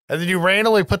 And then you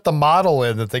randomly put the model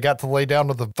in that they got to lay down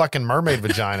with the fucking mermaid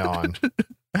vagina on.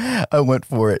 I went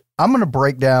for it. I'm going to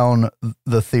break down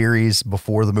the theories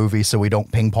before the movie so we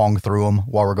don't ping pong through them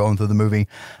while we're going through the movie.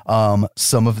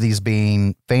 Some of these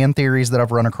being fan theories that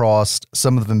I've run across,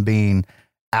 some of them being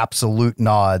absolute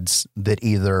nods that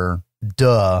either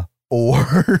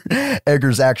or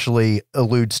Eggers actually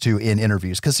alludes to in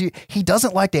interviews, because he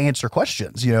doesn't like to answer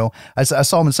questions. You know, I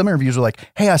saw him in some interviews where like,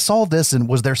 hey, I saw this, and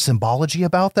was there symbology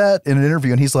about that in an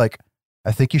interview? And he's like,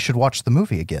 I think you should watch the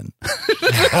movie again.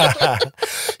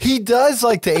 He does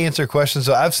like to answer questions.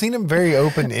 So I've seen him very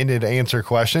open-ended answer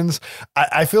questions.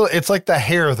 I feel it's like the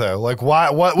hair though. Like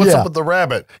what's up with the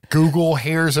rabbit? Google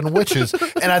hairs and witches.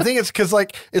 And I think it's because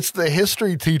like it's the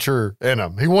history teacher in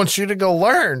him. He wants you to go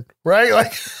learn, right?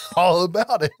 Like all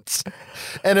about it.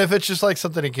 And if it's just like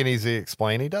something he can easily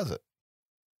explain, he does it.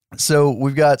 So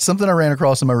we've got something I ran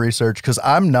across in my research because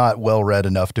I'm not well read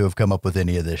enough to have come up with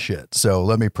any of this shit. So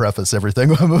let me preface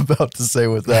everything I'm about to say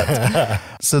with that.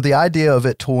 So the idea of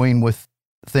it toying with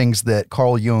things that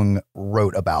Carl Jung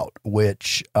wrote about,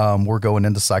 which we're going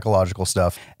into psychological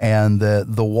stuff, and the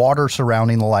water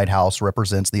surrounding the lighthouse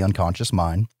represents the unconscious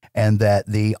mind, and that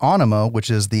the anima,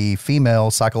 which is the female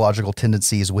psychological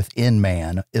tendencies within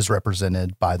man, is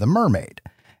represented by the mermaid.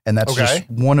 And that's just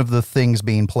one of the things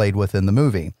being played with in the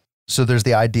movie. So there's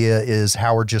the idea is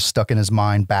Howard just stuck in his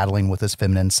mind battling with his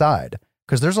feminine side,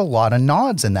 because there's a lot of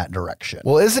nods in that direction.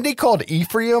 Well, isn't he called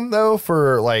Ephraim though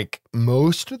for like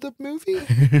most of the movie?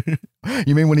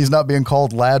 You mean when he's not being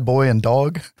called lad, boy, and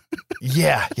dog?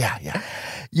 Yeah.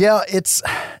 Yeah, it's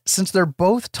since they're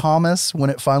both Thomas, when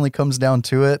it finally comes down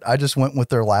to it, I just went with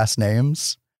their last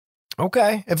names.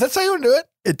 Okay. If that's how you want to do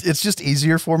it. It's just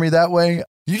easier for me that way.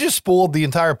 You just spoiled the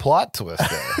entire plot twist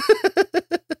there.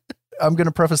 I'm going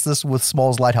to preface this with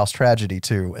Small's Lighthouse Tragedy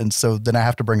too. And so then I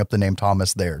have to bring up the name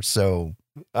Thomas there. So.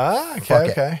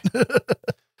 Okay.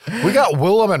 We got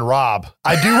Willem and Rob.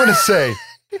 I do want to say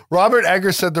Robert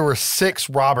Eggers said there were 6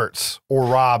 Roberts or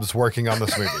Robs working on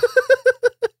this movie.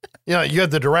 You know, you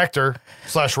had the director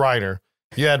 / writer.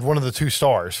 You had one of the 2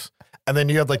 stars. And then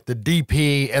you had like the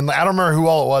DP and I don't remember who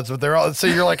all it was, but they're all, so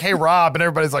you're like, hey, Rob. And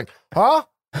everybody's like, huh?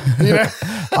 You know?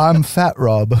 I'm Fat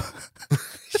Rob.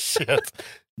 Shit.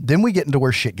 Then we get into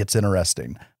where shit gets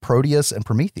interesting. Proteus and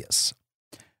Prometheus.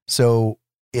 So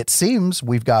it seems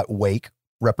we've got Wake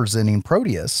representing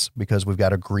Proteus because we've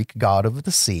got a Greek god of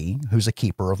the sea who's a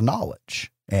keeper of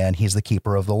knowledge. And he's the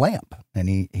keeper of the lamp. And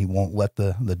he won't let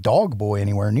the dog boy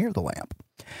anywhere near the lamp.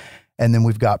 And then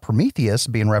we've got Prometheus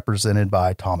being represented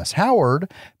by Thomas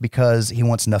Howard because he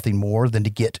wants nothing more than to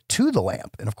get to the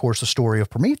lamp. And of course, the story of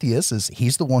Prometheus is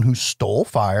he's the one who stole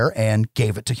fire and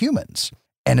gave it to humans.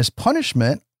 And his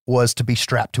punishment was to be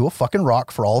strapped to a fucking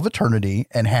rock for all of eternity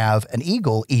and have an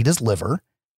eagle eat his liver.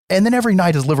 And then every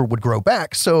night his liver would grow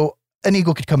back. So an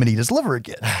eagle could come and eat his liver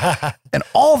again. And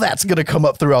all that's going to come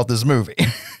up throughout this movie.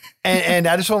 and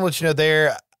I just want to let you know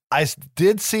there, I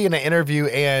did see in an interview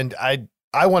and I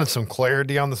wanted some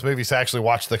clarity on this movie. So I actually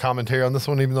watched the commentary on this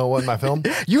one, even though it wasn't my film.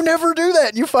 You never do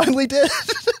that. You finally did.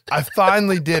 I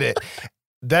finally did it.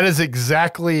 That is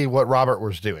exactly what Robert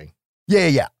was doing.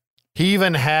 Yeah. He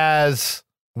even has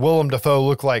Willem Dafoe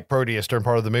look like Proteus during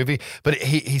part of the movie, but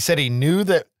he said he knew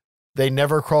that they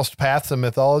never crossed paths in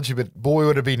mythology, but boy,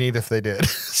 would it be neat if they did.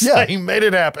 So yeah, he made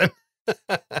it happen.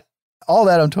 All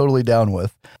that I'm totally down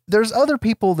with. There's other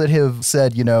people that have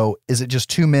said, you know, is it just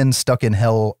 2 men stuck in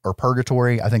hell or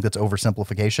purgatory? I think that's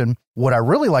oversimplification. What I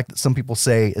really like that some people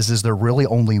say is there really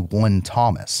only one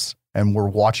Thomas? And we're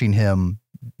watching him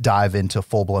dive into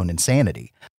full-blown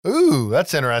insanity. Ooh,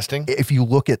 that's interesting. If you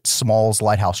look at Small's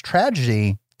Lighthouse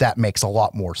Tragedy, that makes a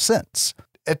lot more sense.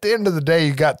 At the end of the day,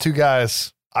 you got 2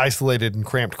 guys isolated in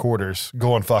cramped quarters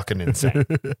going fucking insane.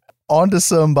 On to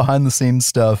some behind the scenes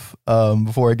stuff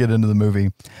before I get into the movie.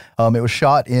 It was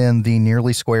shot in the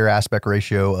nearly square aspect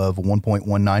ratio of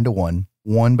 1.19 to 1.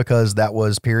 1, because that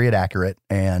was period accurate,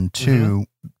 and 2,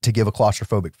 to give a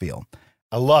claustrophobic feel.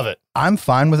 I love it. I'm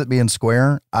fine with it being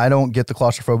square. I don't get the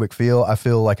claustrophobic feel. I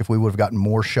feel like if we would have gotten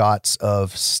more shots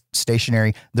of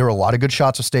stationary, there were a lot of good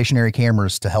shots of stationary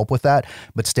cameras to help with that,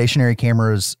 but stationary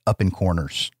cameras up in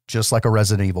corners, just like a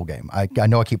Resident Evil game. I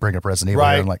know I keep bringing up Resident Evil.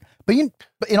 Right. I'm like,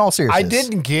 but in all seriousness, I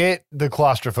didn't get the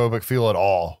claustrophobic feel at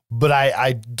all, but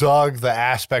I dug the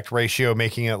aspect ratio,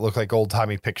 making it look like old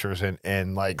timey pictures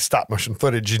and like stop motion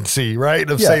footage and see, right?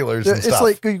 Of sailors and stuff.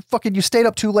 It's like you stayed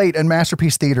up too late and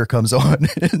Masterpiece Theater comes on.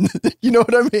 You know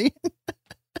what I mean?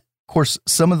 Of course,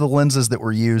 some of the lenses that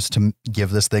were used to give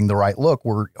this thing the right look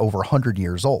were over 100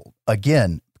 years old.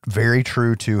 Again, very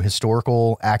true to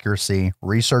historical accuracy,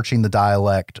 researching the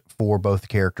dialect for both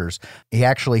characters. Him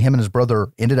and his brother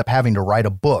ended up having to write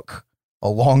a book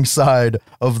alongside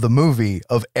of the movie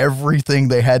of everything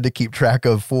they had to keep track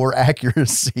of for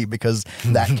accuracy because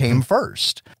that came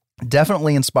first.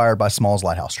 Definitely inspired by Small's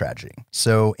Lighthouse Tragedy.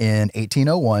 So in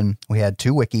 1801, we had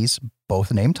 2 wikis,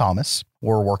 both named Thomas,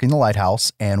 were working the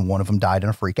lighthouse, and one of them died in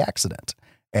a freak accident.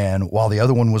 And while the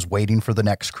other one was waiting for the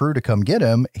next crew to come get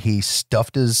him, he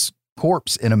stuffed his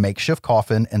corpse in a makeshift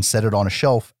coffin and set it on a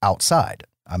shelf outside.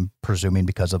 I'm presuming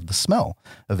because of the smell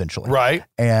eventually. Right.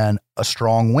 And a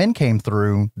strong wind came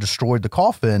through, destroyed the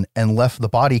coffin, and left the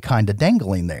body kind of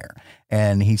dangling there.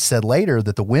 And he said later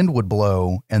that the wind would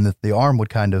blow and that the arm would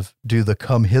kind of do the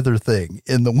come hither thing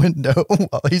in the window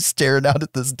while he's staring out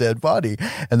at this dead body.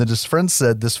 And then his friend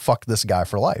said, this fucked this guy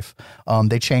for life.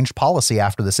 They changed policy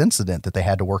after this incident that they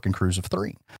had to work in crews of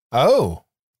 3. Oh.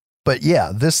 But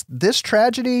yeah, this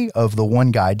tragedy of the one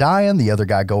guy dying, the other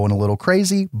guy going a little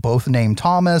crazy, both named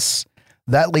Thomas,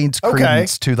 that leads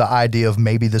credence to the idea of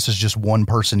maybe this is just one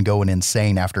person going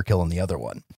insane after killing the other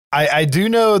one. I do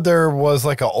know there was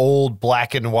like an old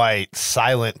black and white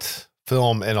silent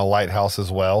film in a lighthouse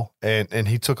as well. And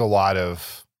he took a lot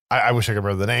of, I wish I could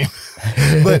remember the name,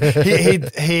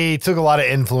 but he took a lot of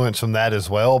influence from that as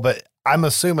well. But I'm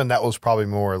assuming that was probably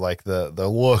more like the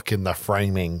look and the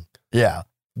framing. Yeah.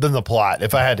 Than the plot,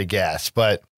 if I had to guess.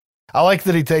 But I like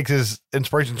that he takes his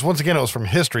inspirations. Once again, it was from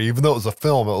history, even though it was a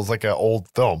film, it was like an old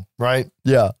film, right?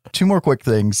 Yeah. 2 more quick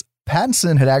things.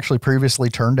 Pattinson had actually previously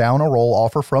turned down a role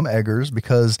offer from Eggers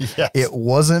because it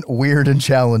wasn't weird and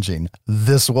challenging.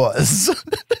 This was.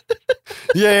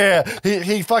 Yeah.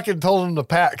 He fucking told him to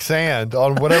pack sand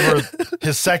on whatever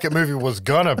his second movie was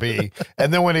gonna be.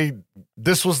 And then when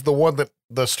this was the one that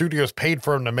the studios paid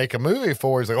for him to make a movie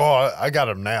for, he's like, oh, I got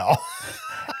him now.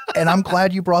 And I'm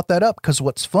glad you brought that up because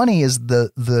what's funny is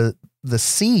the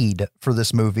seed for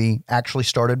this movie actually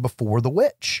started before The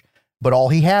Witch. But all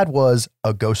he had was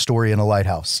a ghost story in a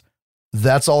lighthouse.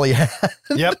 That's all he had.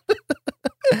 Yep.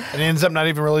 And it ends up not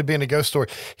even really being a ghost story.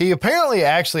 He apparently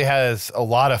actually has a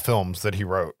lot of films that he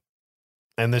wrote.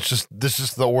 And this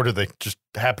is the order they just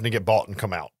happen to get bought and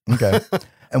come out. Okay.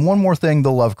 And one more thing,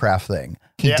 the Lovecraft thing.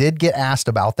 He did get asked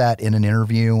about that in an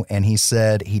interview, and he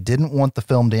said he didn't want the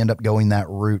film to end up going that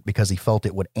route because he felt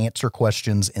it would answer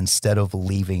questions instead of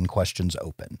leaving questions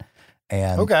open.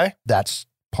 And that's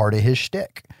part of his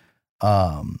shtick.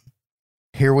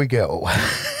 Here we go.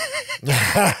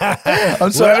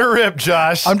 I'm sorry. Let her rip,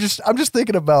 Josh. I'm just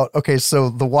thinking about, okay, so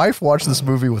the wife watched this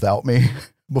movie without me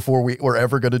before we were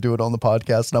ever going to do it on the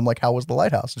podcast. And I'm like, how was The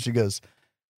Lighthouse? And she goes,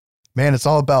 man, it's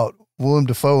all about Willem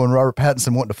Dafoe and Robert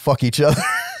Pattinson wanting to fuck each other.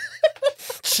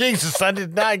 Jesus, I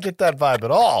did not get that vibe at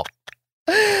all.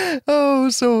 Oh,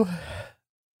 so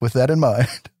with that in mind.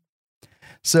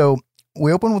 So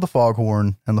we open with a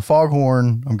foghorn, and the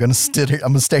foghorn, I'm gonna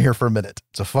stay here for a minute.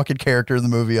 It's a fucking character in the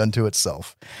movie unto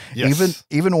itself. Yes.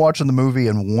 Even watching the movie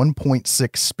in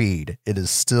 1.6 speed, it is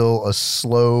still a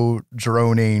slow,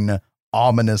 droning,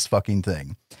 ominous fucking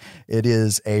thing. It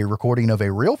is a recording of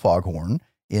a real foghorn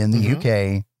in the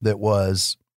UK that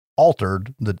was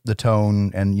altered, the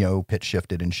tone and, pitch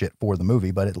shifted and shit for the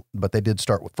movie, but they did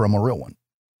start from a real one.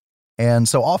 And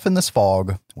so off in this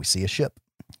fog, we see a ship.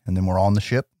 And then we're on the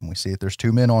ship and we see that there's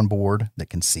 2 men on board that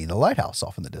can see the lighthouse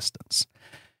off in the distance.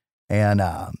 And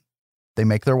they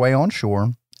make their way on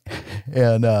shore.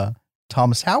 And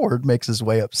Thomas Howard makes his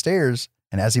way upstairs.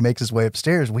 And as he makes his way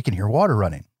upstairs, we can hear water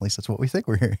running. At least that's what we think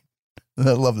we're hearing.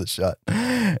 I love this shot.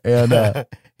 And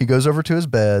he goes over to his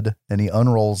bed and he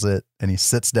unrolls it and he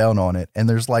sits down on it. And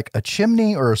there's like a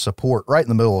chimney or a support right in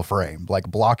the middle of the frame,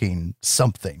 like blocking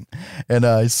something. And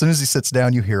as soon as he sits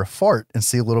down, you hear a fart and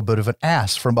see a little bit of an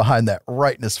ass from behind that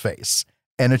right in his face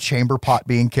and a chamber pot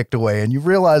being kicked away. And you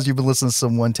realize you've been listening to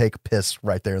someone take a piss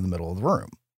right there in the middle of the room.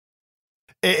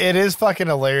 It is fucking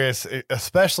hilarious,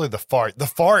 especially the fart. The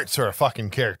farts are a fucking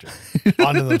character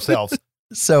onto themselves.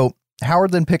 So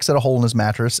Howard then picks at a hole in his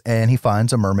mattress and he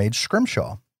finds a mermaid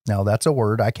scrimshaw. Now that's a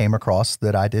word I came across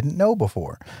that I didn't know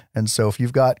before. And so if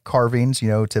you've got carvings,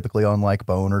 typically on like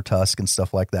bone or tusk and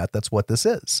stuff like that, that's what this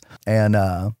is. And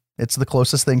it's the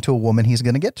closest thing to a woman he's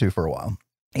going to get to for a while.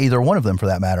 Either one of them for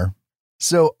that matter.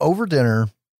 So over dinner,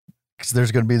 because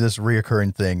there's going to be this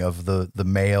reoccurring thing of the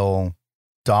male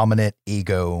dominant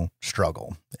ego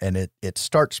struggle. And it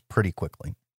starts pretty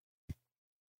quickly.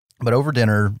 But over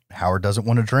dinner, Howard doesn't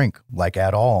want to drink, like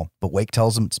at all. But Wake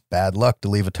tells him it's bad luck to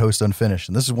leave a toast unfinished.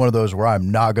 And this is one of those where I'm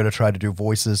not going to try to do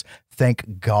voices.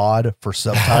 Thank God for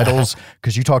subtitles,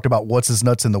 because you talked about what's his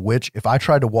nuts in The Witch. If I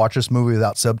tried to watch this movie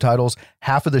without subtitles,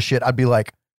 half of the shit I'd be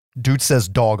like, dude says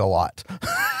dog a lot.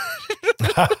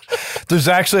 There's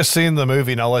actually a scene in the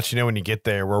movie, and I'll let you know when you get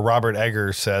there, where Robert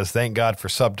Eggers says, thank God for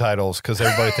subtitles, because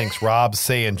everybody thinks Rob's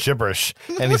saying gibberish,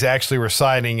 and he's actually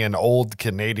reciting an old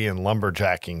Canadian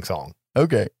lumberjacking song.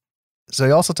 Okay. So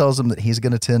he also tells him that he's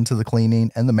going to tend to the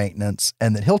cleaning and the maintenance,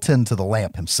 and that he'll tend to the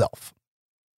lamp himself.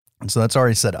 And so that's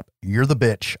already set up. You're the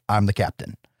bitch. I'm the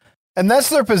captain. And that's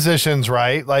their positions,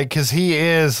 right? Like, because he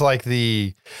is like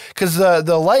because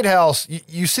the lighthouse,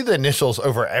 you see the initials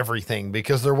over everything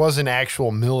because there was an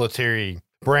actual military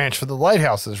branch for the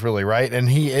lighthouses, really, right? And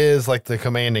he is like the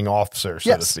commanding officer,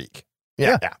 so to speak.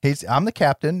 Yeah. I'm the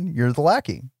captain. You're the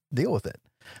lackey. Deal with it.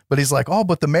 But he's like, oh,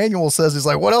 but the manual says, he's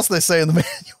like, what else they say in the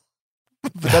manual?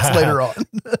 But that's later on.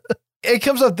 It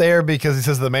comes up there because he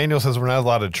says the manual says we're not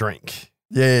allowed to drink.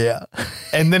 Yeah.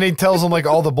 And then he tells him like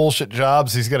all the bullshit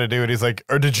jobs he's going to do. And he's like,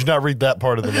 or did you not read that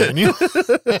part of the menu?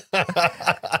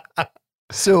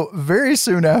 So very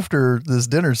soon after this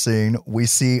dinner scene, we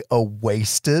see a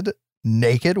wasted,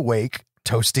 naked Wake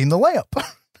toasting the lamp.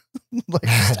 Like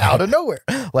just out of nowhere.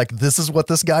 Like, this is what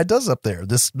this guy does up there.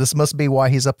 This must be why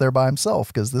he's up there by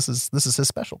himself, because this is his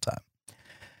special time.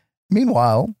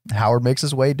 Meanwhile, Howard makes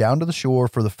his way down to the shore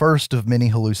for the first of many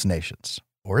hallucinations.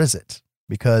 Or is it?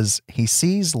 Because he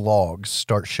sees logs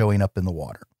start showing up in the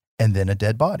water and then a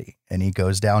dead body. And he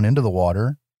goes down into the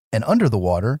water and under the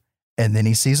water, and then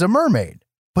he sees a mermaid.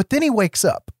 But then he wakes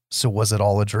up. So was it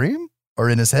all a dream or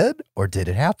in his head, or did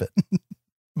it happen?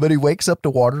 But he wakes up to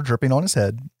water dripping on his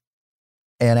head.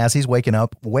 And as he's waking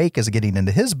up, Wake is getting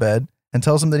into his bed and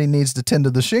tells him that he needs to tend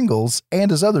to the shingles and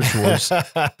his other chores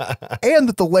and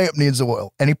that the lamp needs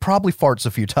oil. And he probably farts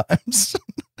a few times.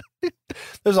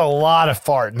 There's a lot of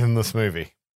farting in this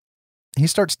movie. He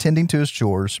starts tending to his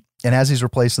chores. And as he's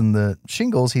replacing the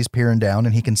shingles, he's peering down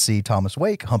and he can see Thomas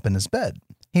Wake humping his bed.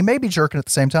 He may be jerking at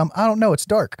the same time. I don't know. It's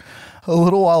dark. A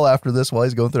little while after this, while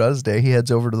he's going throughout his day, he heads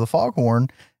over to the foghorn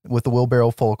with the wheelbarrow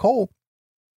full of coal.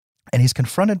 And he's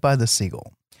confronted by the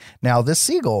seagull. Now, this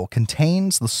seagull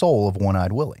contains the soul of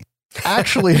One-Eyed Willie.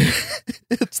 Actually,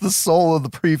 it's the soul of the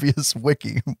previous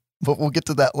wiki, but we'll get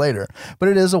to that later. But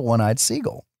it is a one-eyed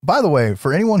seagull. By the way,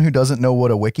 for anyone who doesn't know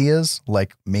what a wiki is,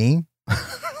 like me,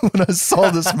 when I saw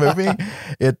this movie,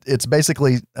 it's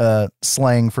basically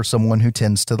slang for someone who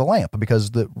tends to the lamp,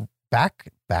 because back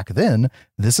then,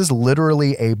 this is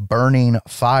literally a burning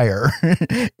fire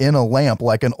in a lamp,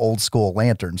 like an old school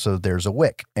lantern. So there's a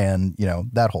wick and,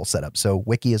 that whole setup. So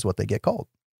wiki is what they get called.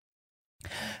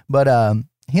 But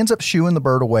he ends up shooing the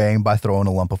bird away by throwing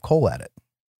a lump of coal at it.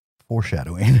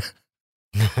 Foreshadowing.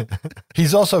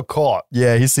 He's also caught.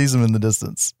 Yeah, he sees him in the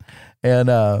distance.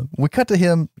 And we cut to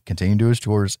him continuing to do his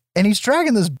chores, and he's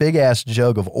dragging this big ass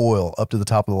jug of oil up to the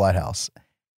top of the lighthouse.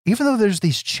 Even though there's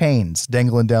these chains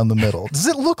dangling down the middle, does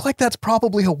it look like that's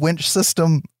probably a winch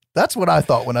system? That's what I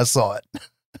thought when I saw it.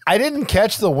 I didn't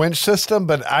catch the winch system,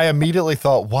 but I immediately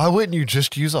thought, why wouldn't you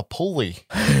just use a pulley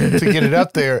to get it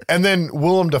up there? And then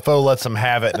Willem Dafoe lets him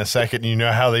have it in a second. You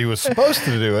know how he was supposed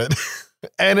to do it.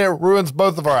 And it ruins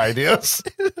both of our ideas.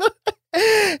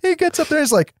 He gets up there,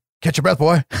 he's like, catch your breath,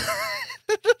 boy.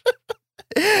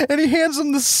 And he hands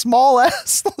him this small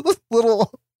ass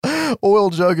little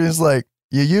oil jug, and he's like,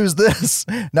 you use this.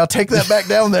 Now take that back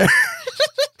down there.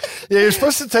 Yeah, you're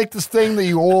supposed to take this thing that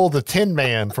you oil the Tin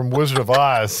Man from Wizard of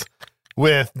Oz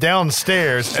with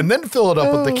downstairs and then fill it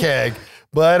up with the keg.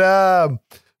 But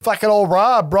fucking old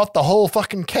Rob brought the whole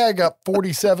fucking keg up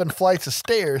 47 flights of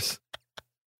stairs.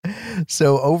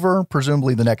 So over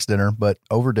presumably the next dinner, but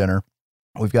over dinner,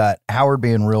 we've got Howard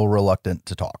being real reluctant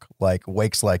to talk. Like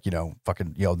Wake's like,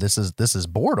 this is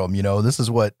boredom. This is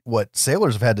what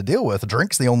sailors have had to deal with.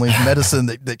 Drink's the only medicine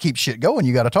that keeps shit going.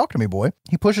 You got to talk to me, boy.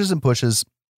 He pushes and pushes.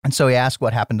 And so he asks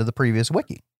what happened to the previous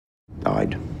wiki.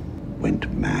 Died.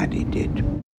 Went mad, he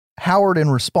did. Howard, in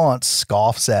response,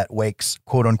 scoffs at Wake's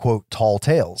quote unquote tall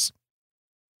tales.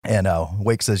 And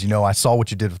Wake says, I saw what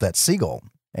you did with that seagull.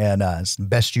 And it's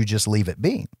best you just leave it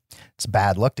be. It's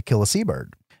bad luck to kill a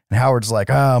seabird. And Howard's like,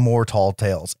 more tall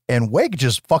tales. And Wake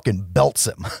just fucking belts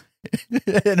him.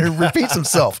 And it repeats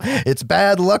himself. It's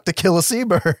bad luck to kill a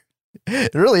seabird.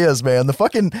 It really is, man.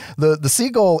 The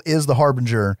seagull is the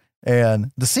harbinger.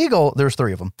 And the seagull, there's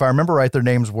three of them. If I remember right, their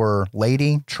names were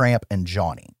Lady, Tramp, and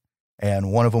Johnny.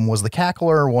 And one of them was the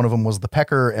cackler, one of them was the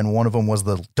pecker, and one of them was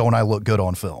the don't I look good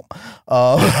on film?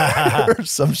 Or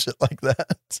some shit like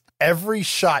that. Every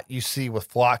shot you see with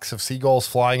flocks of seagulls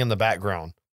flying in the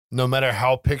background, no matter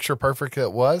how picture perfect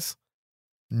it was,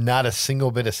 not a single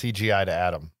bit of CGI to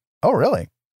add them. Oh, really?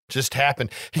 Just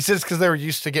happened. He says because they were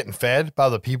used to getting fed by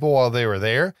the people while they were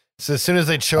there. So as soon as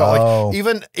they'd show up,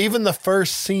 like even the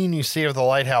first scene you see of the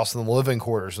lighthouse in the living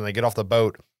quarters when they get off the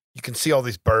boat, you can see all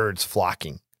these birds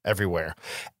flocking everywhere.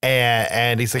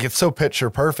 And he's like, it's so picture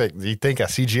perfect. You'd think I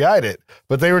CGI'd it,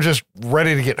 but they were just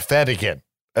ready to get fed again.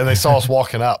 And they saw us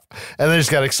walking up and they just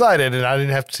got excited and I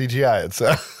didn't have to CGI it.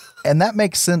 So, and that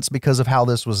makes sense because of how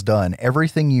this was done.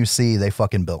 Everything you see, they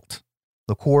fucking built.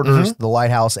 the quarters, the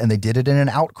lighthouse, and they did it in an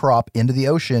outcrop into the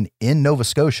ocean in Nova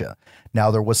Scotia. Now,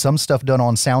 there was some stuff done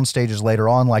on sound stages later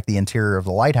on, like the interior of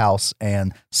the lighthouse,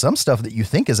 and some stuff that you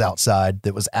think is outside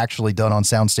that was actually done on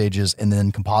sound stages and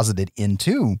then composited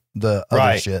into the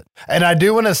other shit. And I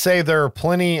do want to say there are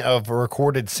plenty of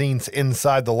recorded scenes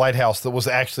inside the lighthouse that was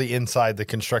actually inside the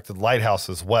constructed lighthouse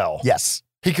as well. Yes.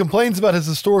 He complains about his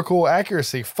historical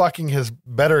accuracy fucking his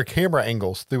better camera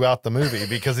angles throughout the movie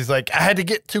because he's like, I had to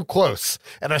get too close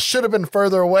and I should have been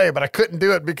further away, but I couldn't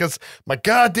do it because my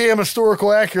goddamn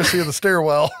historical accuracy of the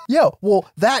stairwell. Yeah, well,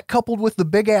 that coupled with the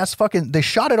big ass fucking, they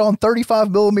shot it on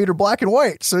 35 millimeter black and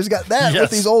white. So he's got that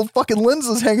with these old fucking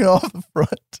lenses hanging off the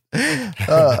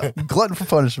front. Glutton for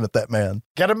punishment, that man.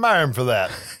 Gotta admire him for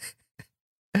that.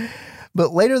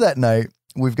 But later that night,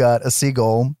 we've got a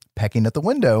seagull pecking at the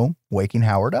window, waking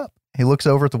Howard up. He looks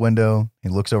over at the window, he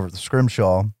looks over at the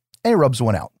scrimshaw, and he rubs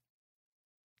one out.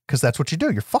 Because that's what you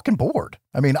do. You're fucking bored.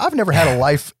 I mean, I've never had a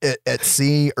life at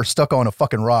sea or stuck on a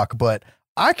fucking rock, but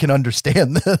I can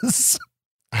understand this.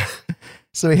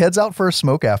 So he heads out for a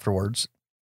smoke afterwards,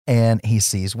 and he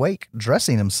sees Wake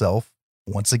dressing himself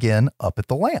once again up at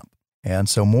the lamp. And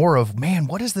so more of, man,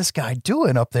 what is this guy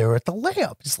doing up there at the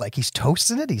lamp? It's like he's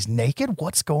toasting it. He's naked.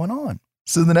 What's going on?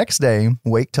 So the next day,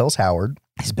 Wake tells Howard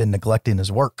he's been neglecting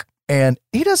his work. And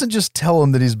he doesn't just tell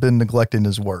him that he's been neglecting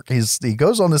his work. He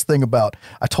goes on this thing about,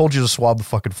 I told you to swab the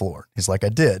fucking floor. He's like, I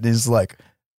did. And he's like,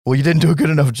 well, you didn't do a good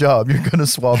enough job. You're going to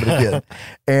swab it again.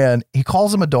 And he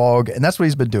calls him a dog. And that's what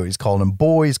he's been doing. He's calling him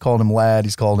boy. He's calling him lad.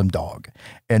 He's calling him dog.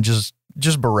 And just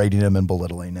berating him and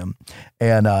belittling him.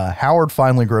 And Howard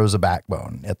finally grows a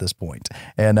backbone at this point.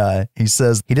 And he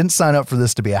says he didn't sign up for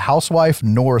this to be a housewife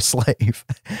nor a slave.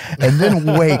 And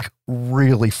then Wake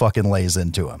really fucking lays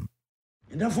into him.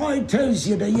 And if I tells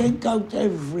you to yank out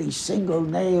every single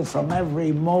nail from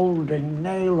every moulding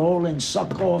nail hole and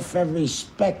suck off every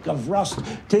speck of rust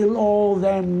till all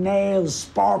them nails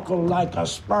sparkle like a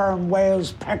sperm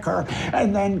whale's pecker,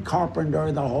 and then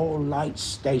carpenter the whole light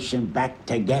station back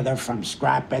together from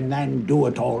scrap and then do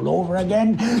it all over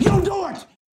again, you'll do it!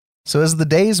 So as the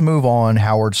days move on,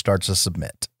 Howard starts to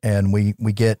submit, and we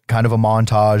get kind of a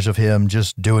montage of him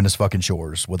just doing his fucking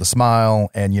chores with a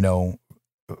smile, and, you know,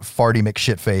 farty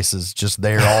McShitface is just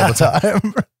there all the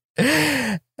time.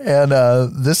 And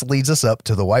this leads us up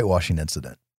to the whitewashing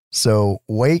incident. So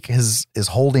Wake is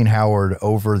holding Howard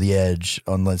over the edge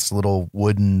on this little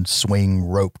wooden swing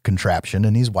rope contraption,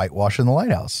 and he's whitewashing the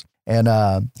lighthouse.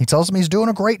 And he tells him he's doing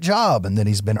a great job and that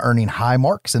he's been earning high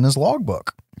marks in his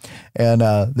logbook. And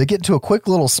they get into a quick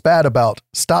little spat about,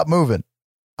 stop moving.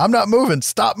 I'm not moving.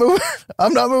 Stop moving.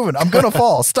 I'm not moving. I'm going to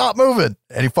fall. Stop moving.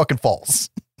 And he fucking falls.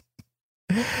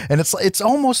 And it's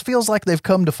almost feels like they've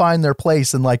come to find their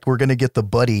place, and like we're going to get the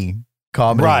buddy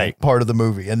comedy part of the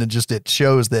movie. And it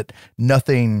shows that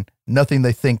nothing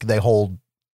they think they hold,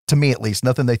 to me at least,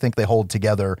 nothing they think they hold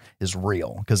together is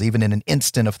real. Because even in an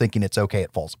instant of thinking it's okay,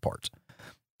 it falls apart.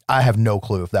 I have no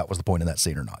clue if that was the point of that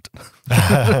scene or not.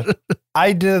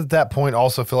 I did at that point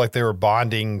also feel like they were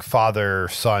bonding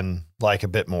father-son like a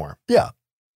bit more. Yeah.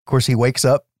 Of course, he wakes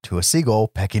up to a seagull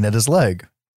pecking at his leg.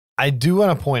 I do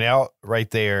want to point out right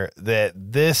there that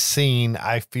this scene,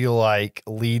 I feel like,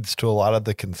 leads to a lot of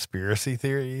the conspiracy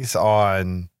theories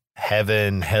on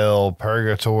heaven, hell,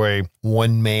 purgatory,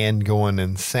 one man going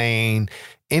insane,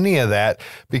 any of that,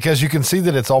 because you can see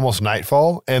that it's almost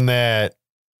nightfall and that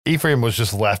Ephraim was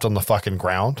just left on the fucking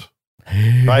ground,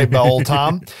 right? The whole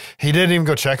time. He didn't even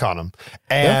go check on him.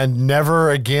 And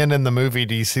never again in the movie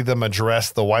do you see them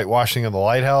address the whitewashing of the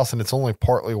lighthouse. And it's only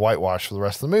partly whitewashed for the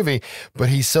rest of the movie. But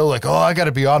he's so like, oh, I got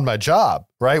to be on my job,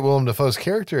 right? Willem Dafoe's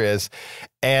character is.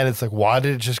 And it's like, why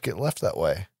did it just get left that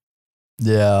way?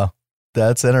 Yeah,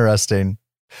 that's interesting.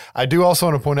 I do also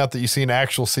want to point out that you see an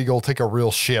actual seagull take a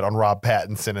real shit on Rob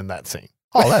Pattinson in that scene.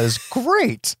 Oh, that is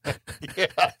great.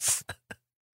 Yes.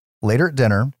 Later at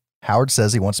dinner, Howard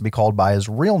says he wants to be called by his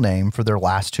real name for their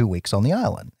last 2 weeks on the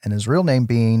island, and his real name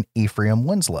being Ephraim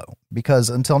Winslow,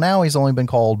 because until now he's only been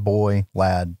called boy,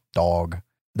 lad, dog.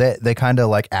 They kind of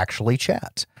like actually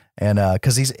chat, and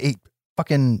because he's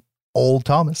fucking old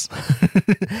Thomas,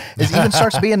 he even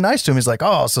starts being nice to him. He's like,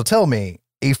 oh, so tell me,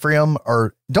 Ephraim,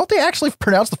 or don't they actually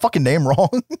pronounce the fucking name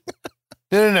wrong?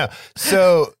 No.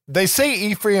 So they say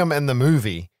Ephraim in the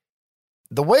movie.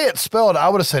 The way it's spelled, I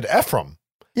would have said Ephraim.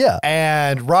 Yeah.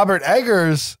 And Robert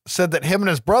Eggers said that him and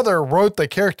his brother wrote the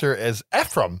character as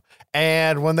Ephraim.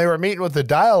 And when they were meeting with the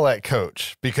dialect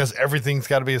coach, because everything's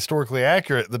got to be historically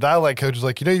accurate, the dialect coach was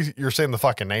like, you know, you're saying the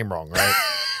fucking name wrong, right?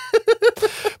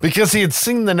 Because he had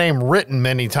seen the name written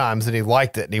many times and he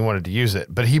liked it and he wanted to use it,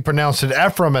 but he pronounced it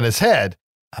Ephraim in his head.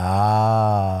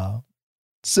 Ah.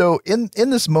 So in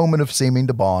this moment of seeming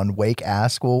to bond, Wake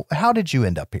asks, well, how did you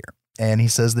end up here? And he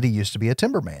says that he used to be a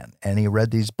timberman and he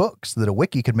read these books that a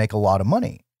wickie could make a lot of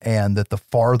money and that the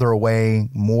farther away,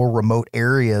 more remote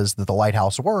areas that the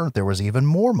lighthouse were, there was even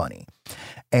more money.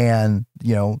 And,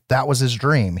 you know, that was his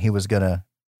dream. He was going to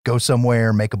go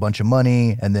somewhere, make a bunch of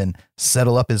money, and then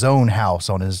settle up his own house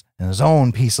on his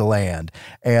own piece of land.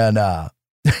 And,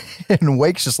 and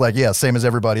Wake's just like, yeah, same as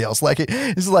everybody else. Like,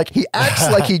 he's like, he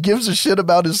acts like he gives a shit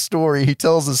about his story. He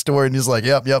tells his story and he's like,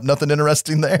 yep, nothing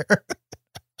interesting there.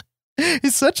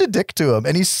 He's such a dick to him.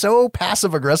 And he's so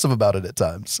passive aggressive about it at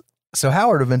times. So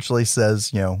Howard eventually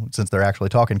says, you know, since they're actually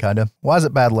talking kind of, why is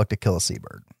it bad luck to kill a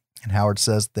seabird? And Howard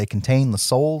says they contain the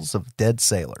souls of dead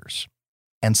sailors.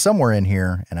 And somewhere in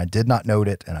here, and I did not note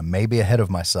it, and I may be ahead of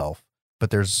myself,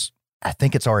 but I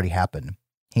think it's already happened.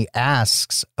 He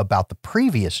asks about the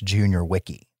previous junior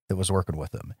wickie that was working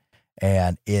with him.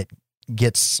 And it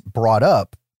gets brought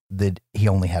up that he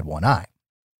only had one eye,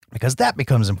 because that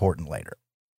becomes important later.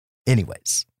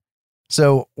 Anyways,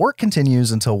 so work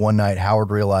continues until one night Howard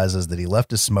realizes that he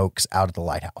left his smokes out at the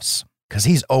lighthouse. Because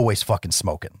he's always fucking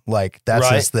smoking. Like, that's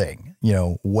his thing. You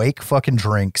know, Wake fucking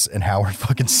drinks and Howard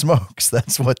fucking smokes.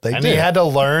 That's what they do. And he had to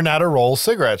learn how to roll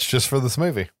cigarettes just for this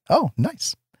movie. Oh,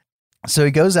 nice. So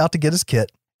he goes out to get his kit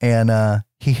and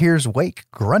he hears Wake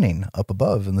grunting up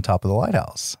above in the top of the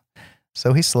lighthouse.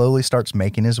 So he slowly starts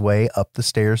making his way up the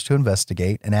stairs to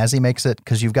investigate. And as he makes it,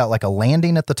 because you've got like a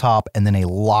landing at the top and then a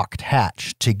locked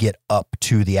hatch to get up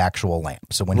to the actual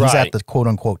lamp. So when he's at the quote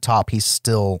unquote top, he's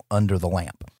still under the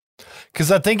lamp.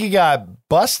 Because I think he got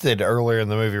busted earlier in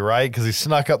the movie, right? Because he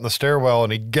snuck up in the stairwell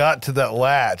and he got to that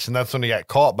latch, and that's when he got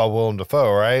caught by Willem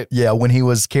Dafoe, right? Yeah, when he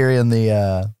was carrying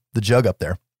the jug up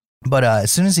there. But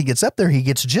as soon as he gets up there, he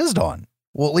gets jizzed on.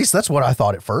 Well, at least that's what I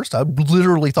thought at first. I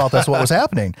literally thought that's what was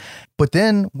happening. But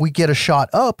then we get a shot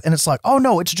up, and it's like, oh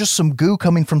no, it's just some goo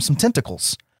coming from some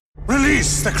tentacles.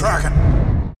 Release the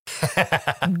Kraken!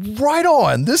 Right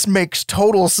on. This makes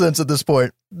total sense at this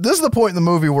point. This is the point in the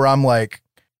movie where I'm like,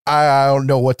 I don't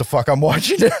know what the fuck I'm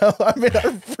watching now. I mean,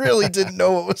 I really didn't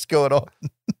know what was going on.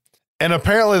 And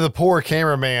apparently the poor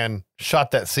cameraman shot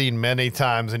that scene many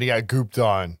times and he got gooped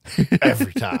on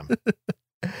every time.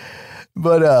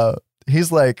 But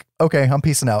he's like, okay, I'm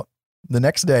peacing out. The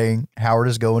next day, Howard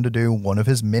is going to do one of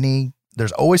his many,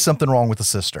 there's always something wrong with the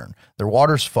cistern. Their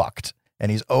water's fucked. And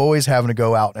he's always having to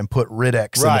go out and put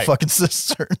Rid-X in the fucking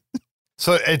cistern.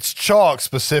 So it's chalk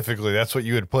specifically. That's what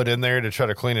you would put in there to try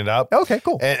to clean it up. Okay,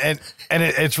 cool. And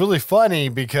it's really funny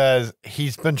because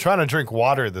he's been trying to drink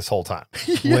water this whole time.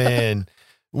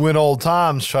 When old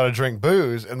Tom's trying to drink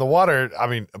booze, and the water, I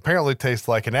mean, apparently tastes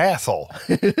like an asshole.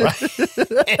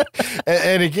 Right?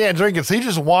 and he can't drink it. So he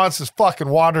just wants his fucking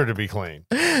water to be clean.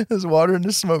 His water and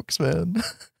his smokes, man.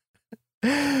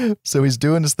 So he's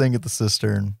doing his thing at the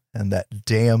cistern, and that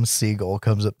damn seagull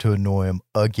comes up to annoy him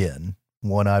again.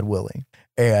 One-eyed Willie.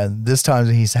 And this time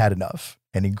he's had enough.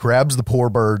 And he grabs the poor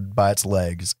bird by its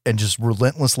legs and just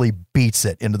relentlessly beats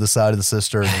it into the side of the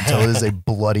cistern until it is a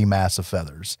bloody mass of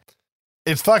feathers.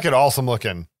 It's fucking awesome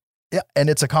looking. Yeah.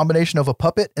 And it's a combination of a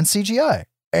puppet and CGI.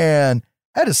 And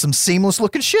that is some seamless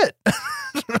looking shit.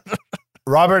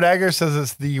 Robert Eggers says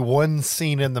it's the one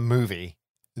scene in the movie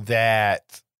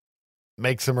that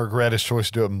makes him regret his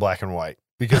choice to do it in black and white.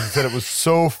 Because he said it was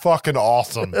so fucking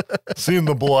awesome seeing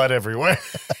the blood everywhere.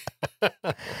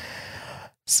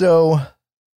 So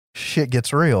shit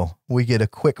gets real. We get a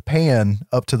quick pan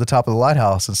up to the top of the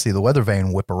lighthouse and see the weather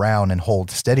vane whip around and hold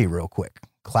steady real quick.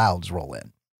 Clouds roll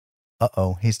in.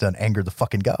 Uh-oh, he's done angered the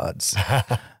fucking gods.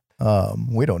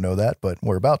 We don't know that, but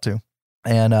we're about to.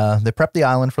 And they prep the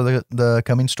island for the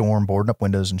coming storm, boarding up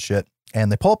windows and shit. And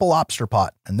they pull up a lobster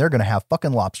pot, and they're going to have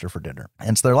fucking lobster for dinner. And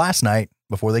it's their last night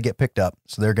before they get picked up,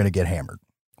 so they're going to get hammered,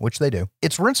 which they do.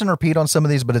 It's rinse and repeat on some of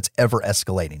these, but it's ever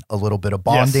escalating. A little bit of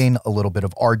bonding, a little bit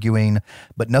of arguing,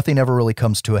 but nothing ever really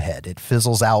comes to a head. It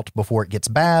fizzles out before it gets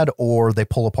bad, or they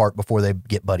pull apart before they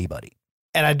get buddy-buddy.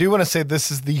 And I do want to say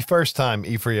this is the first time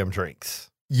Ephraim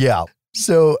drinks. Yeah.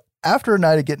 So after a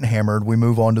night of getting hammered, we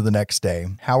move on to the next day.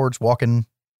 Howard's walking.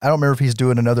 I don't remember if he's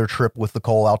doing another trip with the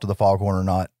coal out to the foghorn or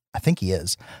not. I think he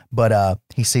is, but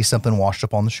he sees something washed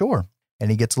up on the shore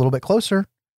and he gets a little bit closer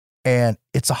and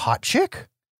it's a hot chick.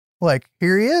 Like,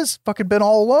 here he is, fucking been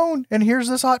all alone. And here's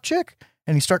this hot chick.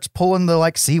 And he starts pulling the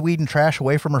like seaweed and trash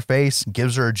away from her face,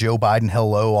 gives her a Joe Biden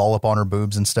hello all up on her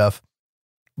boobs and stuff.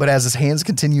 But as his hands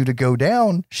continue to go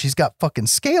down, she's got fucking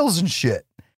scales and shit.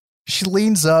 She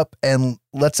leans up and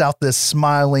lets out this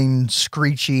smiling,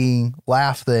 screechy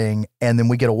laugh thing. And then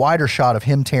we get a wider shot of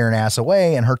him tearing ass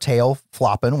away and her tail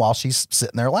flopping while she's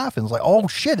sitting there laughing. It's like, oh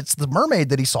shit, it's the mermaid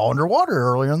that he saw underwater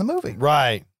earlier in the movie.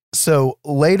 Right. So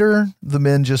later, the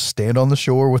men just stand on the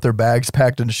shore with their bags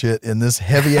packed and shit in this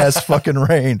heavy ass fucking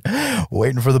rain,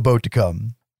 waiting for the boat to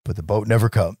come. But the boat never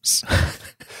comes.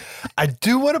 I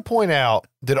do want to point out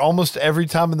that almost every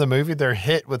time in the movie they're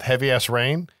hit with heavy ass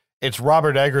rain, it's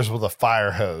Robert Eggers with a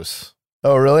fire hose.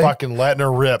 Oh, really? Fucking letting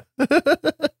her rip.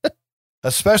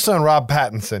 Especially on Rob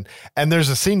Pattinson. And there's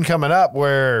a scene coming up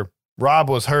where Rob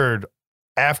was heard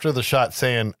after the shot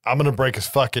saying, I'm going to break his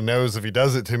fucking nose if he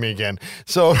does it to me again.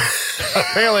 So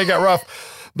apparently it got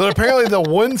rough. But apparently the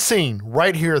one scene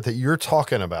right here that you're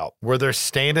talking about where they're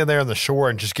standing there on the shore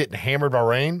and just getting hammered by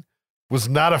rain was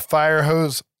not a fire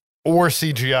hose or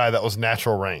CGI. That was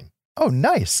natural rain. Oh,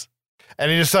 nice. And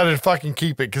he decided to fucking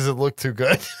keep it because it looked too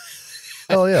good.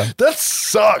 Oh, yeah. That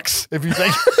sucks if you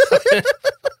think about it.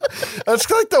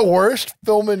 That's like the worst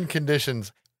filming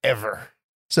conditions ever.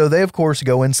 So they, of course,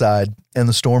 go inside and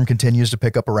the storm continues to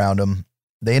pick up around them.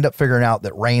 They end up figuring out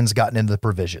that rain's gotten into the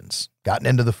provisions, gotten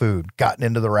into the food, gotten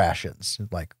into the rations.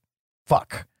 Like,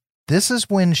 fuck. This is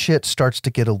when shit starts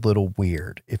to get a little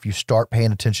weird if you start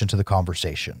paying attention to the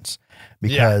conversations.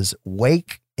 Because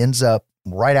Wake ends up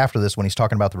right after this, when he's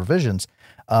talking about the provisions,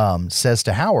 says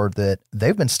to Howard that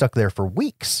they've been stuck there for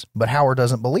weeks, but Howard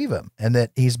doesn't believe him. And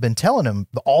that he's been telling him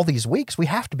all these weeks, we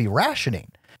have to be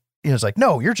rationing. You know, it's like,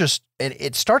 no, you're just,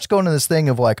 it starts going to this thing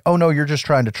of like, oh no, you're just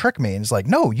trying to trick me. And it's like,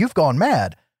 no, you've gone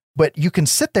mad. But you can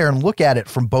sit there and look at it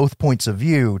from both points of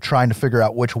view, trying to figure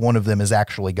out which one of them is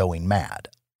actually going mad,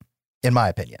 in my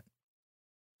opinion.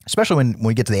 Especially when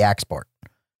we get to the axe part.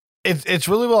 It's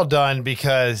really well done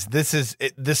because this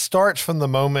starts from the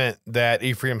moment that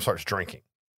Ephraim starts drinking,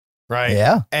 right?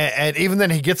 Yeah. And even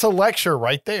then he gets a lecture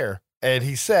right there and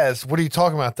he says, what are you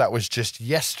talking about? That was just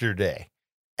yesterday.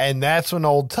 And that's when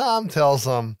old Tom tells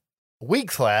him,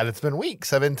 weeks, lad, it's been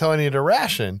weeks. I've been telling you to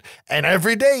ration. And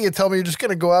every day you tell me you're just going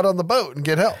to go out on the boat and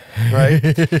get help, right?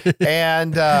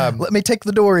 And let me take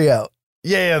the dory out.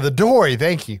 Yeah, the dory.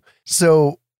 Thank you.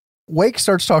 So Wake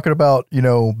starts talking about, you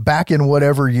know, back in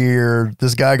whatever year,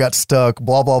 this guy got stuck,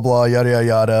 blah, blah, blah, yada, yada,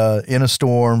 yada, in a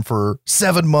storm for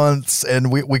 7 months.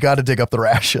 And we got to dig up the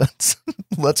rations.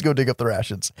 Let's go dig up the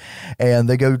rations. And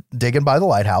they go digging by the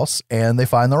lighthouse and they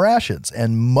find the rations.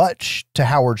 And much to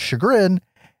Howard's chagrin,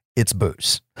 it's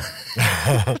booze.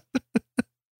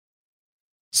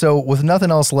 So with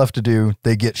nothing else left to do,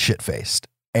 they get shit-faced.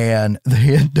 And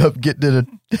they end up getting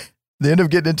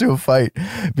into a fight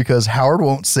because Howard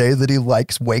won't say that he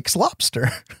likes Wake's lobster.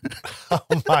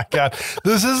 Oh my God.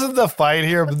 This isn't the fight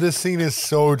here, but this scene is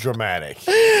so dramatic.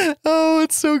 Oh,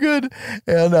 it's so good.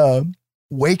 And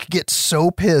Wake gets so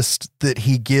pissed that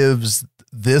he gives,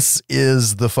 this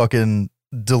is the fucking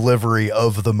delivery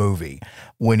of the movie,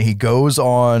 when he goes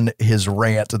on his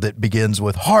rant that begins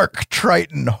with, "Hark,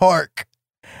 Triton, hark."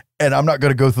 And I'm not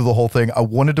going to go through the whole thing. I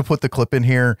wanted to put the clip in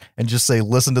here and just say,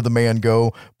 listen to the man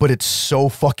go, but it's so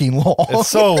fucking long. It's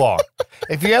so long.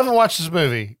 If you haven't watched this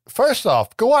movie, first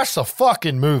off, go watch the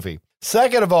fucking movie.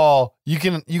 Second of all, you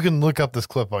can look up this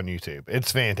clip on YouTube.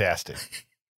 It's fantastic.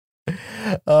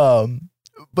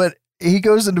 But he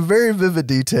goes into very vivid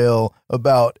detail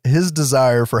about his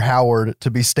desire for Howard to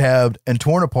be stabbed and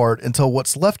torn apart until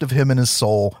what's left of him and his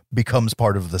soul becomes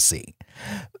part of the sea.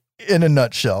 In a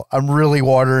nutshell, I'm really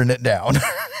watering it down.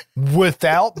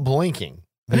 Without blinking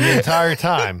the entire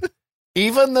time,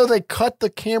 even though they cut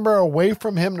the camera away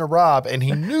from him to Rob, and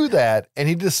he knew that, and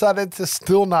he decided to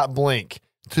still not blink,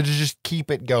 to just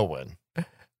keep it going.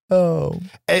 Oh,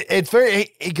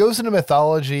 it goes into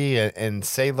mythology and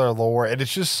sailor lore, and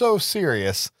it's just so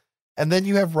serious. And then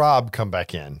you have Rob come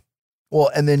back in.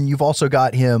 Well, and then you've also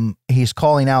got him, he's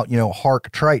calling out, you know,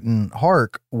 hark, Triton,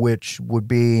 hark, which would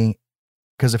be,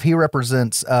 because if he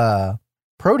represents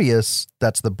Proteus,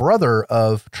 that's the brother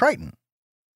of Triton,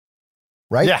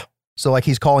 right? Yeah. So like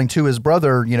he's calling to his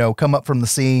brother, you know, come up from the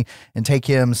sea and take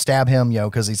him, stab him, you know,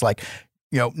 because he's like,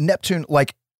 you know, Neptune,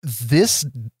 like this,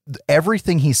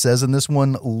 everything he says in this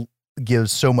one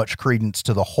gives so much credence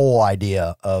to the whole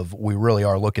idea of we really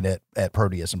are looking at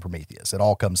Proteus and Prometheus. It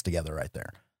all comes together right there.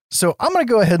 So I'm going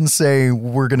to go ahead and say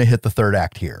we're going to hit the third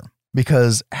act here,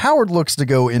 because Howard looks to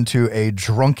go into a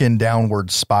drunken downward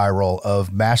spiral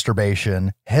of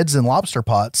masturbation, heads in lobster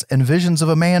pots, and visions of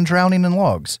a man drowning in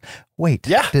logs. Wait,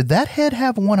 yeah. Did that head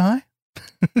have one eye?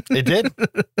 It did.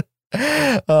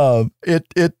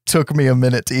 It took me a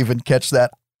minute to even catch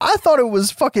that. I thought it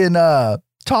was fucking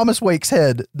Thomas Wake's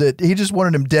head that he just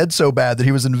wanted him dead so bad that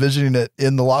he was envisioning it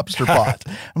in the lobster pot.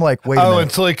 I'm like, wait a minute.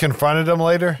 Until he confronted him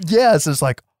later? Yes, it's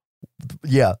like,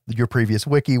 yeah, your previous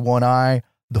wiki, one eye,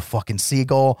 the fucking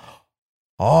seagull.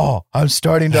 Oh, I'm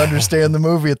starting to understand the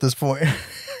movie at this point.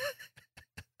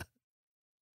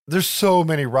 There's so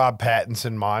many Rob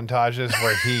Pattinson montages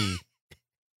where he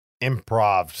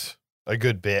improvs a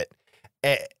good bit.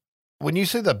 When you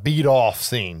say the beat off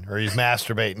scene or he's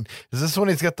masturbating, is this when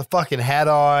he's got the fucking hat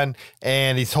on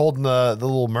and he's holding the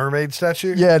little mermaid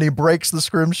statue? Yeah, and he breaks the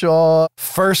scrimshaw.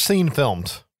 First scene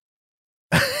filmed.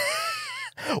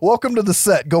 Welcome to the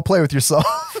set. Go play with yourself.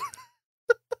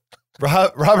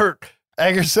 Robert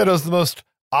Eggers said it was the most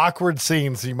awkward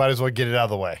scene, so you might as well get it out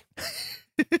of the way.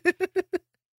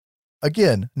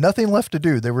 Again, nothing left to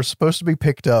do. They were supposed to be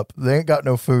picked up. They ain't got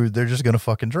no food. They're just going to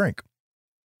fucking drink.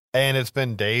 And it's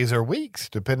been days or weeks,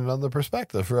 depending on the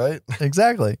perspective, right?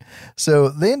 Exactly. So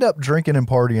they end up drinking and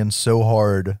partying so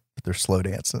hard that they're slow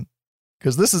dancing.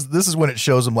 Because this is when it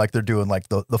shows them like they're doing like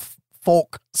the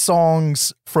folk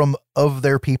songs of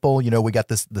their people. You know, we got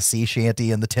the sea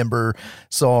shanty and the timber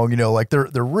song, you know, like they're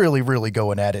really, really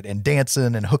going at it and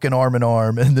dancing and hooking arm in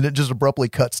arm. And then it just abruptly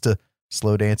cuts to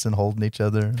slow dancing, holding each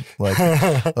other. Like,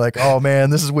 like, oh man,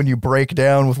 this is when you break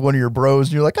down with one of your bros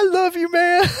and you're like, I love you,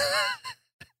 man.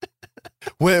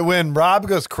 When Rob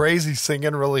goes crazy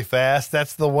singing really fast,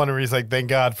 that's the one where he's like, thank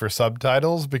God for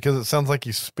subtitles, because it sounds like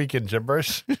he's speaking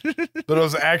gibberish. But it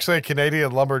was actually a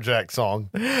Canadian lumberjack song.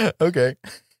 Okay.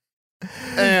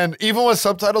 And even with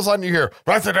subtitles on, you hear,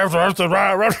 I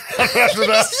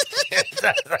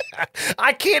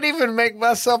can't even make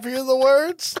myself hear the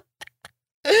words.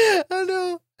 I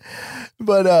know.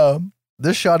 But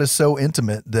this shot is so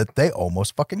intimate that they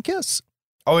almost fucking kiss.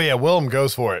 Oh, yeah. Willem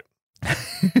goes for it.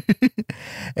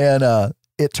 And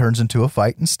it turns into a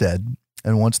fight instead.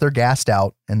 And once they're gassed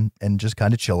out and just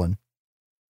kind of chilling,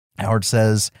 Howard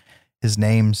says his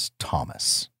name's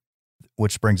Thomas,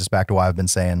 which brings us back to why I've been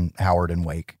saying Howard and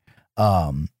Wake.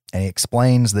 And he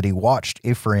explains that he watched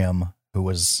Ephraim, who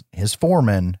was his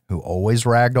foreman, who always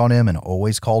ragged on him and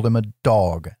always called him a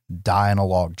dog, die in a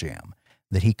log jam.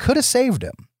 That he could have saved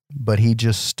him, but he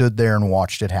just stood there and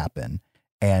watched it happen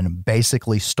and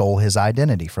basically stole his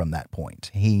identity from that point.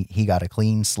 He got a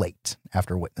clean slate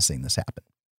after witnessing this happen.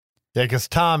 Yeah, because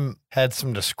Tom had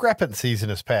some discrepancies in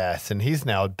his past, and he's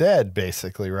now dead,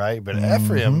 basically, right? But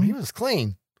Ephraim, he was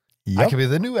clean. Yep. I could be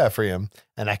the new Ephraim,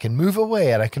 and I can move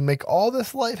away, and I can make all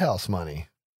this lighthouse money.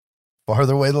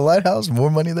 Farther away the lighthouse,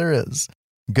 more money there is.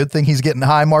 Good thing he's getting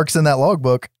high marks in that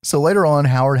logbook. So later on,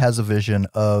 Howard has a vision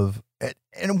of,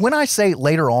 and when I say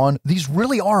later on, these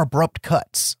really are abrupt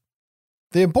cuts.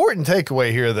 The important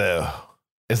takeaway here, though,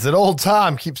 is that old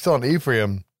Tom keeps telling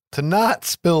Ephraim to not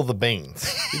spill the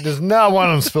beans. He does not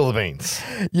want him to spill the beans.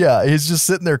 Yeah, he's just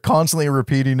sitting there constantly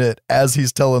repeating it as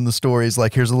he's telling the story. He's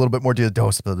like, here's a little bit more,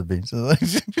 don't spill the beans.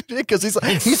 Because he's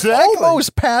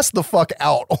almost passed the fuck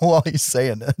out while he's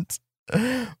saying it.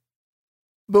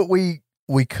 But we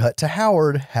cut to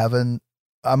Howard having,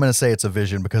 I'm going to say it's a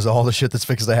vision because of all the shit that's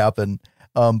fixed to happen.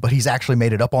 But he's actually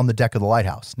made it up on the deck of the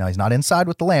lighthouse. Now he's not inside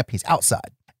with the lamp. He's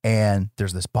outside. And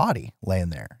there's this body laying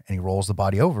there and he rolls the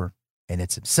body over and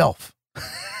it's himself.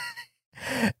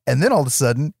 And then all of a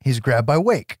sudden he's grabbed by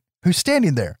Wake, who's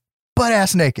standing there butt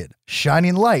ass naked,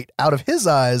 shining light out of his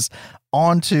eyes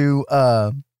onto,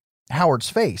 Howard's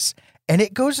face. And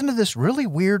it goes into this really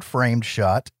weird framed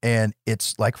shot and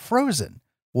it's like frozen.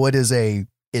 What is a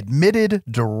admitted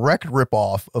direct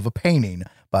ripoff of a painting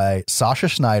by Sasha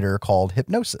Schneider called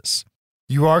Hypnosis.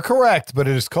 You are correct, but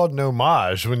it is called an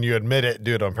homage when you admit it,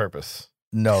 do it on purpose.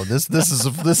 No, this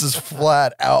is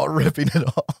flat out ripping it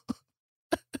off.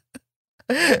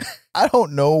 I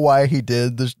don't know why he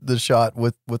did the shot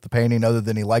with the painting other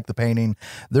than he liked the painting.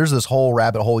 There's this whole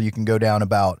rabbit hole you can go down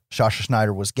about Sasha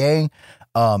Schneider was gay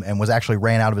and was actually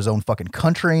ran out of his own fucking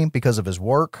country because of his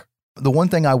work. The one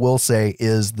thing I will say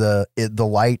is the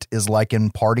light is like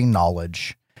imparting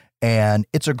knowledge, and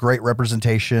it's a great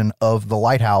representation of the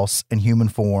lighthouse in human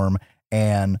form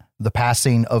and the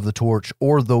passing of the torch,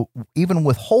 or the even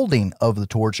withholding of the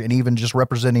torch, and even just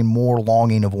representing more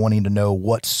longing of wanting to know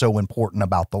what's so important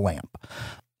about the lamp.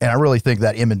 And I really think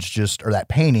that image or that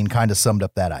painting kind of summed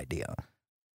up that idea.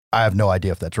 I have no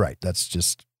idea if that's right. That's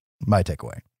just my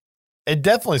takeaway. It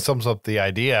definitely sums up the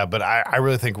idea, but I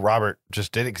really think Robert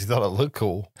just did it because he thought it looked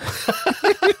cool.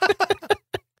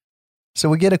 So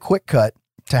we get a quick cut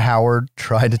to Howard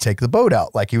trying to take the boat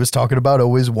out, like he was talking about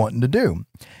always wanting to do.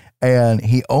 And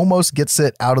he almost gets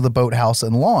it out of the boathouse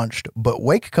and launched, but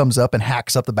Wake comes up and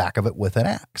hacks up the back of it with an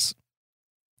axe.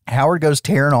 Howard goes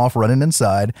tearing off, running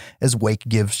inside as Wake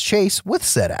gives chase with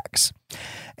said axe.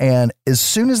 And as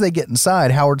soon as they get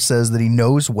inside, Howard says that he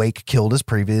knows Wake killed his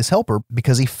previous helper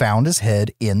because he found his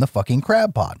head in the fucking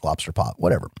crab pot, lobster pot,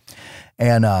 whatever.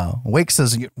 And Wake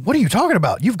says, "What are you talking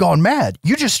about? You've gone mad.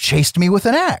 You just chased me with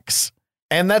an axe."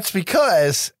 And that's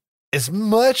because as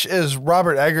much as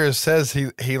Robert Eggers says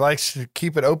he likes to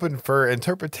keep it open for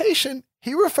interpretation,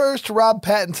 he refers to Rob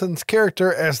Pattinson's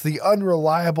character as the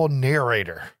unreliable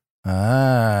narrator.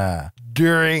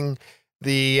 During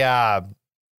the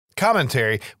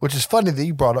commentary, which is funny that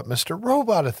you brought up Mr.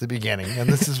 Robot at the beginning, and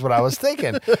this is what I was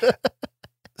thinking.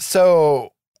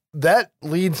 So that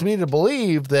leads me to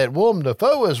believe that Willem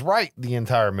Dafoe is right the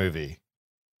entire movie,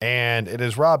 and it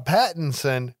is Rob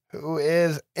Pattinson who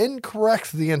is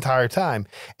incorrect the entire time.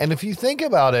 And if you think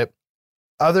about it,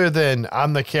 other than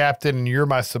I'm the captain and you're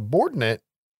my subordinate,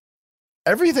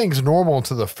 everything's normal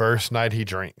to the first night he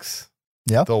drinks.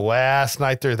 Yeah. The last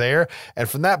night they're there. And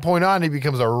from that point on, he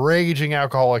becomes a raging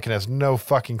alcoholic and has no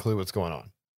fucking clue what's going on.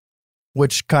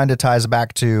 Which kind of ties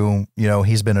back to,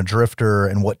 he's been a drifter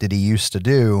and what did he used to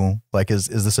do? Like, is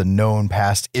this a known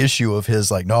past issue of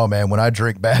his? Like, no, man, when I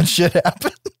drink, bad shit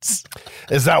happens.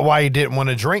 Is that why he didn't want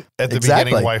to drink at the Exactly.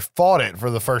 beginning? Why he fought it for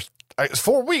the first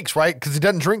 4 weeks, right? Because he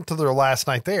doesn't drink till their last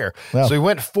night there. Well. So he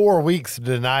went 4 weeks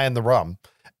denying the rum.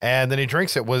 And then he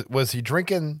drinks it. Was he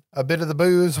drinking a bit of the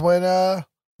booze when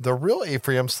the real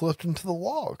Ephraim slipped into the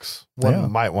logs?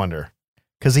 One might wonder.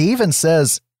 Because he even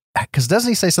says, because doesn't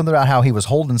he say something about how he was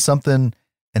holding something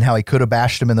and how he could have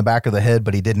bashed him in the back of the head,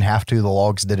 but he didn't have to. The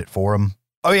logs did it for him.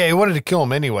 Oh, yeah, he wanted to kill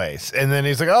him anyways. And then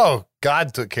he's like, oh,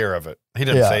 God took care of it. He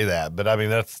didn't say that, but I mean,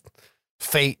 that's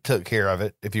fate took care of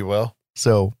it, if you will.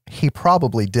 So he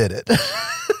probably did it.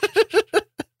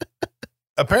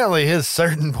 Apparently his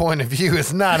certain point of view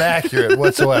is not accurate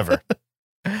whatsoever.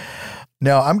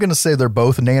 Now, I'm going to say they're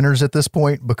both nanners at this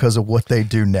point because of what they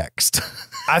do next.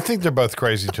 I think they're both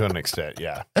crazy to an extent,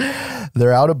 yeah.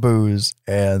 They're out of booze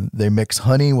and they mix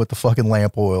honey with the fucking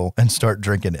lamp oil and start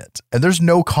drinking it. And there's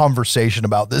no conversation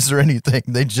about this or anything.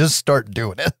 They just start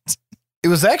doing it. It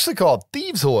was actually called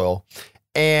Thieves Oil,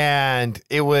 and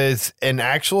it was an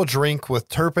actual drink with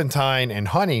turpentine and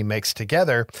honey mixed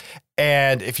together.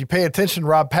 And if you pay attention,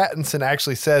 Rob Pattinson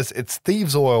actually says it's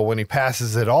thieves oil when he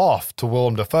passes it off to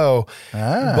Willem Dafoe.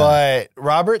 But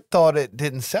Robert thought it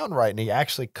didn't sound right, and he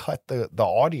actually cut the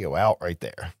audio out right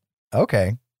there.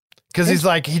 Okay. Because he's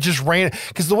like, he just ran,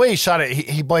 because the way he shot it,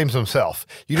 he blames himself.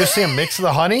 You just see him mix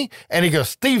the honey, and he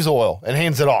goes, thieves oil, and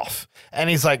hands it off. And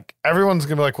he's like, everyone's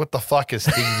going to be like, what the fuck is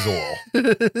thieves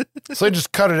oil? So they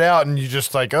just cut it out, and you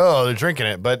just like, oh, they're drinking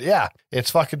it. But yeah,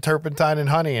 it's fucking turpentine and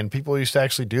honey, and people used to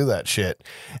actually do that shit.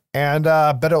 And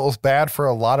I bet it was bad for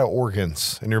a lot of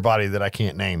organs in your body that I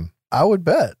can't name. I would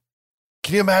bet.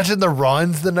 Can you imagine the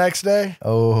runs the next day?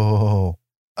 Oh,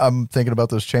 I'm thinking about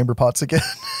those chamber pots again.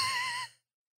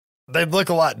 They'd look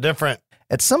a lot different.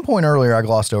 At some point earlier, I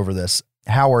glossed over this.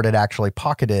 Howard had actually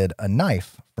pocketed a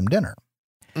knife from dinner.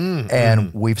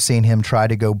 And we've seen him try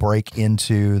to go break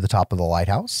into the top of the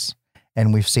lighthouse.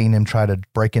 And we've seen him try to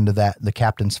break into the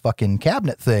captain's fucking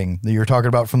cabinet thing that you were talking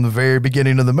about from the very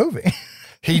beginning of the movie.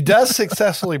 He does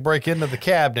successfully break into the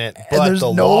cabinet, And but there's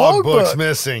the no logbook's logbook.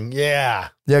 missing. Yeah.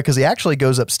 Yeah, because he actually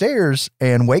goes upstairs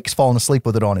and Wake's falling asleep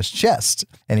with it on his chest.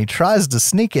 And he tries to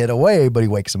sneak it away, but he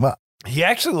wakes him up. He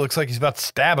actually looks like he's about to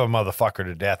stab a motherfucker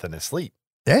to death in his sleep.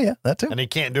 Yeah, that too. And he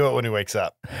can't do it when he wakes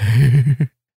up.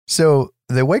 So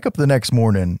they wake up the next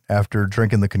morning after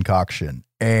drinking the concoction,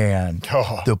 and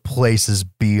the place is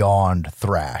beyond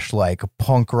thrash, like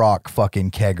punk rock fucking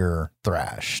kegger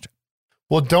thrashed.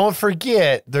 Well, don't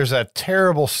forget, there's a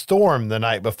terrible storm the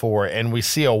night before, and we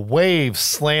see a wave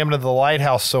slam into the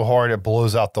lighthouse so hard it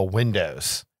blows out the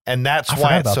windows. And that's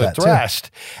why it's so thrashed.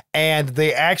 And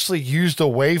they actually used a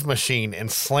wave machine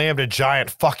and slammed a giant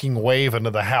fucking wave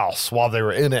into the house while they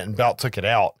were in it, and about took it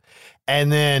out.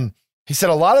 And then he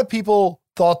said a lot of people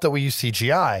thought that we used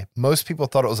CGI. Most people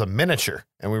thought it was a miniature,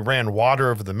 and we ran water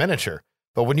over the miniature.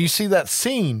 But when you see that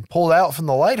scene pulled out from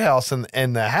the lighthouse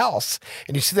and the house,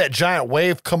 and you see that giant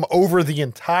wave come over the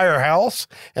entire house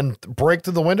and break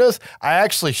through the windows, I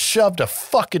actually shoved a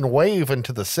fucking wave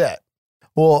into the set.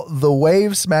 Well, the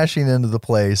wave smashing into the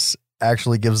place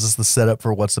actually gives us the setup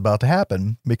for what's about to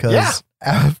happen, because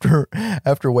after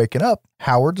waking up,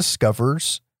 Howard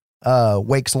discovers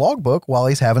Wake's logbook while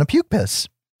he's having a puke piss.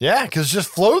 Yeah, because it's just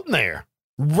floating there,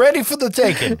 ready for the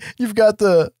taking. You've got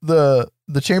the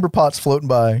chamber pots floating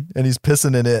by, and he's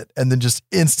pissing in it, and then just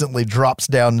instantly drops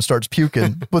down and starts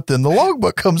puking. But then the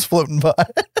logbook comes floating by.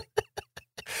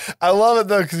 I love it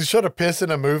though, because he showed a piss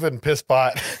in a moving piss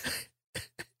pot.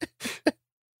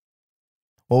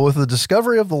 Well, with the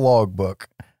discovery of the logbook,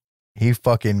 he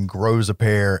fucking grows a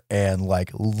pair and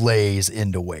like lays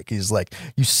into Wake. He's like,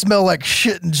 you smell like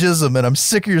shit and jism, and I'm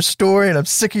sick of your story, and I'm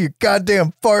sick of your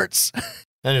goddamn farts.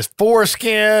 And his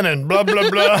foreskin and blah, blah,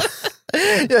 blah.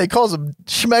 Yeah, he calls him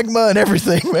schmegma and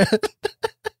everything, man.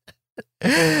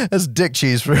 That's dick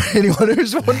cheese for anyone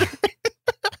who's wondering.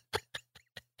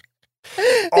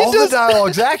 All the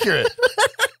dialogue's accurate.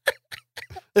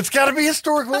 It's got to be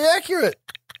historically accurate.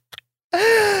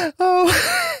 Oh.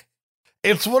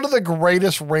 It's one of the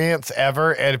greatest rants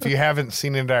ever, and if you haven't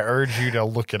seen it, I urge you to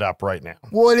look it up right now.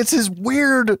 Well, and it's his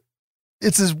weird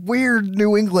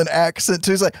New England accent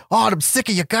too. He's like, oh, I'm sick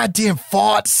of your goddamn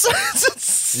farts.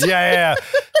 Yeah.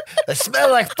 They smell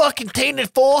like fucking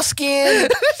tainted foreskin.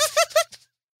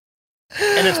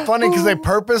 And it's funny because they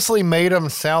purposely made him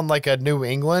sound like a New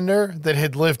Englander that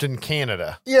had lived in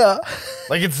Canada. Yeah.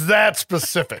 Like it's that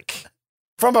specific.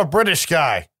 From a British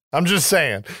guy. I'm just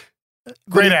saying.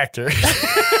 Great actor.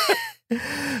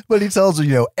 But he tells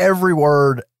her, every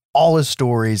word, all his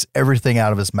stories, everything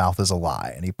out of his mouth is a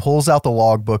lie. And he pulls out the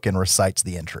logbook and recites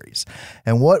the entries.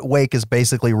 And what Wake is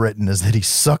basically written is that he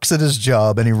sucks at his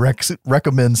job and he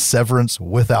recommends severance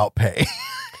without pay.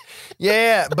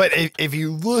 Yeah, but if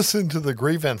you listen to the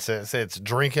grievances, it's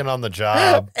drinking on the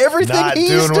job, everything not he's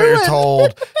doing what you're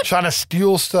told, trying to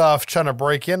steal stuff, trying to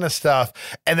break into stuff.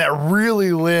 And that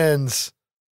really lends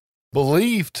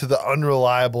belief to the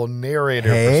unreliable narrator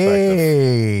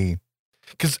perspective.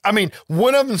 Because,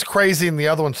 one of them's crazy and the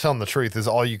other one's telling the truth is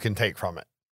all you can take from it.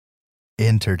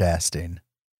 Interesting.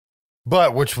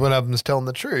 But which one of them's telling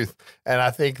the truth? And I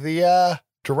think the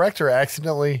director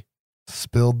accidentally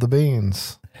spilled the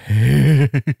beans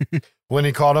when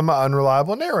he called him an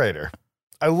unreliable narrator.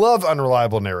 I love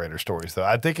unreliable narrator stories, though.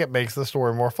 I think it makes the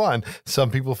story more fun.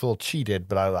 Some people feel cheated,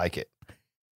 but I like it.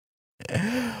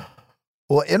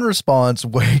 Well, in response,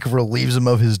 Wake relieves him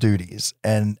of his duties,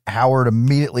 and Howard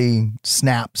immediately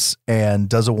snaps and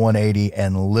does a 180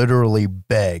 and literally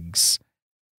begs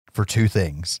for two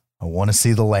things. I want to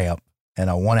see the lamp, and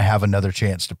I want to have another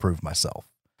chance to prove myself.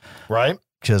 Right?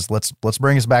 Because let's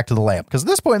bring us back to the lamp. Because at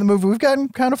this point in the movie, we've gotten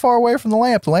kind of far away from the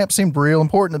lamp. The lamp seemed real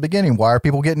important in the beginning. Why are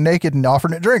people getting naked and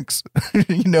offering it drinks? What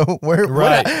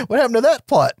happened to that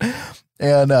plot?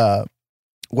 And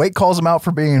Wake calls him out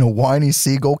for being a whiny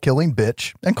seagull killing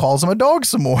bitch and calls him a dog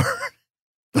some more.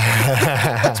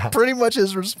 That's pretty much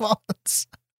his response.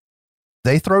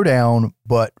 They throw down,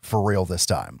 but for real this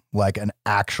time, like an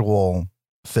actual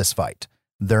fist fight.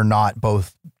 They're not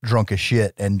both drunk as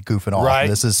shit and goofing off. Right.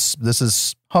 This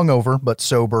is hungover, but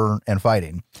sober and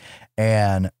fighting.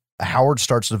 And Howard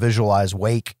starts to visualize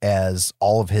Wake as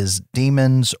all of his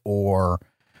demons or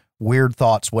weird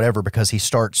thoughts, whatever, because he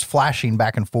starts flashing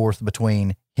back and forth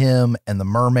between him and the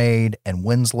mermaid and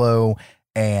Winslow.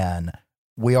 And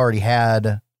we already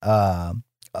had the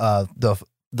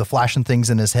flashing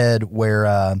things in his head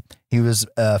where he was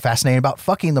fascinated about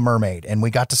fucking the mermaid, and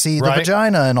we got to see the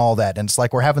vagina and all that. And it's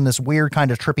like we're having this weird kind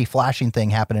of trippy flashing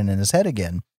thing happening in his head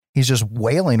again. He's just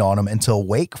wailing on him until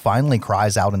Wake finally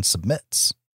cries out and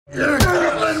submits. You're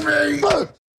killing me!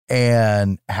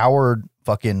 And Howard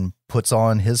fucking puts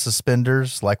on his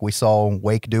suspenders like we saw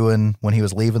Wake doing when he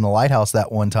was leaving the lighthouse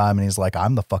that one time. And he's like,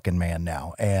 I'm the fucking man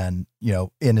now. And,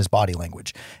 in his body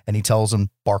language. And he tells him,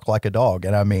 bark like a dog.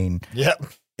 And yep.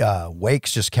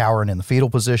 Wake's just cowering in the fetal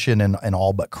position and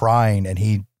all but crying. And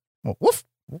he, woof,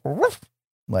 woof,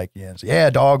 like, yeah,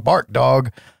 dog, bark,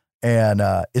 dog. And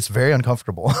it's very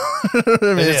uncomfortable.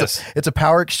 It's a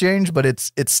power exchange, but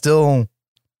it's still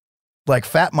like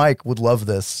Fat Mike would love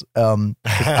this.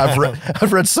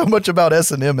 I've read so much about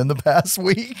S&M in the past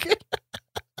week.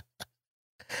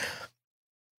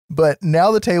 But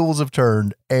now the tables have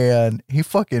turned, and he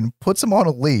fucking puts him on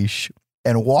a leash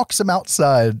and walks him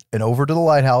outside and over to the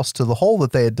lighthouse to the hole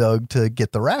that they had dug to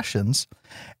get the rations,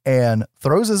 and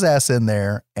throws his ass in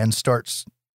there and starts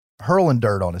hurling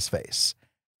dirt on his face.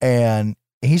 And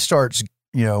he starts,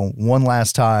 one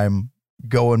last time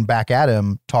going back at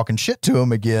him, talking shit to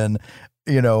him again,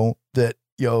 that,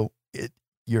 you're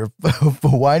a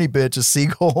whiny bitch, a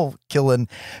seagull killing.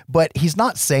 But he's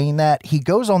not saying that. He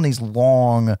goes on these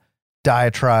long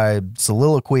diatribe,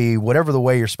 soliloquy, whatever the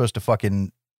way you're supposed to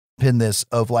fucking pin this,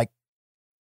 of like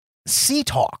sea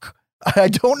talk. I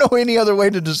don't know any other way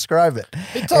to describe it.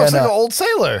 He talks like an old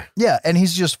sailor. Yeah, and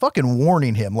he's just fucking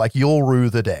warning him, like, you'll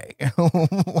rue the day,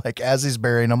 like as he's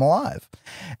burying him alive.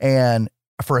 And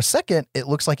for a second, it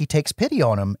looks like he takes pity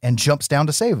on him and jumps down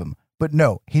to save him. But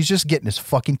no, he's just getting his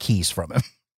fucking keys from him.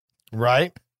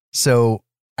 Right. So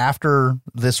after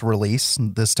this release,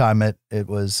 this time it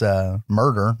was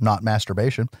murder, not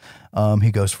masturbation,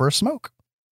 he goes for a smoke.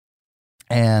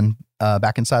 and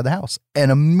back inside the house.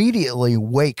 And immediately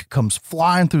Wake comes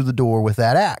flying through the door with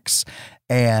that axe.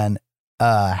 And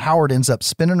Howard ends up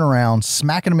spinning around,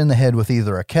 smacking him in the head with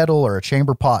either a kettle or a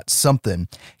chamber pot, something,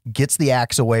 gets the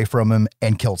axe away from him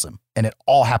and kills him. And it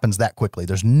all happens that quickly.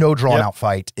 There's no drawn out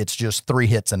fight. It's just 3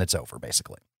 hits and it's over,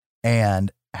 basically.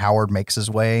 And Howard makes his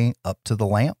way up to the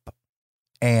lamp.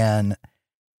 And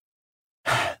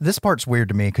this part's weird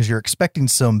to me because you're expecting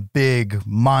some big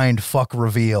mind fuck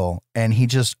reveal. And he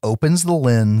just opens the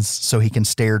lens so he can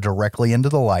stare directly into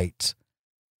the light,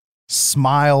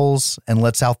 smiles and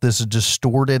lets out this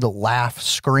distorted laugh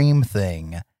scream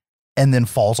thing, and then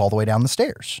falls all the way down the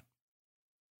stairs.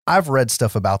 I've read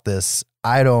stuff about this.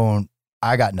 I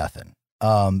got nothing.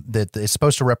 That it's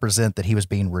supposed to represent that he was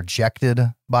being rejected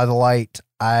by the light.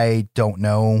 I don't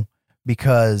know,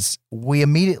 because we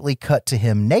immediately cut to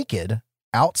him naked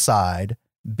outside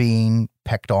being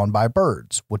pecked on by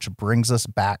birds, which brings us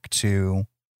back to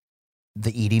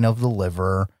the eating of the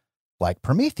liver like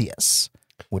Prometheus.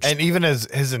 And even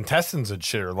his intestines and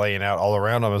shit are laying out all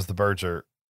around him as the birds are.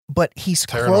 But he's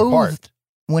tearing them apart clothed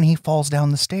when he falls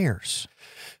down the stairs.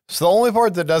 So the only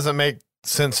part that doesn't make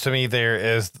sense to me there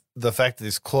is the fact that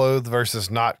he's clothed versus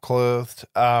not clothed.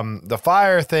 The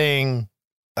fire thing,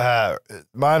 my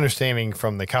understanding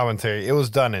from the commentary, it was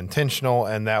done intentional,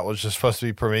 and that was just supposed to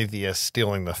be Prometheus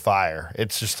stealing the fire.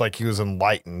 It's just like he was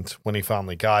enlightened when he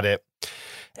finally got it.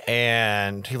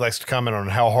 And he likes to comment on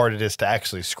how hard it is to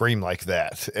actually scream like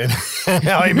that, and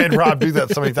how he made Rob do that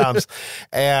so many times.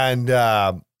 And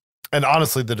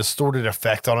honestly, the distorted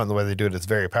effect on it and the way they do it is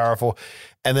very powerful.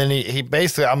 And then he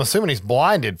basically, I'm assuming he's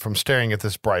blinded from staring at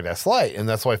this bright ass light, and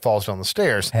that's why he falls down the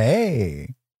stairs.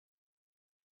 Hey,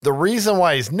 the reason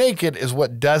why he's naked is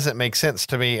what doesn't make sense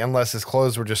to me, unless his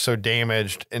clothes were just so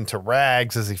damaged into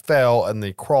rags as he fell, and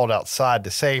they crawled outside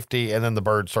to safety, and then the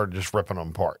bird started just ripping them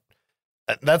apart.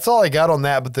 That's all I got on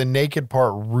that, but the naked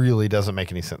part really doesn't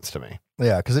make any sense to me.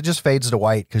 Yeah, because it just fades to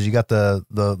white because you got the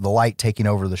light taking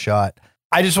over the shot.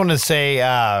 I just wanted to say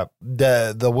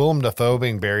the Willem Dafoe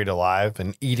being buried alive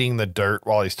and eating the dirt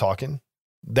while he's talking,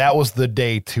 that was the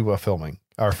day 2 of filming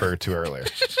I referred to earlier.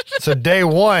 So day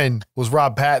 1 was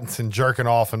Rob Pattinson jerking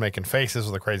off and making faces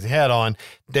with a crazy head on.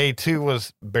 Day 2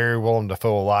 was bury Willem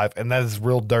Dafoe alive, and that is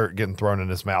real dirt getting thrown in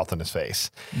his mouth and his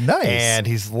face. Nice. And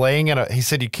he's laying he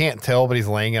said you can't tell, but he's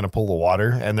laying in a pool of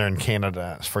water, and they're in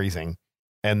Canada, it's freezing.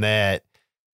 And that,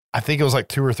 I think it was like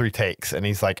 2 or 3 takes, and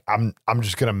he's like, I'm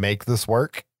just going to make this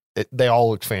work. They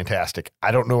all look fantastic.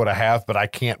 I don't know what I have, but I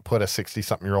can't put a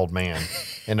 60-something-year-old man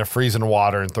into freezing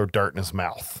water and throw dirt in his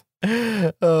mouth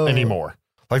anymore.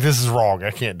 Like, this is wrong.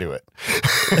 I can't do it.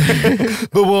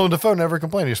 But Willem Dafoe never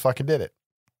complained. He just fucking did it.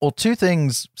 Well, 2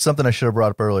 things, something I should have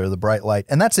brought up earlier, the bright light,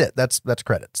 and that's it. That's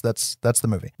credits. That's the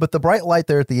movie. But the bright light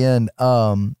there at the end,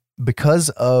 because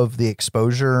of the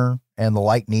exposure and the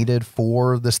light needed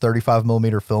for this 35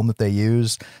 millimeter film that they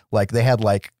used, like they had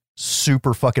like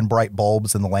super fucking bright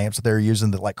bulbs in the lamps that they were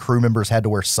using that like crew members had to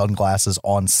wear sunglasses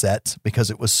on set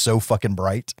because it was so fucking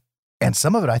bright. And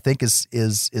some of it I think is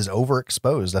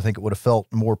overexposed. I think it would have felt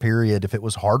more period if it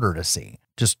was harder to see.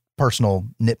 Just personal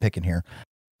nitpicking here.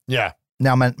 Yeah.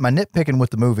 Now my nitpicking with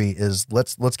the movie is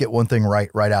let's get one thing right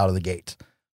out of the gate.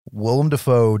 Willem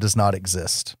Dafoe does not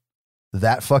exist.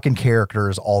 That fucking character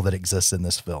is all that exists in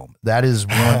this film. That is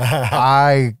one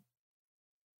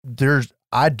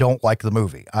I don't like the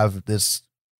movie.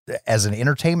 As an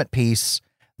entertainment piece,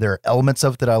 there are elements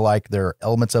of it that I like. There are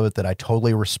elements of it that I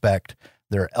totally respect.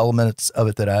 There are elements of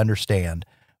it that I understand,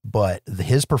 but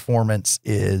his performance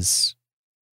the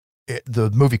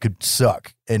movie could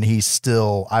suck. And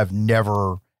I've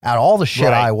never, out of all the shit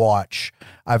I watch,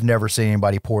 I've never seen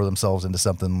anybody pour themselves into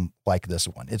something like this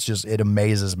one. It's just, it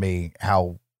amazes me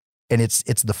how, and it's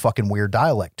the fucking weird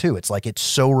dialect too. It's like, it's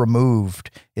so removed.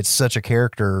 It's such a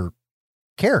character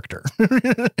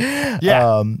that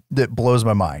blows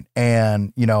my mind.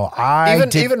 And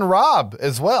even Rob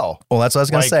as well. Well, that's what I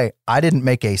was gonna say. I didn't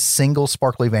make a single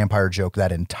sparkly vampire joke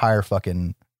that entire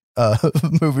fucking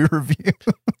movie review.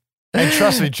 And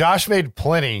trust me, Josh made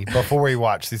plenty before we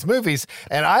watched these movies.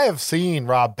 And I have seen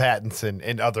Rob Pattinson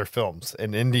in other films,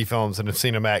 in indie films, and have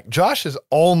seen him act. Josh has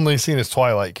only seen his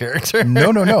Twilight character.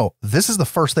 No. This is the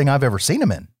first thing I've ever seen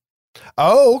him in.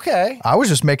 Oh, okay. I was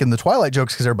just making the Twilight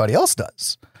jokes because everybody else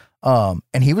does.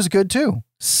 And he was good too.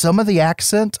 Some of the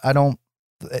accent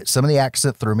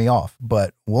threw me off,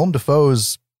 but Willem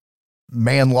Dafoe's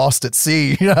Man Lost at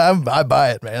Sea, I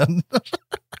buy it, man.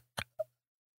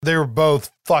 They were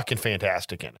both fucking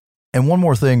fantastic in it. And one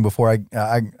more thing before I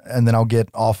and then I'll get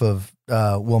off of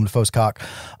Willem Dafoe's cock.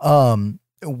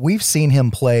 We've seen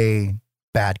him play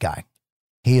bad guy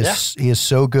He is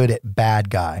so good at bad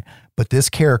guy, but this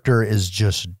character is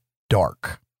just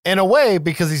dark. In a way,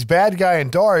 because he's bad guy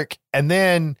and dark, and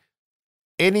then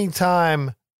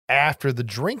anytime after the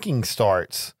drinking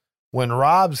starts, when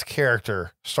Rob's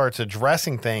character starts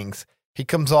addressing things, he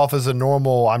comes off as a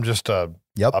normal, I'm just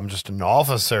an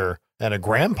officer and a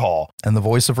grandpa. And the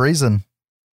voice of reason.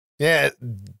 Yeah.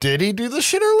 Did he do this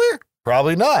shit earlier?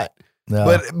 Probably not.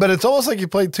 No. But it's almost like you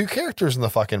played two characters in the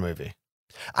fucking movie.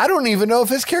 I don't even know if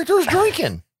his character was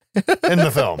drinking in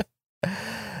the film.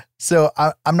 So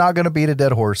I'm not going to beat a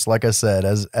dead horse. Like I said,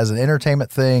 as an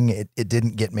entertainment thing, it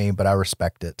didn't get me, but I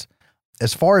respect it.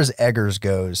 As far as Eggers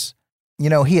goes, you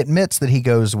know, he admits that he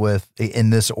goes with, in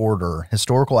this order,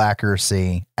 historical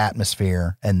accuracy,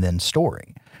 atmosphere, and then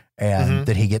story. And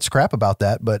that he gets crap about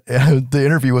that. But the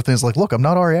interview with him is like, look, I'm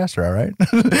not Ari Aster, all right?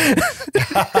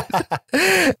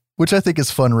 Which I think is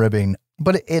fun ribbing.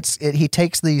 But he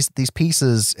takes these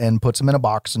pieces and puts them in a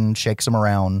box and shakes them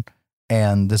around.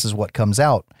 And this is what comes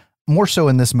out. More so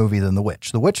in this movie than The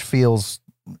Witch. The Witch feels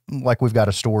like we've got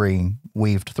a story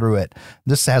weaved through it.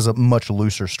 This has a much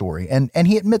looser story, and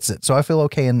he admits it. So I feel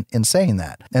okay in saying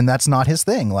that. And that's not his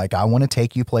thing. Like, I want to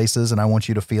take you places and I want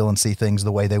you to feel and see things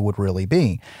the way they would really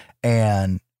be.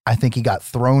 And I think he got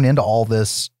thrown into all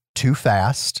this too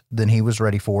fast than he was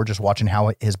ready for, just watching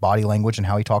how his body language and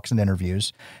how he talks in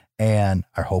interviews. And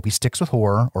I hope he sticks with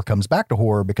horror or comes back to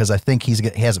horror, because I think he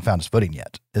hasn't found his footing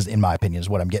yet, is, in my opinion, is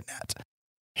what I'm getting at.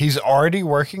 He's already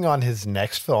working on his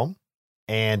next film,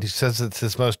 and he says it's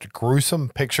his most gruesome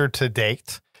picture to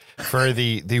date for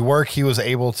the work he was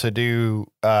able to do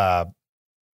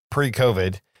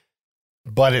pre-COVID.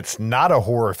 But it's not a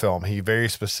horror film. He very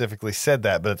specifically said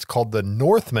that, but it's called The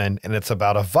Northman, and it's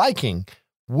about a Viking,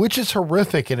 which is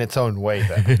horrific in its own way.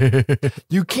 Then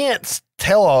you can't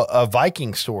tell a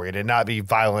Viking story and it not be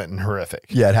violent and horrific.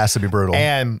 Yeah, it has to be brutal.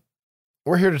 And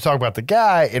we're here to talk about the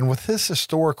guy, and with his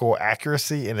historical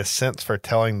accuracy and his sense for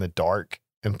telling the dark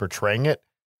and portraying it,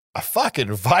 a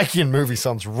fucking Viking movie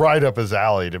sounds right up his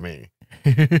alley to me.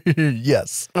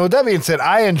 Yes. And with that being said,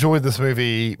 I enjoyed this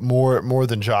movie more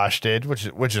than Josh did,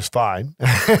 which is fine.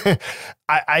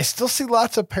 I still see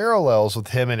lots of parallels with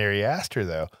him and Ari Aster,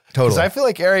 though. Totally. Because I feel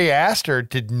like Ari Aster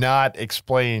did not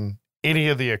explain any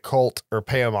of the occult or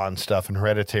Paimon stuff in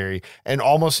Hereditary, and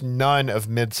almost none of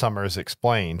Midsommar is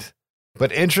explained.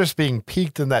 But interest being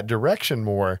piqued in that direction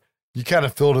more, you kind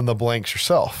of filled in the blanks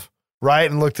yourself,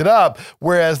 right? And looked it up.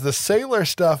 Whereas the sailor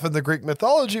stuff in the Greek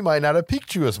mythology might not have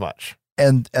piqued you as much.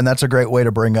 And that's a great way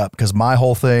to bring up, because my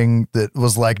whole thing that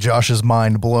was like Josh's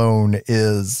mind blown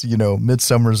is, you know,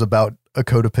 Midsommar's about a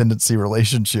codependency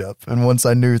relationship. And once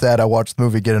I knew that, I watched the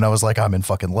movie again and I was like, I'm in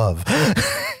fucking love.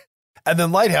 And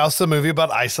then Lighthouse, the movie about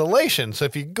isolation. So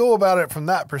if you go about it from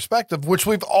that perspective, which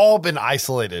we've all been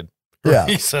isolated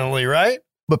recently, right?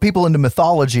 But people into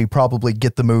mythology probably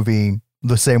get the movie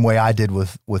the same way I did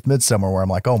with Midsommar, where I'm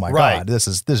like, oh my God, this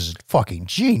is fucking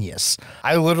genius.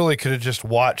 I literally could have just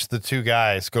watched the two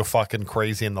guys go fucking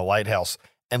crazy in the lighthouse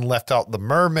and left out the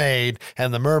mermaid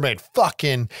and the mermaid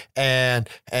fucking and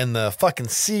the fucking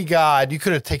sea god. You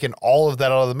could have taken all of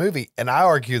that out of the movie. And I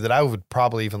argue that I would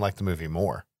probably even like the movie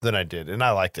more than I did. And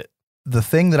I liked it. The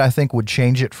thing that I think would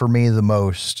change it for me the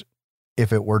most,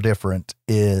 if it were different,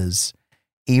 is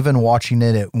even watching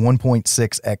it at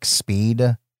 1.6x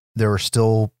speed, there were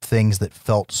still things that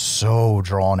felt so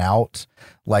drawn out.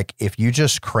 Like if you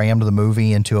just crammed the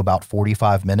movie into about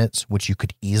 45 minutes, which you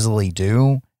could easily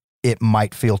do, it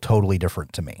might feel totally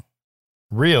different to me.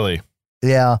 Really?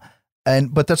 Yeah.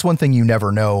 But that's one thing you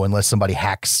never know unless somebody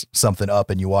hacks something up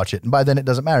and you watch it. And by then it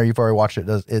doesn't matter. You've already watched it.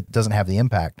 It doesn't have the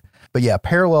impact. But yeah,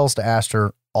 parallels to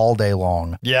Aster all day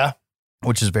long. Yeah.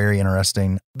 Which is very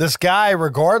interesting. This guy,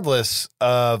 regardless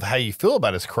of how you feel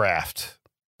about his craft,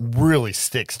 really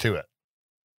sticks to it.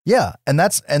 Yeah. And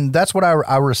that's what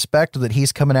I respect, that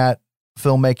he's coming at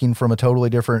filmmaking from a totally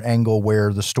different angle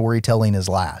where the storytelling is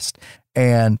last.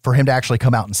 And for him to actually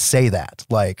come out and say that,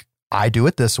 like, I do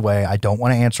it this way. I don't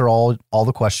want to answer all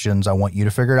the questions. I want you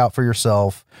to figure it out for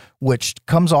yourself, which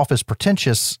comes off as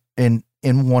pretentious in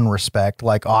one respect.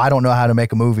 Like, oh, I don't know how to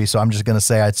make a movie, so I'm just going to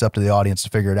say it's up to the audience to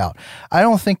figure it out. I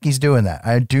don't think he's doing that.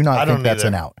 I do not think that's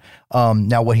an out.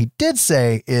 Now, what he did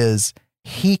say is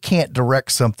he can't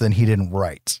direct something he didn't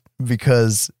write,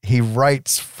 because he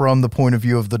writes from the point of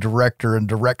view of the director and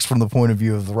directs from the point of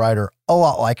view of the writer, a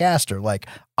lot like Aster. Like,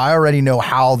 I already know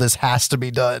how this has to be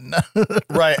done.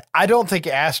 Right. I don't think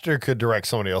Aster could direct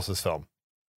somebody else's film.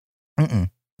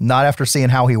 Not after seeing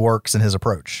how he works and his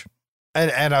approach.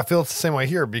 And I feel it's the same way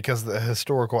here because of the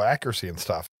historical accuracy and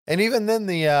stuff. And even then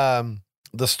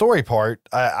the story part,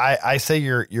 I say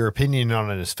your opinion on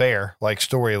it is fair, like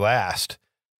story last.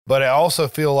 But I also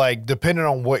feel like depending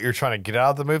on what you're trying to get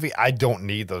out of the movie, I don't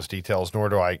need those details, nor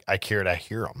do I care to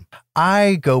hear them.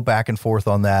 I go back and forth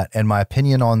on that, and my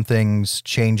opinion on things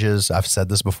changes. I've said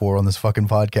this before on this fucking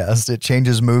podcast. It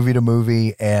changes movie to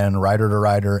movie and writer to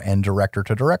writer and director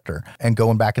to director, and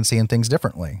going back and seeing things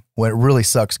differently. When it really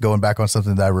sucks going back on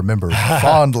something that I remember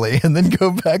fondly and then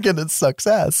go back and it sucks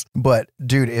ass. But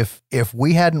dude, if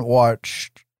we hadn't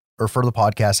watched, or for the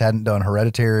podcast hadn't done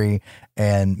Hereditary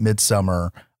and Midsommar,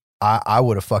 I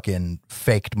would have fucking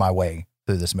faked my way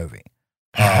through this movie.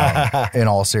 In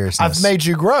all seriousness, I've made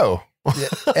you grow.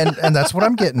 and that's what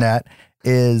I'm getting at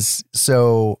is,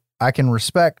 so I can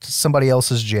respect somebody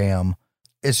else's jam.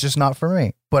 It's just not for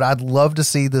me, but I'd love to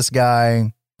see this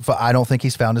guy. I don't think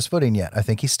he's found his footing yet. I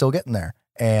think he's still getting there.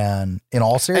 And in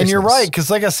all seriousness, And you're right. Cause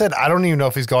like I said, I don't even know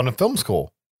if he's gone to film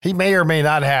school. He may or may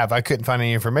not have. I couldn't find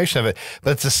any information of it,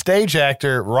 but it's a stage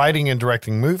actor writing and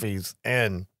directing movies.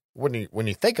 And when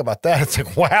you think about that, it's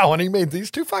like, wow, and he made these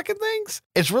two fucking things.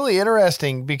 It's really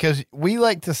interesting because we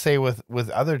like to say with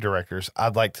other directors,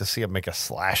 I'd like to see him make a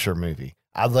slasher movie.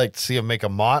 I'd like to see him make a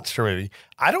monster movie.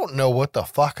 I don't know what the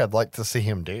fuck I'd like to see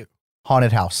him do.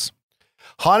 Haunted house.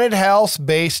 Haunted house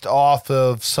based off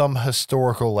of some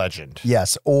historical legend.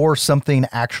 Yes. Or something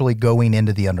actually going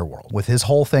into the underworld with his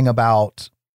whole thing about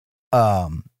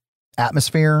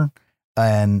atmosphere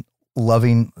and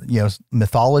loving,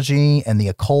 mythology and the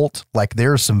occult. Like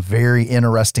there's some very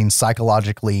interesting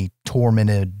psychologically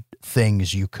tormented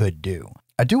things you could do.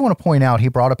 I do want to point out, he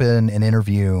brought up in an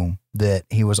interview that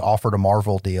he was offered a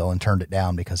Marvel deal and turned it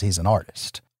down because he's an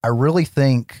artist. I really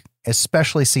think,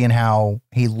 especially seeing how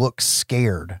he looks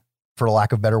scared, for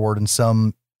lack of a better word, in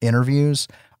some interviews,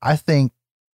 I think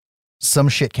some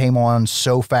shit came on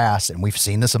so fast, and we've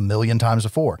seen this a million times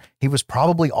before. He was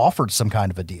probably offered some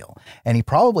kind of a deal, and he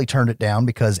probably turned it down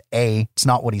because A, it's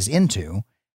not what he's into,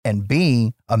 and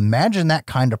B, imagine that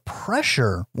kind of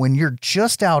pressure when you're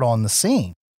just out on the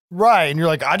scene. Right. And you're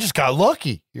like, I just got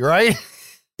lucky. Right.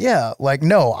 Yeah. Like,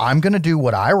 no, I'm going to do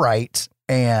what I write,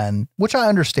 and which I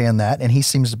understand that. And he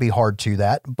seems to be hard to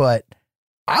that, but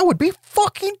I would be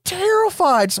fucking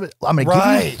terrified. So I'm going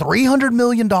to give you $300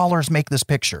 million, make this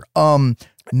picture. No.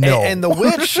 And The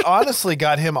Witch honestly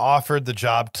got him offered the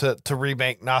job to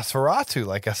remake Nosferatu,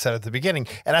 like I said at the beginning.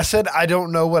 And I said, I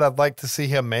don't know what I'd like to see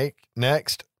him make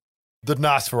next. The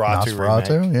Nosferatu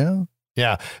remake.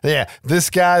 Yeah. This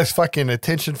guy's fucking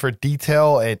attention for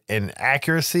detail and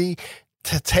accuracy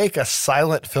to take a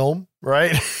silent film,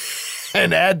 right?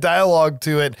 And add dialogue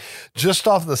to it just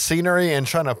off the scenery and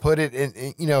trying to put it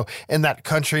in that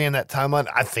country and that timeline.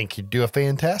 I think he'd do a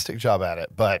fantastic job at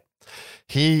it, but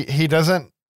he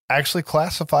doesn't actually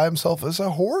classify himself as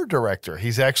a horror director.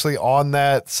 He's actually on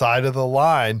that side of the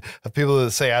line of people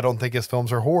that say, I don't think his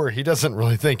films are horror. He doesn't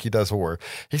really think he does horror.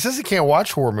 He says he can't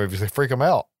watch horror movies. They freak him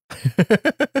out.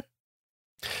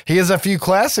 He has a few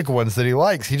classic ones that he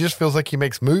likes. He just feels like he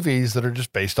makes movies that are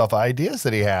just based off ideas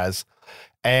that he has.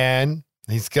 And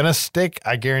he's going to stick,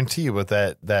 I guarantee you, with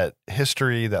that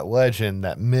history, that legend,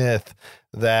 that myth,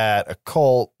 that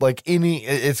occult,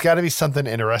 it's got to be something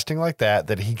interesting like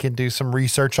that he can do some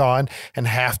research on and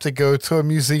have to go to a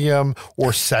museum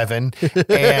or 7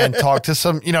 and talk to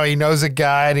some, he knows a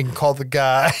guide and can call the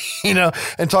guy,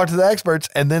 and talk to the experts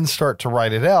and then start to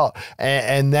write it out.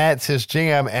 And that's his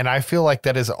jam. And I feel like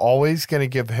that is always going to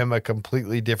give him a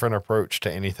completely different approach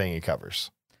to anything he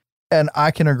covers. And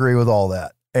I can agree with all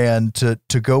that. And to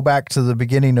go back to the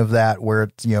beginning of that, where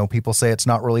it's, people say it's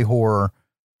not really horror.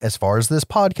 As far as this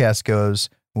podcast goes,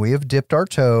 we have dipped our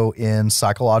toe in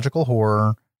psychological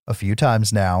horror a few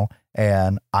times now.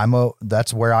 And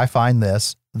that's where I find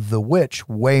this. The Witch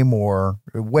way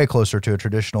closer to a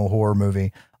traditional horror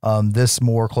movie. This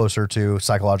more closer to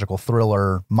psychological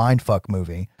thriller mindfuck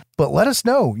movie. But let us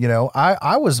know,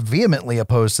 I was vehemently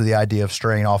opposed to the idea of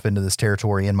straying off into this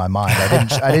territory in my mind.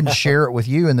 I didn't share it with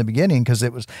you in the beginning because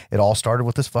it all started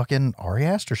with this fucking Ari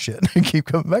Aster shit. I keep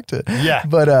coming back to it. Yeah.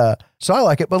 But so I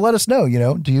like it. But let us know,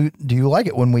 do you like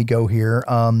it when we go here?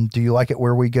 Do you like it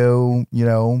where we go,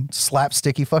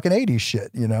 slapsticky fucking 80s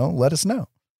shit? Let us know.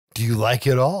 Do you like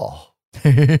it all?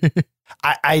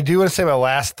 I do want to say my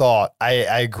last thought. I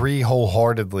agree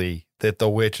wholeheartedly that The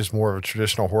Witch is more of a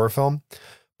traditional horror film.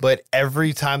 But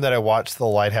every time that I watched The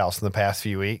Lighthouse in the past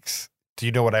few weeks, do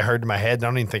you know what I heard in my head? I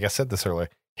don't even think I said this earlier.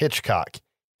 Hitchcock.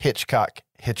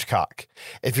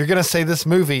 If you're going to say this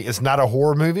movie is not a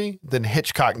horror movie, then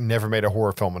Hitchcock never made a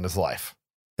horror film in his life.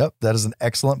 Yep, that is an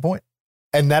excellent point.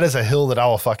 And that is a hill that I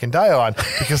will fucking die on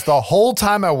because the whole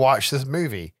time I watched this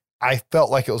movie, I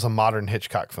felt like it was a modern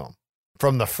Hitchcock film.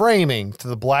 from the framing to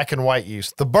the black and white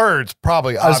use. The birds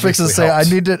probably. I was fixing to say helped.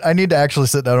 I need to actually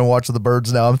sit down and watch the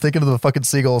birds now. I'm thinking of the fucking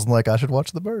seagulls and like I should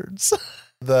watch the birds.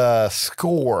 The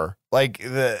score, like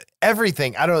the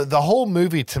everything. I don't. The whole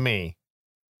movie to me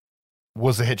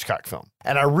was a Hitchcock film,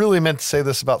 and I really meant to say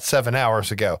this about 7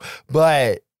 hours ago,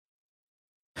 but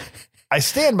I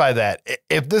stand by that.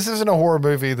 If this isn't a horror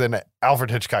movie, then Alfred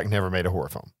Hitchcock never made a horror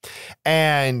film,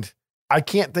 and I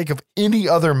can't think of any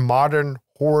other modern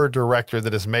horror director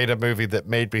that has made a movie that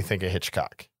made me think of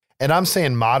Hitchcock. And I'm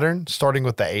saying modern, starting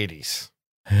with the 80s.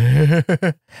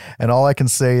 And all I can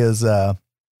say is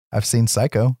I've seen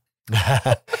Psycho.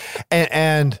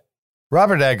 and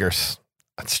Robert Eggers,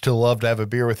 I'd still love to have a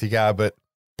beer with you, guy, but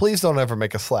please don't ever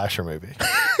make a slasher movie.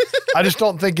 I just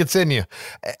don't think it's in you.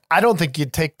 I don't think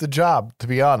you'd take the job, to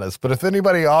be honest. But if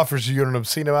anybody offers you an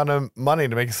obscene amount of money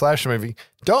to make a slasher movie,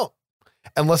 don't.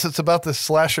 Unless it's about this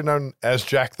slasher known as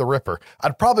Jack the Ripper.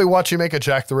 I'd probably watch you make a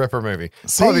Jack the Ripper movie.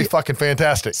 Probably be fucking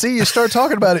fantastic. See, you start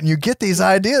talking about it and you get these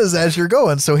ideas as you're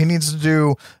going. So he needs to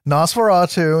do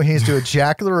Nosferatu. He needs to do a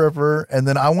Jack the Ripper. And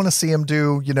then I want to see him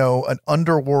do, an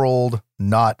underworld,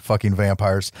 not fucking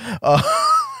vampires,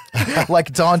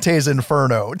 like Dante's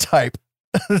Inferno type.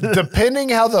 Depending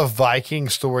how the Viking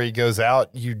story goes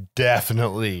out, you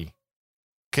definitely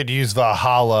could use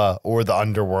Valhalla or the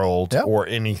underworld or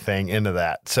anything into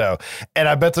that. So, and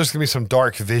I bet there's going to be some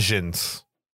dark visions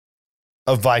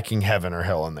of Viking heaven or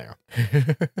hell in there.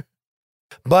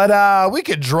 But we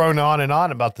could drone on and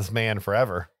on about this man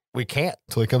forever. We can't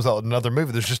until he comes out with another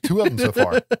movie. There's just 2 of them so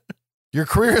far. Your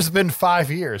career has been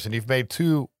 5 years and you've made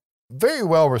 2 very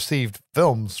well received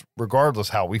films, regardless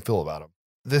how we feel about them.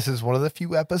 This is one of the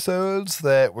few episodes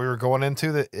that we were going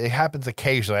into that it happens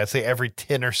occasionally. I'd say every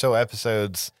 10 or so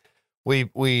episodes,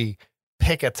 we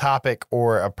pick a topic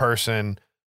or a person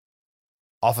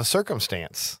off a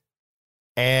circumstance.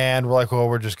 And we're like, well,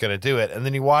 we're just going to do it. And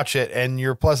then you watch it and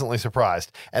you're pleasantly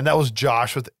surprised. And that was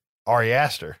Josh with Ari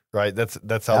Aster, right? That's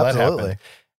how that happened.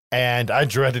 And I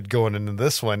dreaded going into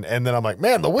this one. And then I'm like,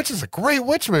 man, The Witch is a great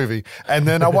witch movie. And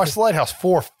then I watched The Lighthouse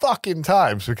 4 fucking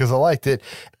times because I liked it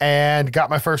and got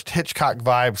my first Hitchcock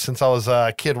vibe since I was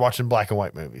a kid watching black and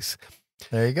white movies.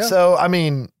 There you go. So, I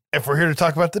mean, if we're here to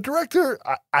talk about the director,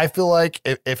 I feel like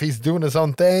if he's doing his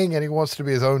own thing and he wants to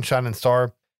be his own shining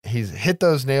star, he's hit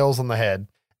those nails on the head.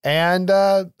 And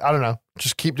I don't know,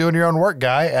 just keep doing your own work,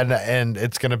 guy. And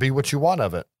it's going to be what you want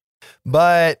of it.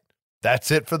 But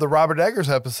that's it for the Robert Eggers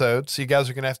episode. So you guys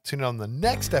are going to have to tune in on the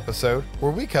next episode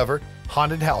where we cover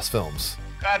haunted house films.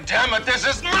 God damn it, this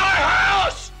is my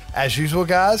house! As usual,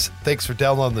 guys, thanks for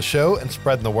downloading the show and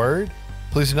spreading the word.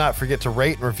 Please do not forget to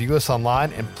rate and review us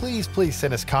online. And please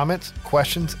send us comments,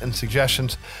 questions, and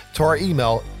suggestions to our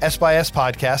email,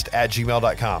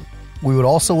 sbyspodcast@gmail.com. We would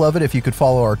also love it if you could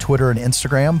follow our Twitter and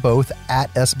Instagram, both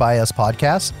at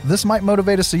sbyspodcast. This might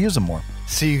motivate us to use them more.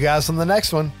 See you guys on the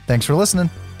next one. Thanks for listening.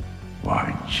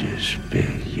 Why don't you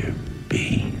spill your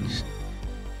beans?